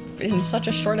happened in such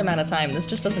a short amount of time. This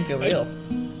just doesn't feel real.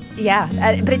 Yeah,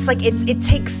 but it's like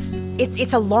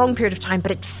it's a long period of time,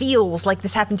 but it feels like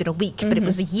this happened in a week, but it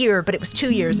was a year, but it was 2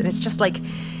 years, and it's just like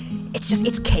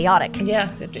it's chaotic.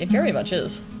 Yeah, it very much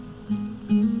is.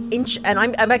 And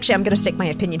I'm going to stake my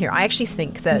opinion here. I actually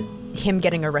think that him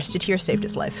getting arrested here saved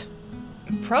his life.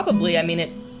 Probably. I mean,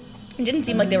 it didn't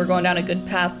seem like they were going down a good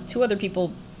path. Two other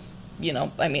people,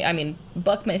 I mean,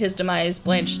 Buck met his demise.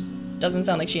 Blanche doesn't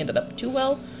sound like she ended up too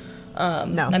well.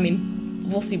 No. I mean,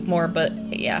 we'll see more, but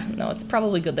yeah, no, it's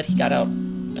probably good that he got out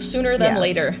sooner than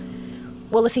later.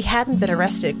 Well, if he hadn't been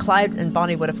arrested, Clyde and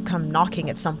Bonnie would have come knocking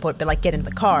at some point, but like get in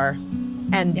the car,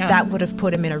 and that would have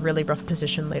put him in a really rough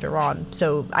position later on.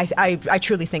 So I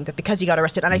truly think that because he got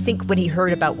arrested, and I think when he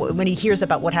hears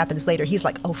about what happens later, he's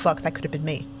like, oh fuck, that could have been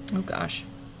me. Oh gosh.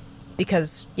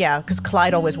 Because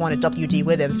Clyde always wanted W.D.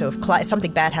 with him, so if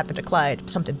something bad happened to Clyde,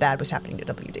 something bad was happening to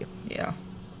W.D. Yeah.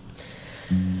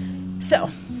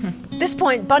 So, at this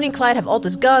point, Bonnie and Clyde have all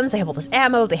this guns, they have all this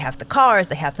ammo, they have the cars,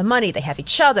 they have the money, they have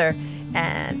each other,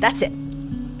 and that's it.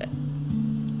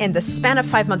 In the span of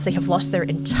 5 months, they have lost their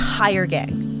entire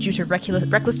gang due to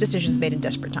reckless decisions made in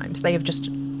desperate times. They have just,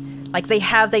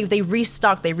 they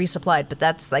restocked, they resupplied, but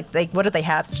that's, what do they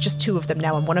have? It's just 2 of them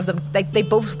now, and one of them, they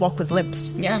both walk with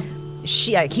limps. Yeah.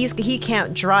 He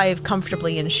can't drive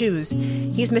comfortably in shoes.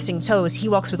 He's missing toes, he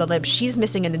walks with a limp, she's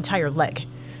missing an entire leg.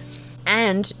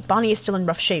 And Bonnie is still in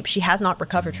rough shape. She has not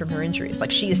recovered from her injuries.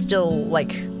 She is still,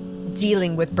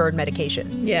 dealing with burn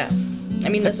medication. Yeah. I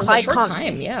mean, so this Clyde is a short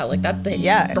time.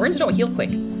 Yeah, burns don't heal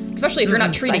quick. Especially if you're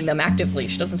not treating them actively.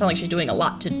 She doesn't sound like she's doing a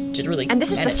lot to really And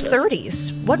this is the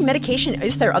 30s. What medication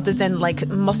is there other than,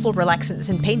 muscle relaxants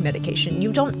and pain medication?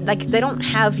 You don't, they don't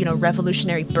have,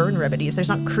 revolutionary burn remedies. There's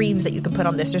not creams that you can put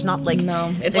on this. There's not,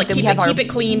 No. It's keep it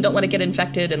clean, don't let it get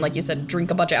infected, and like you said, drink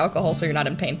a bunch of alcohol so you're not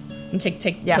in pain. And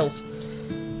take pills.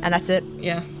 And that's it.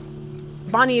 Yeah.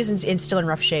 Bonnie is still in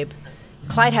rough shape.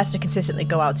 Clyde has to consistently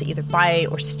go out to either buy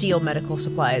or steal medical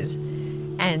supplies.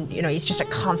 And, he's just a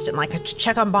constant,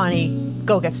 check on Bonnie,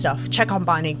 go get stuff. Check on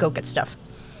Bonnie, go get stuff.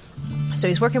 So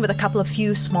he's working with a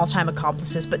few small-time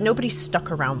accomplices, but nobody's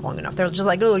stuck around long enough. They're just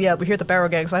like, oh, yeah, we hear the Barrow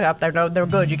Gang's up there. No, they're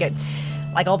good. You get,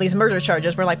 all these murder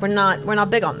charges. We're we're not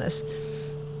big on this.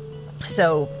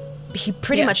 So he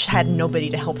pretty much had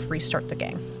nobody to help restart the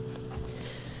gang.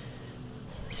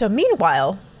 So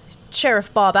meanwhile,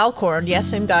 Sheriff Bob Alcorn, yes,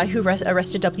 same guy who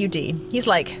arrested W.D., he's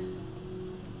like,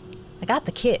 I got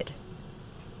the kid,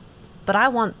 but I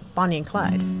want Bonnie and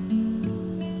Clyde.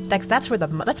 That's where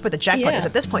the jackpot is.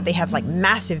 At this point, they have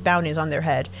massive bounties on their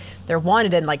head. They're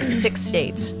wanted in 6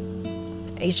 states.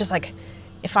 And he's just like,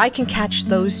 if I can catch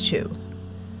those 2,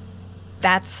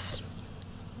 that's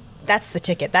the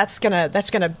ticket. That's gonna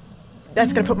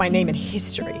put my name in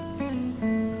history.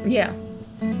 Yeah.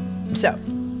 So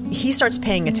he starts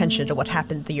paying attention to what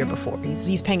happened the year before.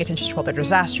 He's paying attention to all their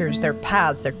disasters, their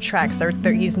paths, their tracks.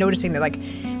 He's noticing that,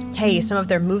 hey, some of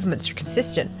their movements are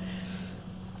consistent.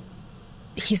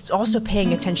 He's also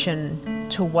paying attention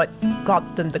to what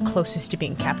got them the closest to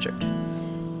being captured.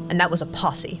 And that was a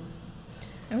posse.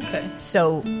 Okay.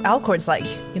 So Alcorn's like,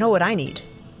 you know what I need?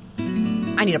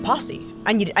 I need a posse.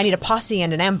 I need a posse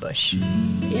and an ambush.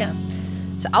 Yeah.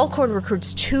 So Alcorn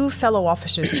recruits 2 fellow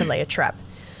officers to lay a trap.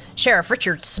 Sheriff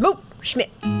Richard Smoot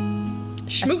Schmidt.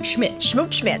 Schmoot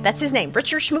Schmidt. That's his name.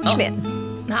 Richard Schmoot Schmidt.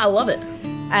 I love it.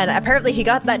 And apparently he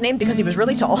got that name because he was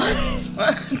really tall.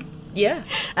 Yeah.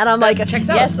 And I'm like, checks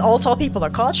out. Yes, all tall people are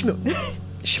called Schmoot.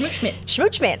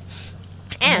 Schmoot Schmidt.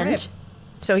 And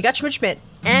so he got Schmoot Schmidt,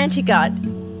 and he got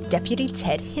Deputy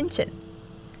Ted Hinton.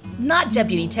 Not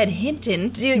Deputy Ted Hinton.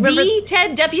 Do you remember? The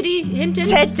Ted Deputy Hinton?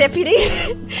 Ted Deputy?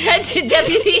 Ted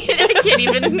Deputy. I can't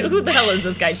even. Who the hell is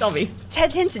this guy? Tell me.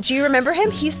 Ted Hinton. Do you remember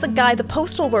him? He's the guy, the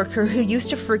postal worker who used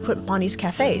to frequent Bonnie's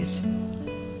cafes.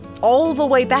 All the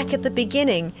way back at the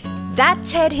beginning. That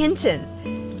Ted Hinton.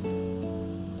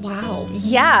 Wow.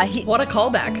 Yeah. What a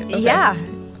callback. Okay. Yeah.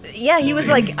 Yeah, he was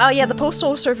like, oh yeah, the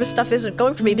postal service stuff isn't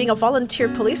going for me. Being a volunteer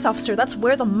police officer, that's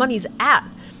where the money's at.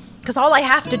 Because all I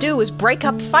have to do is break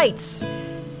up fights.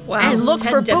 Wow. And look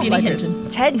Ted for Deputy bootleggers. Hinton.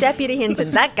 Ted Deputy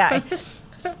Hinton, that guy.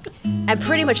 And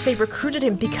pretty much they recruited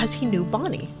him because he knew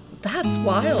Bonnie. That's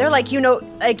wild. They're like, you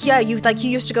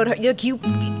used to go to, you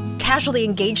casually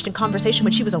engaged in conversation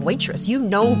when she was a waitress. You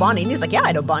know Bonnie. And he's like, yeah,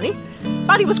 I know Bonnie.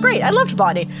 Bonnie was great. I loved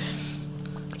Bonnie.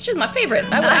 She's my favorite.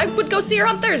 I would go see her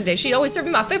on Thursday. She'd always serve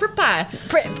me my favorite pie.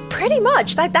 Pretty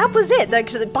much. That was it. Like,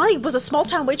 Bonnie was a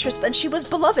small-town waitress, and she was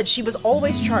beloved. She was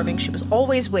always charming. She was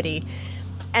always witty.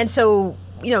 And so,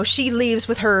 she leaves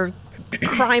with her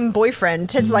crime boyfriend.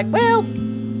 Ted's like, well,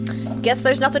 guess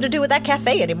there's nothing to do with that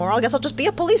cafe anymore. I guess I'll just be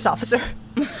a police officer.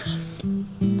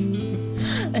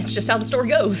 That's just how the story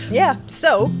goes. Yeah.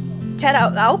 So, Ted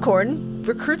Alcorn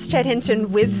recruits Ted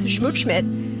Hinton with Schmoot Schmidt,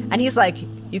 and he's like,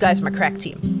 you guys are my crack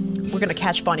team. We're going to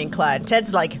catch Bonnie and Clyde.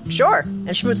 Ted's like, sure. And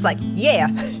Schmoot's like, yeah.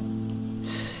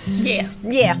 Yeah.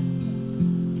 Yeah.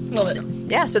 Love it.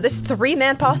 Yeah, so this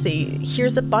 3-man posse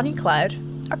hears that Bonnie and Clyde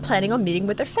are planning on meeting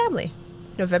with their family.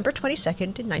 November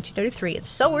 22nd in 1933 in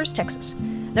Sowers, Texas.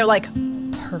 They're like,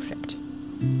 perfect.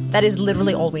 That is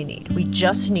literally all we need. We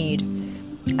just need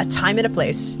a time and a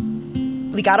place.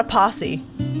 We got a posse.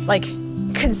 Like,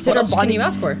 consider what else Bonnie. Can you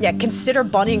ask for? Yeah, consider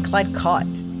Bonnie and Clyde caught.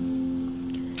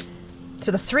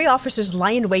 So the 3 officers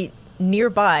lie in wait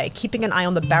nearby, keeping an eye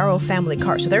on the Barrow family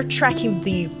car. So they're tracking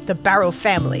the Barrow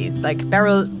family, like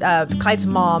Barrow, Clyde's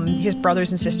mom, his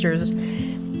brothers and sisters.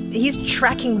 He's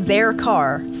tracking their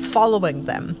car, following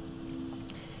them.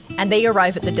 And they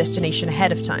arrive at the destination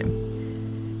ahead of time.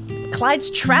 Clyde's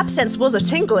trap sense was a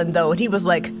tingling, though, and he was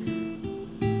like,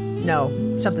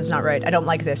 no, something's not right. I don't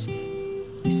like this.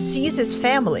 Sees his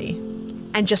family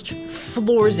and just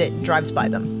floors it and drives by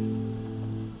them.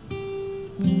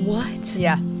 What?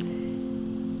 Yeah.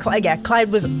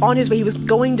 Clyde was on his way. He was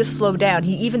going to slow down.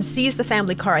 He even sees the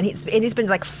family car, and he's been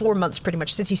like 4 months pretty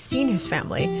much since he's seen his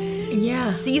family. Yeah.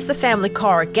 Sees the family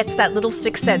car, gets that little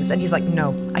sixth sense, and he's like,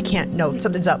 no, I can't. No,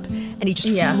 something's up. And he just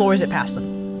floors it past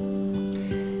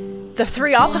them. The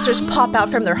 3 officers pop out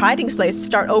from their hiding place and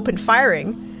start open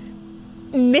firing,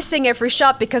 missing every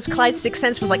shot because Clyde's sixth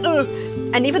sense was like, ugh.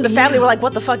 And even the family were like,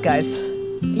 what the fuck, guys?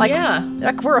 Like,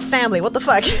 like, we're a family. What the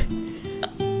fuck?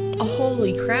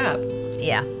 Holy crap.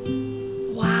 Yeah.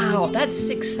 Wow, that's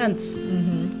sixth sense.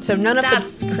 Mm-hmm. So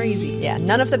that's crazy. Yeah,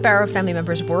 none of the Barrow family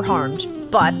members were harmed,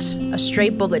 but a stray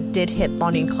bullet did hit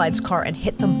Bonnie and Clyde's car and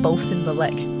hit them both in the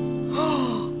leg.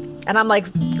 And I'm like,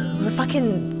 the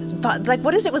fucking, like,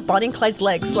 what is it with Bonnie and Clyde's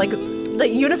legs? Like, the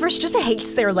universe just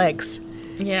hates their legs.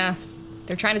 Yeah.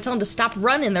 They're trying to tell them to stop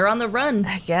running. They're on the run.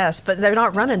 I guess, but they're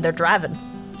not running. They're driving.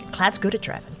 Clyde's good at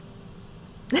driving.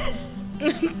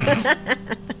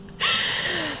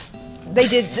 They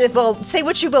did, well, say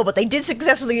what you will, but they did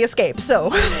successfully escape,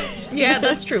 so. Yeah,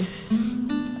 that's true.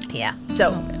 Yeah,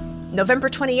 so, November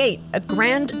 28, a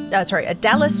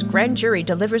Dallas grand jury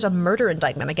delivers a murder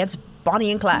indictment against Bonnie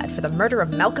and Clyde for the murder of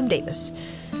Malcolm Davis.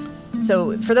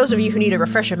 So, for those of you who need a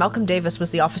refresher, Malcolm Davis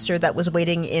was the officer that was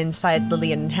waiting inside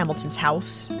Lillian Hamilton's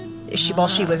house while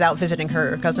she was out visiting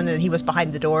her cousin, and he was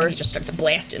behind the door. And he just starts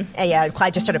blasting. Yeah,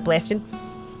 Clyde just started blasting.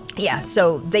 Yeah,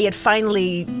 so they had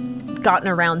finally gotten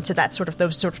around to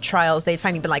those sort of trials. They had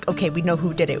finally been like, okay, we know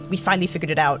who did it. We finally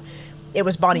figured it out. It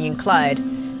was Bonnie and Clyde.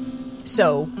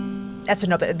 So that's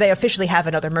they officially have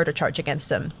another murder charge against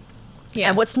them. Yeah.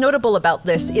 And what's notable about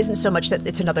this isn't so much that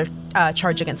it's another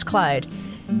charge against Clyde.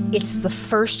 It's the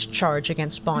first charge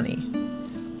against Bonnie.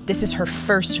 This is her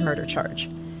first murder charge,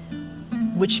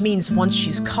 which means once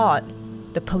she's caught,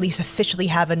 the police officially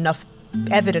have enough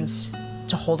evidence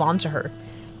to hold on to her.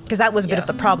 Because that was a bit of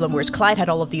the problem, whereas Clyde had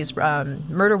all of these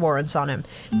murder warrants on him.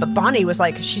 But Bonnie was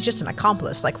like, she's just an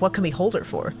accomplice. Like, what can we hold her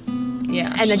for?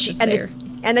 Yeah, and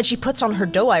then she puts on her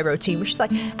doe-eye routine, where she's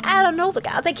like, I don't know, the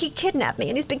guy, I think he kidnapped me,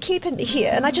 and he's been keeping me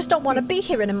here, and I just don't want to be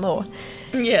here anymore.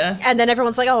 Yeah. And then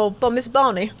everyone's like, oh, but Miss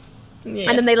Bonnie. Yeah.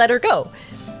 And then they let her go.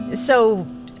 So,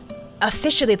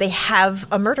 officially, they have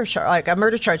a murder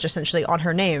charge, essentially, on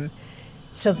her name.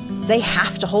 So, they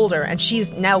have to hold her, and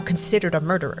she's now considered a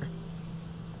murderer.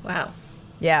 Wow.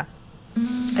 Yeah.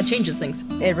 That changes things.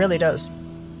 It really does.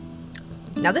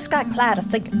 Now, this guy, Clyde, I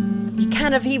think,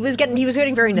 he was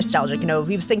getting very nostalgic,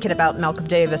 He was thinking about Malcolm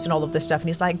Davis and all of this stuff, and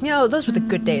he's like, those were the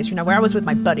good days, where I was with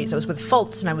my buddies. I was with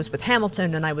Fultz, and I was with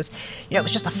Hamilton, and I was, it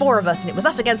was just the 4 of us, and it was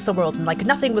us against the world, and, like,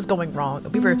 nothing was going wrong.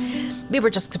 We were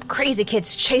just some crazy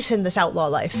kids chasing this outlaw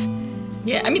life.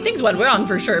 Yeah, I mean, things went wrong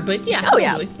for sure, but yeah. Oh,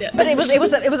 totally. yeah. But it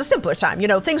was a simpler time,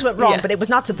 Things went wrong, but it was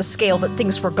not to the scale that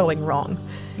things were going wrong.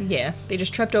 Yeah, they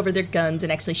just tripped over their guns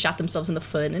and actually shot themselves in the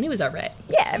foot, and it was all right.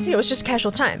 Yeah, it was just a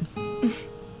casual time.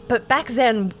 But back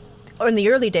then, or in the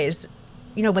early days,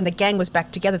 when the gang was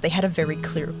back together, they had a very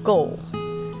clear goal.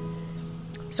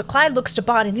 So Clyde looks to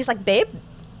Bonnie, and he's like, babe,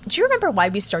 do you remember why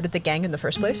we started the gang in the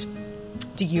first place?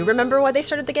 Do you remember why they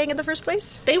started the gang in the first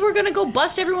place? They were gonna go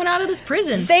bust everyone out of this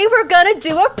prison. They were gonna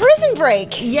do a prison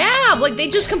break! Yeah, like, they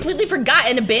just completely forgot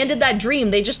and abandoned that dream.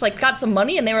 They just, like, got some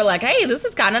money and they were like, hey, this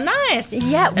is kind of nice.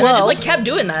 Yeah, and they just, like, kept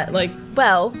doing that, like...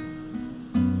 Well,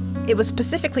 it was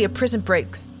specifically a prison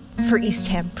break for East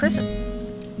Ham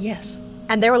Prison. Yes.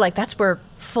 And they were like, that's where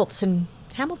Fultz and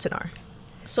Hamilton are.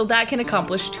 So that can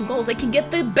accomplish two goals. They can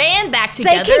get the band back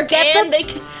together.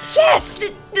 Yes!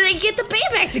 They get the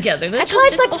band back together. And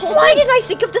Clyde's like, why didn't I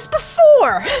think of this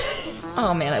before?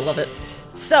 Oh, man, I love it.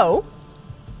 So,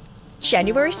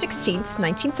 January 16th,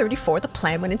 1934, the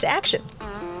plan went into action.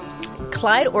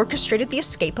 Clyde orchestrated the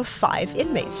escape of 5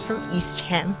 inmates from East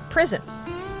Ham Prison.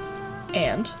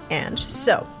 And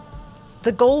so,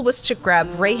 the goal was to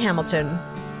grab Ray Hamilton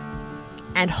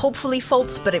and hopefully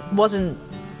Fultz, but it wasn't,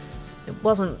 it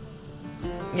was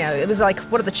like,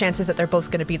 what are the chances that they're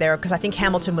both going to be there? Because I think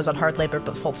Hamilton was on hard labor,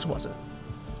 but Fultz wasn't.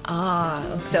 Ah,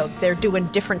 okay. So they're doing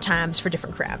different times for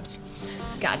different crimes.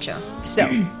 Gotcha. So,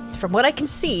 from what I can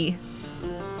see,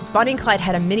 Bonnie and Clyde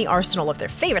had a mini arsenal of their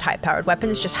favorite high-powered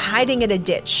weapons just hiding in a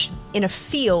ditch in a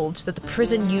field that the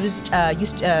prison used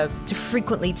to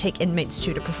frequently take inmates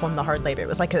to perform the hard labor. It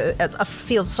was like a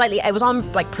field slightly... It was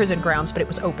on, like, prison grounds, but it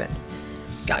was open.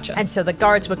 Gotcha. And so the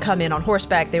guards would come in on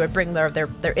horseback, they would bring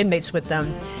their inmates with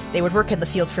them, they would work in the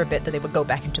field for a bit, then they would go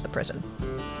back into the prison.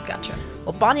 Gotcha.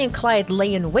 Well, Bonnie and Clyde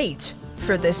lay in wait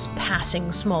for this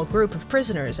passing small group of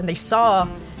prisoners, and they saw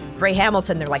Ray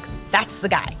Hamilton. They're like, that's the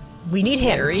guy. We need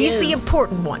him. He's the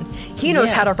important one. He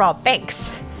knows how to rob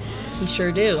banks. He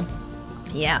sure do.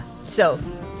 Yeah. So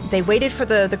they waited for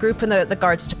the group and the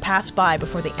guards to pass by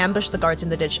before they ambushed the guards in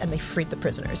the ditch, and they freed the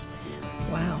prisoners.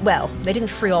 Wow. Well, they didn't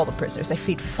free all the prisoners. They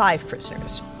freed 5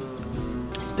 prisoners.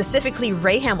 Specifically,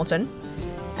 Ray Hamilton,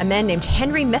 a man named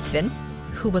Henry Methvin,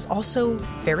 who was also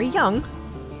very young,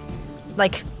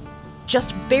 like,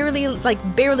 just barely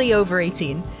over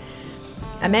 18.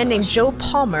 A man named Joe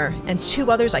Palmer, and 2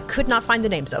 others I could not find the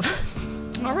names of.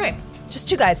 All right. Just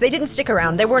 2 guys. They didn't stick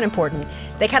around. They weren't important.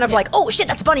 They kind of like, oh shit,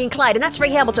 that's Bonnie and Clyde, and that's Ray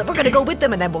Hamilton. We're gonna go with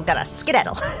them, and then we're gonna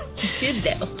skedaddle.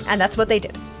 Skedaddle. And that's what they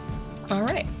did. All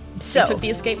right. So they took the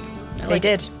escape. They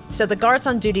did. So the guards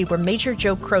on duty were Major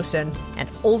Joe Croson and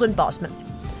Olden Bosman.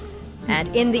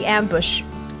 And in the ambush,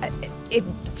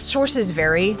 sources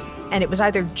vary, and it was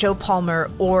either Joe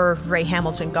Palmer or Ray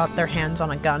Hamilton got their hands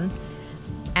on a gun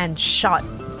and shot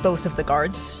both of the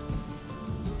guards.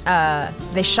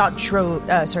 They shot Joe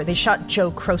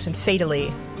Croson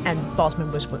fatally, and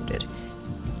Bosman was wounded.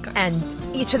 Gotcha. And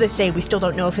to this day, we still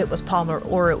don't know if it was Palmer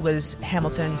or it was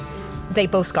Hamilton. They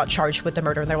both got charged with the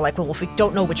murder, and they were like, well, if we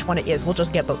don't know which one it is, we'll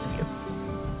just get both of you.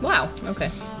 Wow,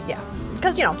 okay. Yeah.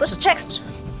 Because, this is Texas.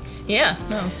 Yeah,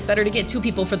 no, it's better to get 2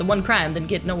 people for the one crime than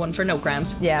get no one for no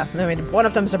crimes. Yeah, I mean, one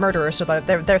of them's a murderer, so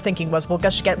their thinking was, we'll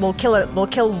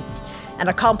kill an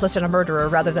accomplice and a murderer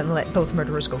rather than let both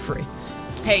murderers go free.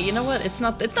 Hey, you know what? It's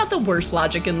not the worst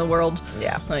logic in the world.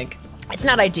 Yeah. Like, it's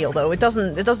not ideal, though. It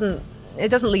doesn't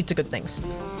lead to good things.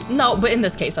 No, but in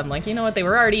this case, I'm like, you know what? They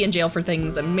were already in jail for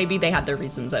things, and maybe they had their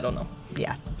reasons. I don't know.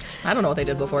 Yeah. I don't know what they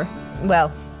did before.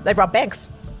 Well, they robbed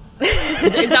banks.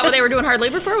 Is that what they were doing hard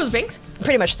labor for, was banks?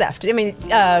 Pretty much theft. I mean,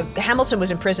 Hamilton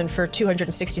was in prison for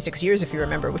 266 years, if you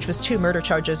remember, which was 2 murder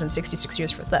charges and 66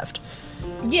 years for theft.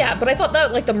 Yeah, but I thought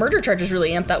that, like, the murder charges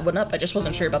really amped that one up. I just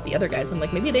wasn't sure about the other guys. I'm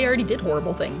like, maybe they already did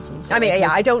horrible things. And so,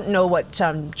 I don't know what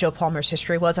Joe Palmer's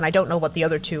history was, and I don't know what the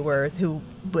other 2 were who,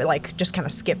 like, just kind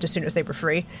of skipped as soon as they were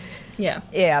free. Yeah.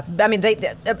 Yeah. I mean, they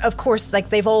of course, like,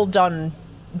 they've all done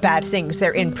bad things.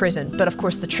 They're in prison. But, of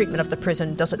course, the treatment of the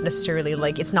prison doesn't necessarily,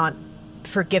 like, it's not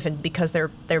forgiven because they're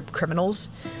criminals.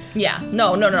 Yeah.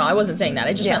 No, I wasn't saying that.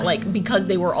 I just meant, like, because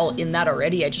they were all in that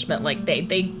already, I just meant, like,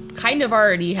 they kind of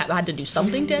already had to do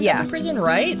something to end up in prison,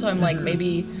 right? So I'm like,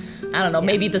 maybe, I don't know,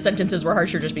 maybe the sentences were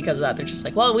harsher just because of that. They're just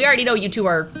like, well, we already know you 2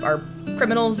 are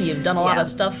criminals, you've done a lot of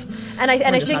stuff. And I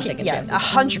think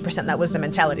 100% that was the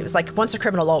mentality. It was like, once a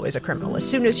criminal, always a criminal. As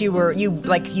soon as you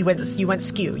went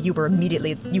skew, you were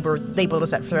labeled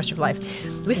as that for the rest of your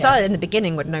life. We saw it in the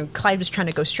beginning when Clyde was trying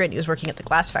to go straight and he was working at the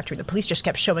glass factory. The police just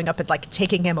kept showing up and, like,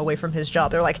 taking him away from his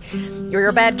job. They're like, you're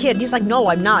a bad kid. And he's like, no,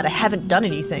 I'm not. I haven't done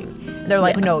anything. And they're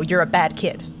like, no, you're a bad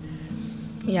kid.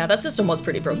 Yeah, that system was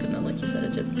pretty broken, though. Like you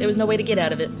said, there was no way to get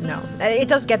out of it. No. It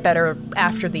does get better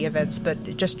after the events,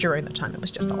 but just during the time, it was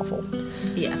just awful.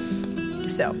 Yeah.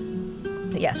 So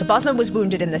Bosman was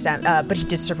wounded in this, but he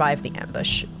did survive the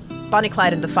ambush. Bonnie,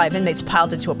 Clyde, and the 5 inmates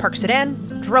piled into a parked sedan,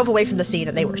 drove away from the scene,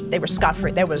 and they were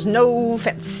scot-free. There was no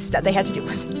fence that they had to deal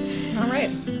with. All right.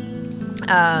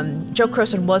 Joe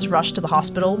Croson was rushed to the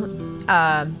hospital,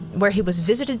 where he was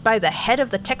visited by the head of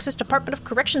the Texas Department of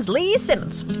Corrections, Lee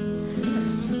Simmons.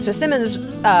 So Simmons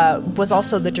was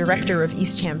also the director of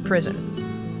Eastham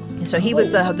Prison. So he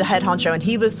was the head honcho, and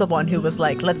he was the one who was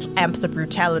like, let's amp the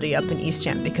brutality up in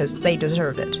Eastham because they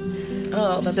deserve it.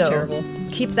 Oh, that's terrible.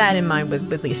 Keep that in mind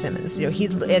with Lee Simmons. You know,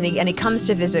 he comes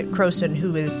to visit Crowson,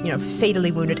 who is, you know,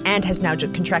 fatally wounded and has now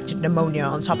contracted pneumonia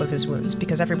on top of his wounds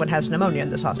because everyone has pneumonia in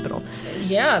this hospital.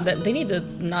 Yeah, they need to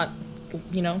not,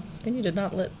 you know, they need to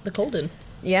not let the cold in.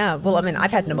 Yeah, well, I mean,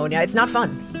 I've had pneumonia. It's not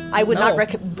fun. I would not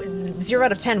 0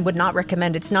 out of 10 would not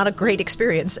recommend. It's not a great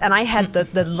experience. And I had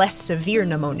the less severe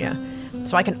pneumonia.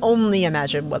 So I can only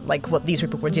imagine what these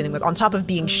people were dealing with. On top of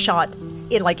being shot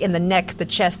in the neck, the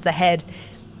chest, the head,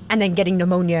 and then getting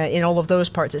pneumonia in all of those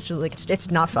parts. It's really,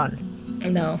 it's not fun.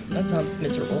 No, that sounds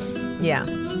miserable.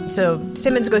 Yeah. So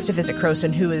Simmons goes to visit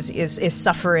Crowson, who is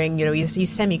suffering. You know,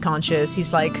 he's semi-conscious.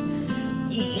 He's like,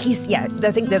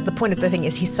 I think that the point of the thing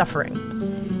is he's suffering.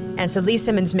 And so Lee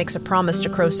Simmons makes a promise to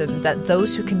Crowson that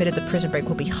those who committed the prison break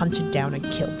will be hunted down and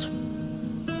killed.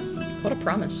 What a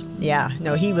promise. Yeah,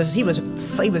 no, he was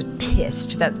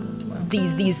pissed that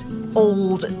these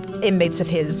old inmates of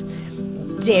his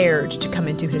dared to come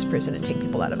into his prison and take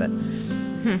people out of it.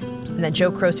 And then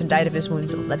Joe Crowson died of his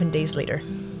wounds 11 days later.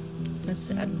 That's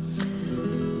sad.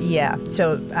 Yeah,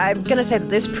 so I'm gonna say that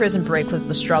this prison break was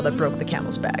the straw that broke the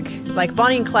camel's back. Like,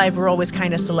 Bonnie and Clyde were always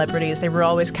kind of celebrities. They were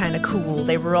always kind of cool.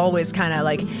 They were always kind of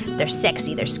like, they're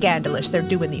sexy, they're scandalous, they're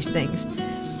doing these things.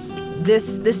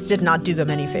 This did not do them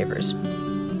any favors.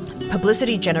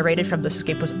 Publicity generated from this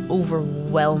escape was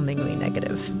overwhelmingly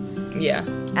negative. Yeah.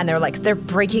 And they're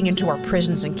breaking into our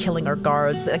prisons and killing our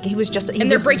guards. Like,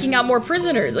 they're breaking out more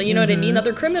prisoners. Like, you know what I mean?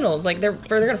 Other criminals. Like, they're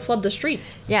gonna flood the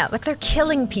streets. Yeah, like, they're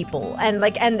killing people, and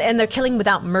they're killing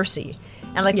without mercy.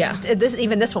 And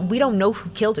this one, we don't know who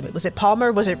killed him. Was it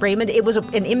Palmer? Was it Raymond? It was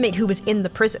an inmate who was in the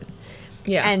prison.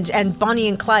 Yeah. And Bonnie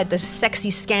and Clyde, the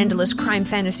sexy, scandalous crime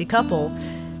fantasy couple,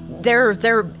 they're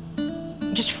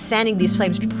just fanning these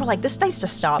flames. People were like, this needs to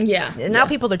stop. Yeah. And now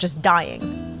people are just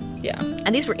dying. Yeah.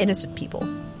 And these were innocent people.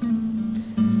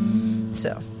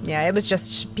 So, yeah, it was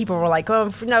just, people were like,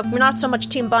 oh, no, we're not so much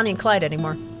Team Bonnie and Clyde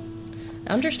anymore.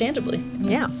 Understandably.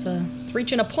 Yeah. It's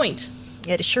reaching a point.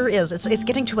 It sure is. It's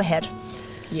getting to a head.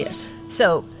 Yes.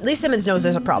 So, Lee Simmons knows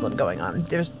there's a problem going on.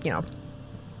 There's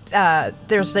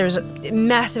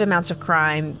massive amounts of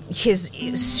crime. His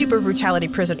super brutality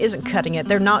prison isn't cutting it.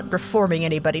 They're not reforming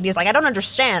anybody. And he's like, I don't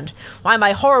understand why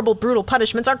my horrible, brutal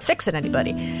punishments aren't fixing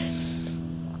anybody.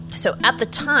 So at the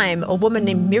time, a woman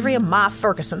named Miriam Ma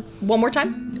Ferguson. One more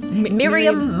time?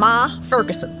 Miriam Ma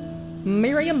Ferguson.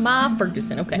 Miriam Ma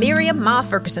Ferguson, okay. Miriam Ma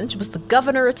Ferguson. She was the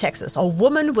governor of Texas. A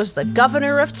woman was the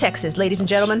governor of Texas, ladies and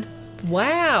gentlemen.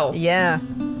 Wow. Yeah.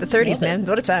 The 30s, man.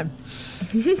 What a time.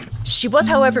 She was,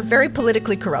 however, very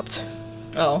politically corrupt.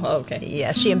 Oh, okay.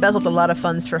 Yeah, she embezzled a lot of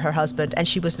funds for her husband, and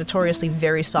she was notoriously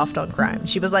very soft on crime.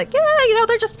 She was like, yeah, you know,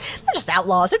 they're just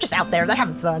outlaws. They're just out there. They're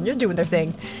having fun. They're doing their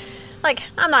thing. Like,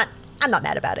 I'm not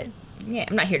mad about it. Yeah,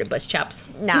 I'm not here to bust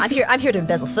chops. Nah, I'm here to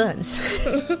embezzle funds.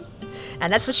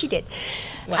 And that's what she did.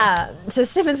 Wow. So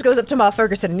Simmons goes up to Ma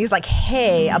Ferguson, and he's like,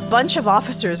 hey, a bunch of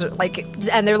officers,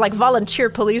 and they're like volunteer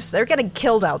police, they're getting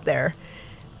killed out there.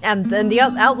 And then the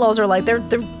outlaws are like, they're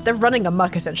running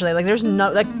amok, essentially. Like, there's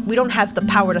no, like, we don't have the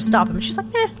power to stop them. And she's like,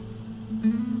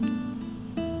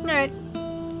 all right.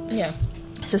 Yeah.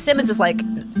 So Simmons is like,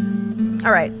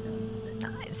 all right.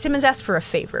 Simmons asked for a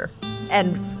favor.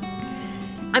 And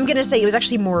I'm going to say it was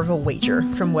actually more of a wager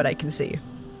from what I can see.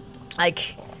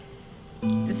 Like,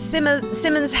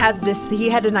 Simmons had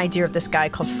an idea of this guy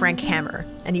called Frank Hammer.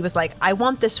 And he was like, I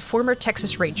want this former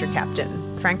Texas Ranger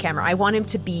captain, Frank Hammer, I want him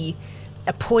to be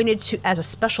appointed as a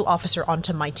special officer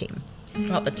onto my team.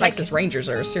 Well, the Texas Rangers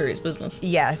are a serious business.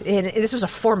 Yeah, and this was a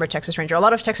former Texas Ranger. A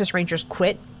lot of Texas Rangers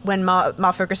quit when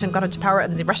Ma Ferguson got into power,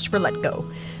 and the rest were let go.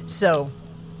 So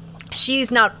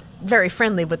she's not very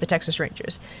friendly with the Texas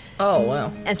Rangers. Oh,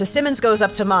 wow. And so Simmons goes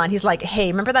up to Ma, and he's like, hey,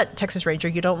 remember that Texas Ranger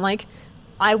you don't like?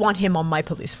 I want him on my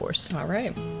police force. All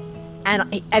right.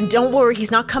 And don't worry, he's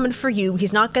not coming for you.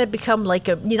 He's not going to become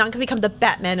the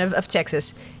Batman of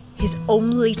Texas. His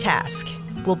only task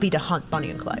will be to hunt Bonnie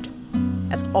and Clyde.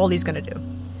 That's all he's going to do.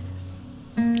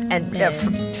 And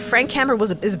Frank Hammer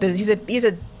he's a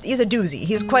doozy.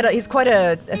 He's quite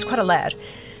a lad.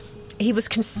 He was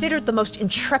considered the most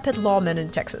intrepid lawman in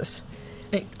Texas.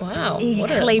 Wow,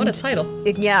 what a title.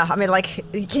 Yeah, I mean, like,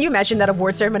 can you imagine that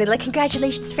award ceremony? Like,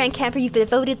 congratulations, Frank Hammer, you've been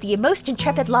voted the most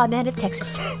intrepid lawman of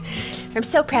Texas. I'm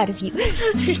so proud of you.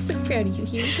 I'm so proud of you.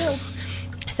 Here you go.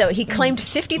 So he claimed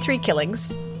 53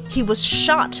 killings. He was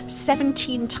shot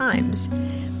 17 times.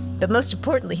 But most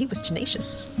importantly, he was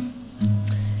tenacious.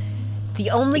 The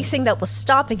only thing that was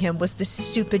stopping him was this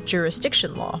stupid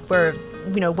jurisdiction law, where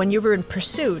when you were in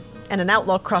pursuit and an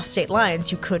outlaw crossed state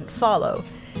lines, you couldn't follow.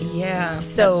 Yeah,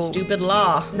 so that stupid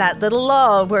law. That little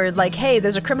law where, like, hey,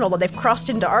 there's a criminal, they've crossed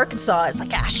into Arkansas. It's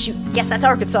like, shoot, guess that's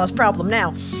Arkansas's problem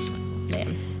now.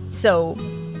 Man. So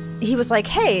he was like,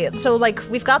 hey, so, like,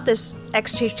 we've got this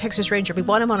ex-Texas Ranger. We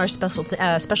want him on our special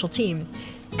team,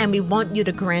 and we want you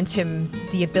to grant him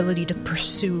the ability to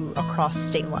pursue across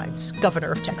state lines,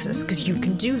 governor of Texas, because you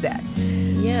can do that.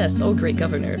 Yes, oh, great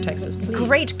governor of Texas, please.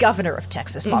 Great governor of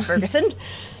Texas, Ma Ferguson.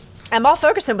 And Ma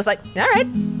Ferguson was like, all right.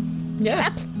 Yeah.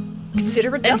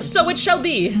 Consider it done. And so it shall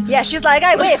be. Yeah, she's like,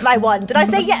 I wave my wand, and I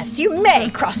say, yes, you may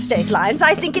cross state lines.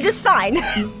 I think it is fine.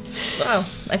 Wow.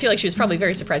 I feel like she was probably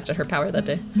very surprised at her power that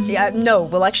day. Yeah, no,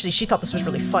 well, actually, she thought this was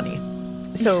really funny.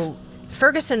 So,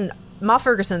 Ma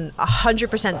Ferguson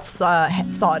 100%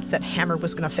 thought that Hammer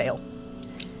was going to fail.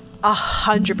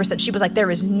 100%. She was like,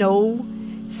 there is no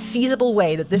feasible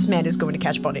way that this man is going to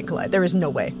catch Bonnie and Clyde. There is no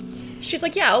way. She's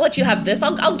like, yeah, I'll let you have this.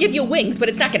 I'll give you wings, but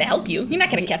it's not going to help you. You're not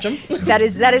going to catch them. That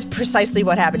is precisely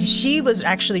what happened. She was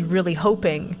actually really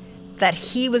hoping that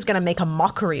he was going to make a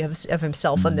mockery of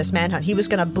himself on this manhunt. He was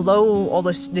going to blow all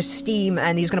this steam,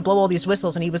 and he was going to blow all these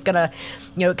whistles, and he was going to,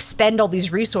 expend all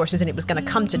these resources, and it was going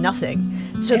to come to nothing.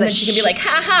 So and that then she can be like,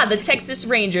 ha, the Texas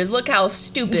Rangers, look how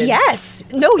stupid. Yes.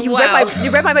 No, you Wow.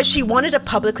 read my mind. She wanted to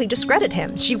publicly discredit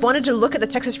him. She wanted to look at the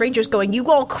Texas Rangers going, you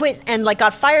all quit and, like,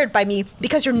 got fired by me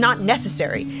because you're not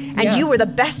necessary. And you were the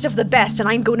best of the best, and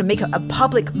I'm going to make a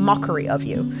public mockery of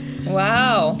you.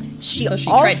 Wow. So she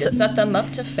tried to set them up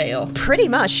to fail. Pretty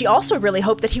much. She also really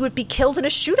hoped that he would be killed in a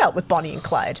shootout with Bonnie and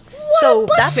Clyde. What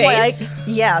that's why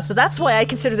so that's why I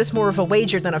consider this more of a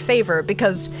wager than a favor,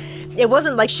 because it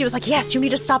wasn't like she was like, yes, you need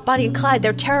to stop Bonnie and Clyde.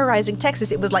 They're terrorizing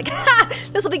Texas. It was like,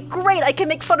 this will be great. I can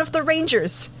make fun of the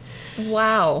Rangers.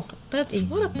 Wow.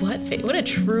 What a butt face. What a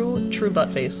true butt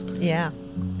face. Yeah.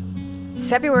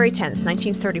 February 10th,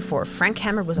 1934, Frank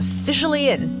Hammer was officially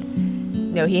in.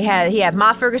 He had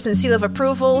Ma Ferguson's seal of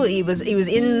approval. He was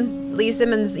in Lee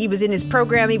Simmons. He was in his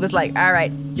program. He was like, all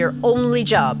right, your only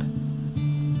job,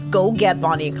 go get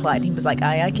Bonnie and Clyde. He was like,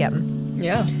 aye, Captain.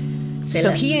 Yeah. Say so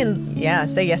less.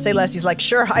 Say less. He's like,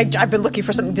 sure, I've been looking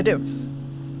for something to do.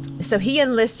 So he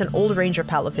enlists an old ranger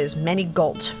pal of his, Manny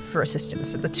Galt, for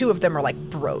assistance. The two of them are like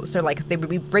bros. They would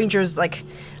be rangers, like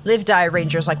live die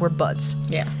rangers, like we're buds.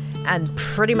 Yeah. And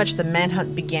pretty much the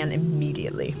manhunt began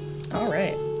immediately. All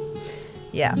right.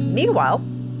 Yeah. Meanwhile,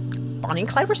 Bonnie and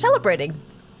Clyde were celebrating.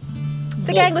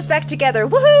 The gang was back together.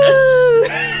 Woohoo!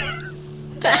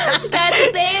 Got the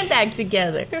band back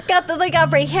together. They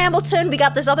got Ray Hamilton. We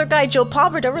got this other guy, Joe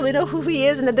Palmer. Don't really know who he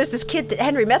is. And then there's this kid,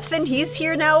 Henry Methvin. He's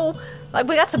here now. Like,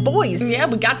 we got some boys. Yeah,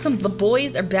 we got some. The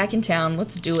boys are back in town.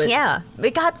 Let's do it. Yeah, we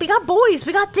got boys.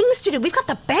 We got things to do. We've got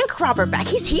the bank robber back.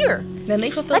 He's here. Then they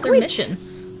fulfilled their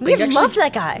mission. We loved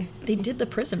that guy. They did the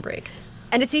prison break.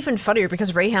 And it's even funnier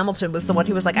because Ray Hamilton was the one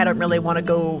who was like, I don't really want to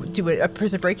go do a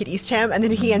prison break at Eastham. And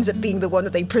then he ends up being the one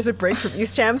that they prison break from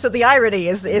Eastham. So the irony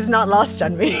is not lost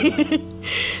on me.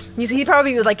 He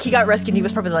probably was like, he got rescued and he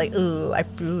was probably like, ooh.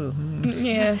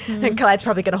 Yeah. And Clyde's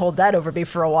probably going to hold that over me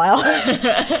for a while.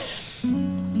 That's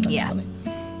funny.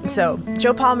 So,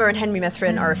 Joe Palmer and Henry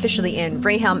Methvin are officially in.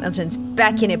 Ray Hamilton's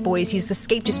back in it, boys. He's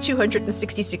escaped his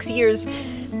 266 years.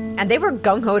 And they were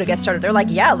gung-ho to get started. They're like,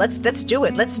 yeah, let's do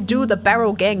it. Let's do the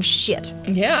Barrow Gang shit.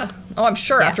 Yeah. Oh, I'm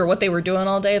sure after what they were doing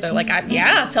all day, they're like,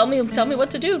 tell me what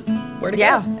to do. Where to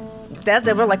go.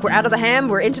 They were like, we're out of the ham,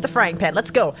 we're into the frying pan,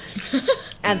 let's go.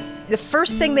 And the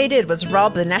first thing they did was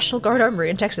rob the National Guard Armory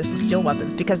in Texas and steal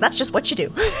weapons, because that's just what you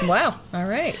do. Wow. All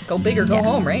right. Go big or go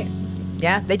home, right?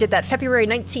 Yeah, they did that February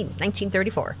 19th,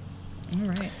 1934. All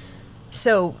right.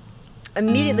 So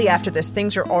immediately after this,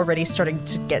 things are already starting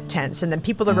to get tense, and then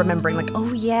people are remembering, like,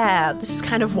 oh yeah, this is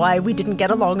kind of why we didn't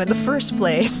get along in the first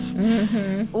place.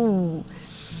 Mm-hmm. Ooh.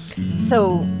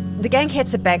 So the gang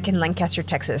hits a bank in Lancaster,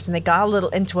 Texas, and they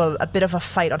got into a bit of a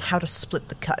fight on how to split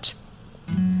the cut.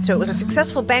 So it was a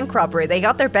successful bank robbery. They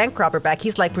got their bank robber back.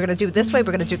 He's like, we're going to do it this way,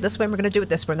 we're going to do it this way, and we're going to do it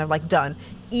this way. And they're like, done.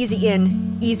 Easy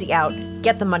in, easy out.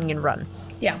 Get the money and run.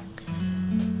 Yeah.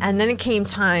 And then it came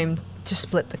time to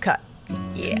split the cut.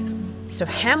 Yeah. So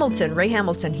Ray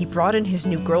Hamilton, he brought in his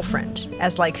new girlfriend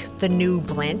as, like, the new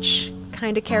Blanche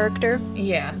kind of character.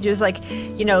 Yeah. It was like,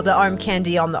 the arm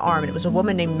candy on the arm. And it was a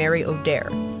woman named Mary O'Dare,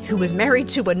 who was married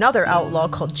to another outlaw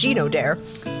called Gene O'Dare.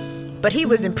 But he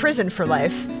was in prison for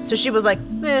life. So she was like,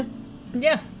 meh.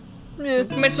 Yeah. Meh.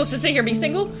 Am I supposed to sit here and be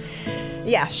single?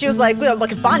 Yeah. She was like,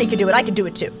 look, if Bonnie can do it, I can do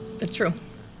it too. That's true.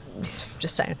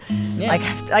 Just saying.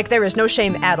 Yeah. Like there is no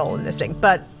shame at all in this thing.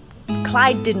 But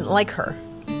Clyde didn't like her.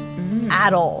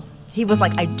 At all. He was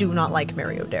like, I do not like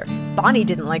Mary O'Dare. Bonnie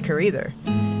didn't like her either.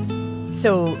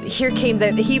 So here came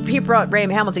he brought Ray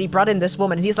Hamilton. He brought in this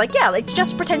woman, and he's like, yeah, like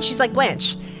just pretend she's like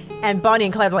Blanche. And Bonnie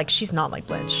and Clyde were like, she's not like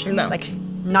Blanche. No. Like,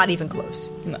 not even close.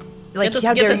 No. Like,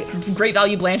 get this great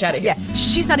value Blanche out of here. Yeah,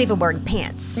 she's not even wearing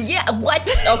pants. Yeah, what?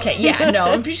 Okay, yeah,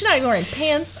 no. She's not even wearing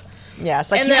pants. Yeah,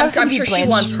 it's like, and then I'm sure she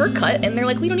wants her cut, and they're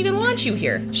like, we don't even want you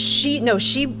here.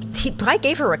 Clyde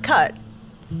gave her a cut.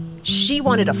 She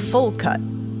wanted a full cut.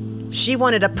 She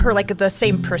wanted the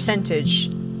same percentage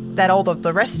that all of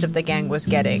the rest of the gang was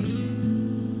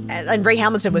getting. And Ray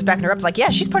Hamilton was backing her up, like, yeah,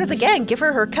 she's part of the gang, give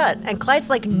her cut. And Clyde's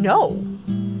like, no.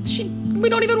 We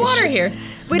don't even want her here.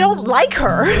 We don't like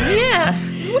her. Yeah.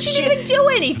 She didn't even do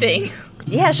anything.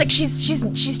 Yeah,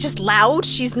 she's just loud.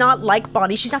 She's not like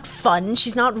Bonnie. She's not fun.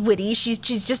 She's not witty. She's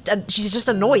just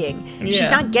annoying.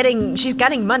 Yeah. She's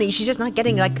getting money. She's just not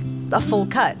getting like a full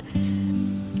cut.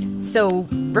 So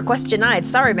request denied.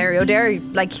 Sorry, Mary O'Dare.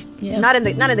 Like not in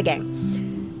the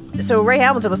gang. So Ray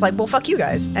Hamilton was like, well, fuck you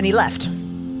guys, and he left.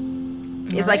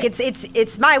 He's like,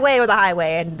 it's my way or the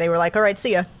highway, and they were like, all right,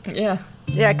 see ya. Yeah.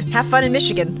 Yeah, have fun in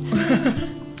Michigan.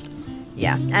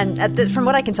 Yeah, and from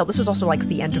what I can tell, this was also like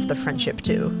the end of the friendship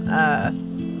too.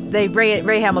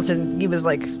 Ray Hamilton, he was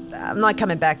like, I'm not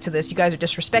coming back to this. You guys are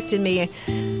disrespecting me.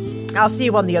 I'll see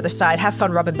you on the other side. Have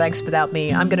fun robbing banks without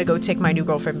me. I'm gonna go take my new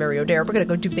girlfriend Mary O'Dare. We're gonna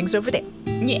go do things over there.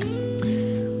 Yeah.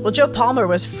 Well, Joe Palmer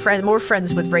was more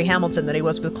friends with Ray Hamilton than he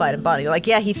was with Clyde and Bonnie. Like,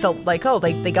 yeah, he felt like, oh,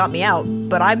 they got me out,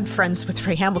 but I'm friends with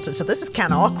Ray Hamilton, so this is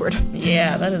kind of awkward.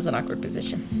 Yeah, that is an awkward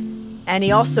position. And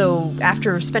he also,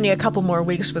 after spending a couple more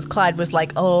weeks with Clyde, was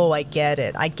like, oh, I get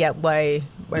it. I get why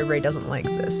Ray doesn't like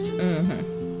this.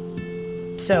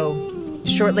 Mm-hmm. So,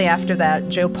 shortly after that,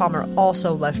 Joe Palmer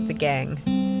also left the gang.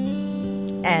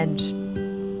 And,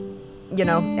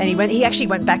 he actually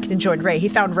went back and joined Ray. He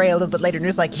found Ray a little bit later and he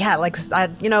was like, yeah, like,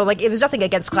 it was nothing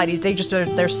against Clyde. They just,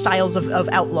 their styles of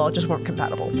outlaw just weren't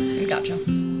compatible. Gotcha.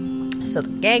 So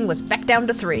the gang was back down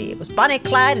to 3. It was Bonnie,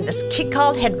 Clyde, and this kid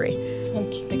called Henry.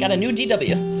 They got a new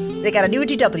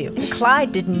DW.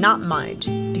 Clyde did not mind,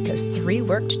 because 3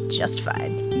 worked just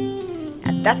fine.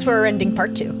 And that's where we're ending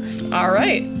part 2. All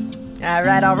right.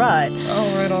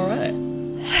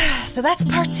 So that's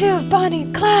part 2 of Bonnie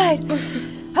and Clyde.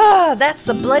 That's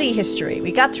the bloody history.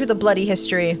 We got through the bloody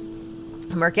history,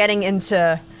 and we're getting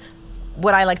into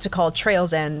what I like to call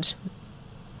Trail's End.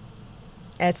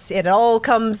 It all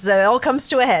comes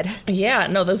to a head. Yeah,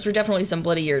 no, those were definitely some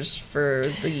bloody years for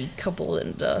the couple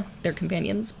and their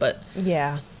companions, but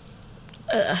yeah,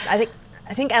 I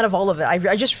think out of all of it,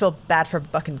 I just feel bad for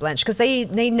Buck and Blanche, because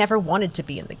they never wanted to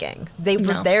be in the gang. They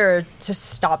were there to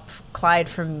stop Clyde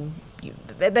from,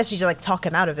 basically to like talk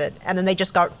him out of it, and then they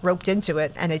just got roped into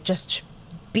it, and it just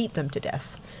beat them to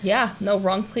death. Yeah, no,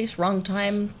 wrong place, wrong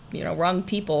time, wrong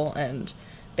people, and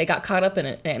they got caught up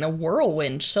in a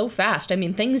whirlwind so fast. I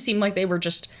mean, things seemed like they were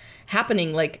just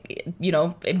happening, like,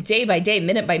 day by day,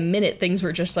 minute by minute, things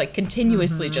were just like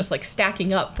continuously just like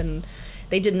stacking up, and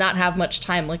they did not have much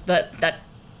time. Like that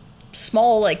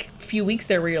small like few weeks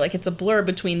there where you're like, it's a blur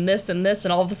between this and this,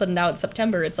 and all of a sudden now it's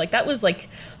September. It's like, that was like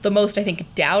the most, I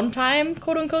think, downtime,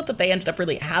 quote unquote, that they ended up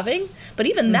really having. But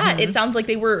even that, it sounds like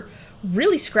they were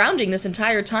really scrounging this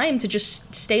entire time to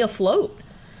just stay afloat.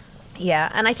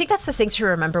 Yeah, and I think that's the thing to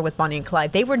remember with Bonnie and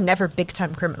Clyde. They were never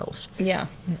big-time criminals. Yeah.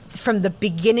 From the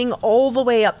beginning all the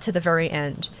way up to the very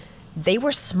end, they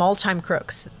were small-time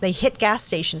crooks. They hit gas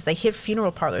stations. They hit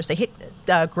funeral parlors. They hit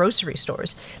grocery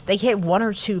stores. They hit 1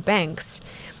 or 2 banks.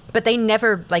 But they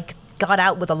never, like, got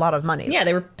out with a lot of money. Yeah,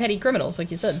 they were petty criminals, like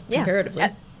you said, comparatively.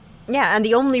 Yeah, and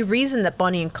the only reason that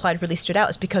Bonnie and Clyde really stood out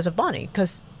is because of Bonnie,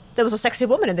 because there was a sexy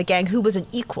woman in the gang who was an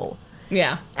equal.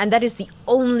 Yeah. And that is the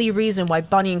only reason why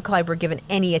Bonnie and Clyde were given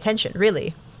any attention,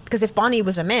 really. Because if Bonnie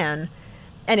was a man,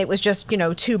 and it was just,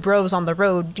 2 bros on the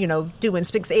road, doing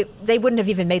spigs, they wouldn't have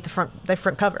even made the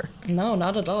front cover. No,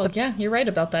 not at all. Yeah, you're right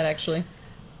about that, actually.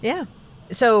 Yeah.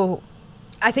 So,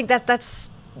 I think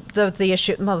that's the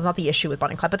issue. Well, it's not the issue with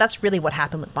Bonnie and Clyde, but that's really what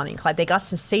happened with Bonnie and Clyde. They got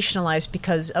sensationalized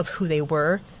because of who they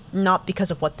were, not because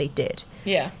of what they did.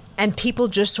 Yeah. And people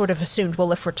just sort of assumed,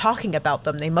 well, if we're talking about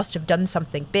them, they must have done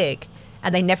something big.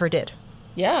 And they never did.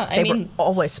 Yeah, they were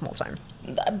always small time.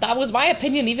 That was my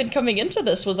opinion even coming into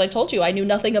this, was I told you I knew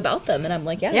nothing about them. And I'm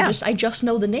like, I just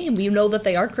know the name. You know that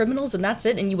they are criminals, and that's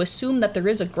it. And you assume that there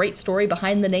is a great story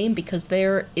behind the name because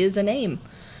there is a name.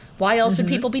 Why else would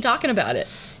people be talking about it?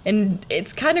 And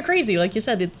it's kind of crazy. Like you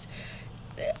said,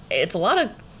 it's a lot of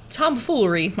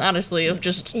tomfoolery, honestly, of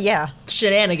just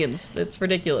shenanigans. It's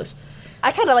ridiculous.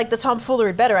 I kind of like the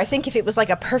tomfoolery better. I think if it was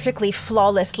like a perfectly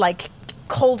flawless, like,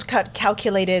 cold cut,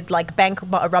 calculated like bank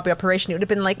robbery operation, it would have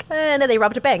been like, and then they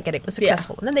robbed a bank and it was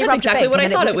successful. And then they that's robbed exactly a bank what I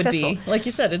and thought then it would successful. be. Like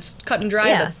you said, it's cut and dry.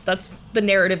 Yeah. That's the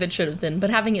narrative it should have been. But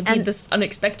having it be this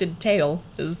unexpected tale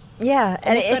is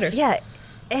better.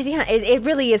 It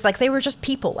really is. Like, they were just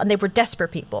people, and they were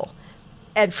desperate people.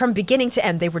 And from beginning to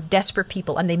end, they were desperate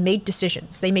people, and they made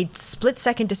decisions. They made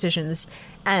split-second decisions,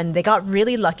 and they got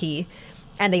really lucky,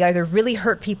 and they either really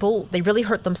hurt people, they really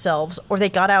hurt themselves, or they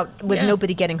got out with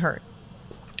nobody getting hurt.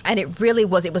 And it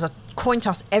was a coin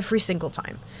toss every single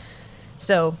time.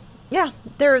 So, yeah,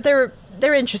 they're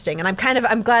interesting, and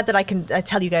I'm glad that I can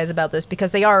tell you guys about this,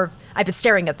 because I've been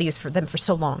staring at these for them for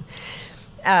so long.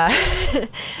 And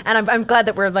I'm glad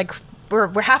that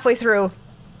we're halfway through.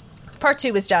 Part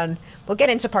 2 is done. We'll get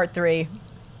into part 3,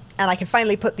 and I can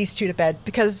finally put these two to bed,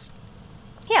 because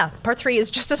part 3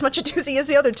 is just as much a doozy as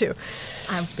the other two.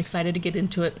 I'm excited to get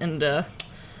into it, and I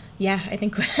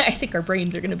think our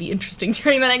brains are going to be interesting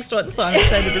during the next one, so I'm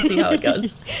excited to see how it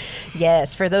goes.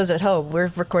 Yes, for those at home,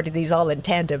 we're recording these all in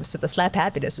tandem, so the slap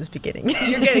happiness is beginning.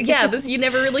 You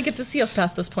never really get to see us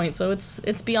past this point, so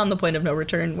it's beyond the point of no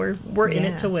return. We're in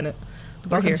it to win it.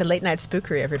 Welcome to Late Night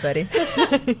Spookery, everybody.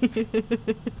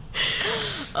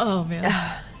 Oh,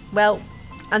 man. Well,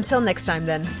 until next time,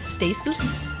 then. Stay spooky.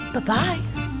 Bye-bye.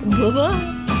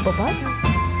 Bye-bye. Bye-bye.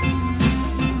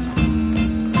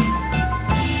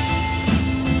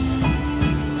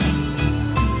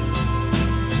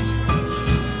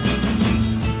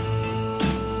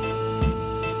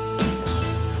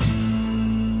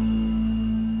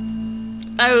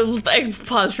 I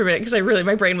paused for a minute because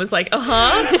my brain was like,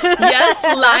 yes,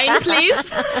 line,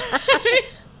 please.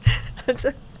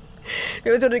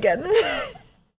 We'll do it again.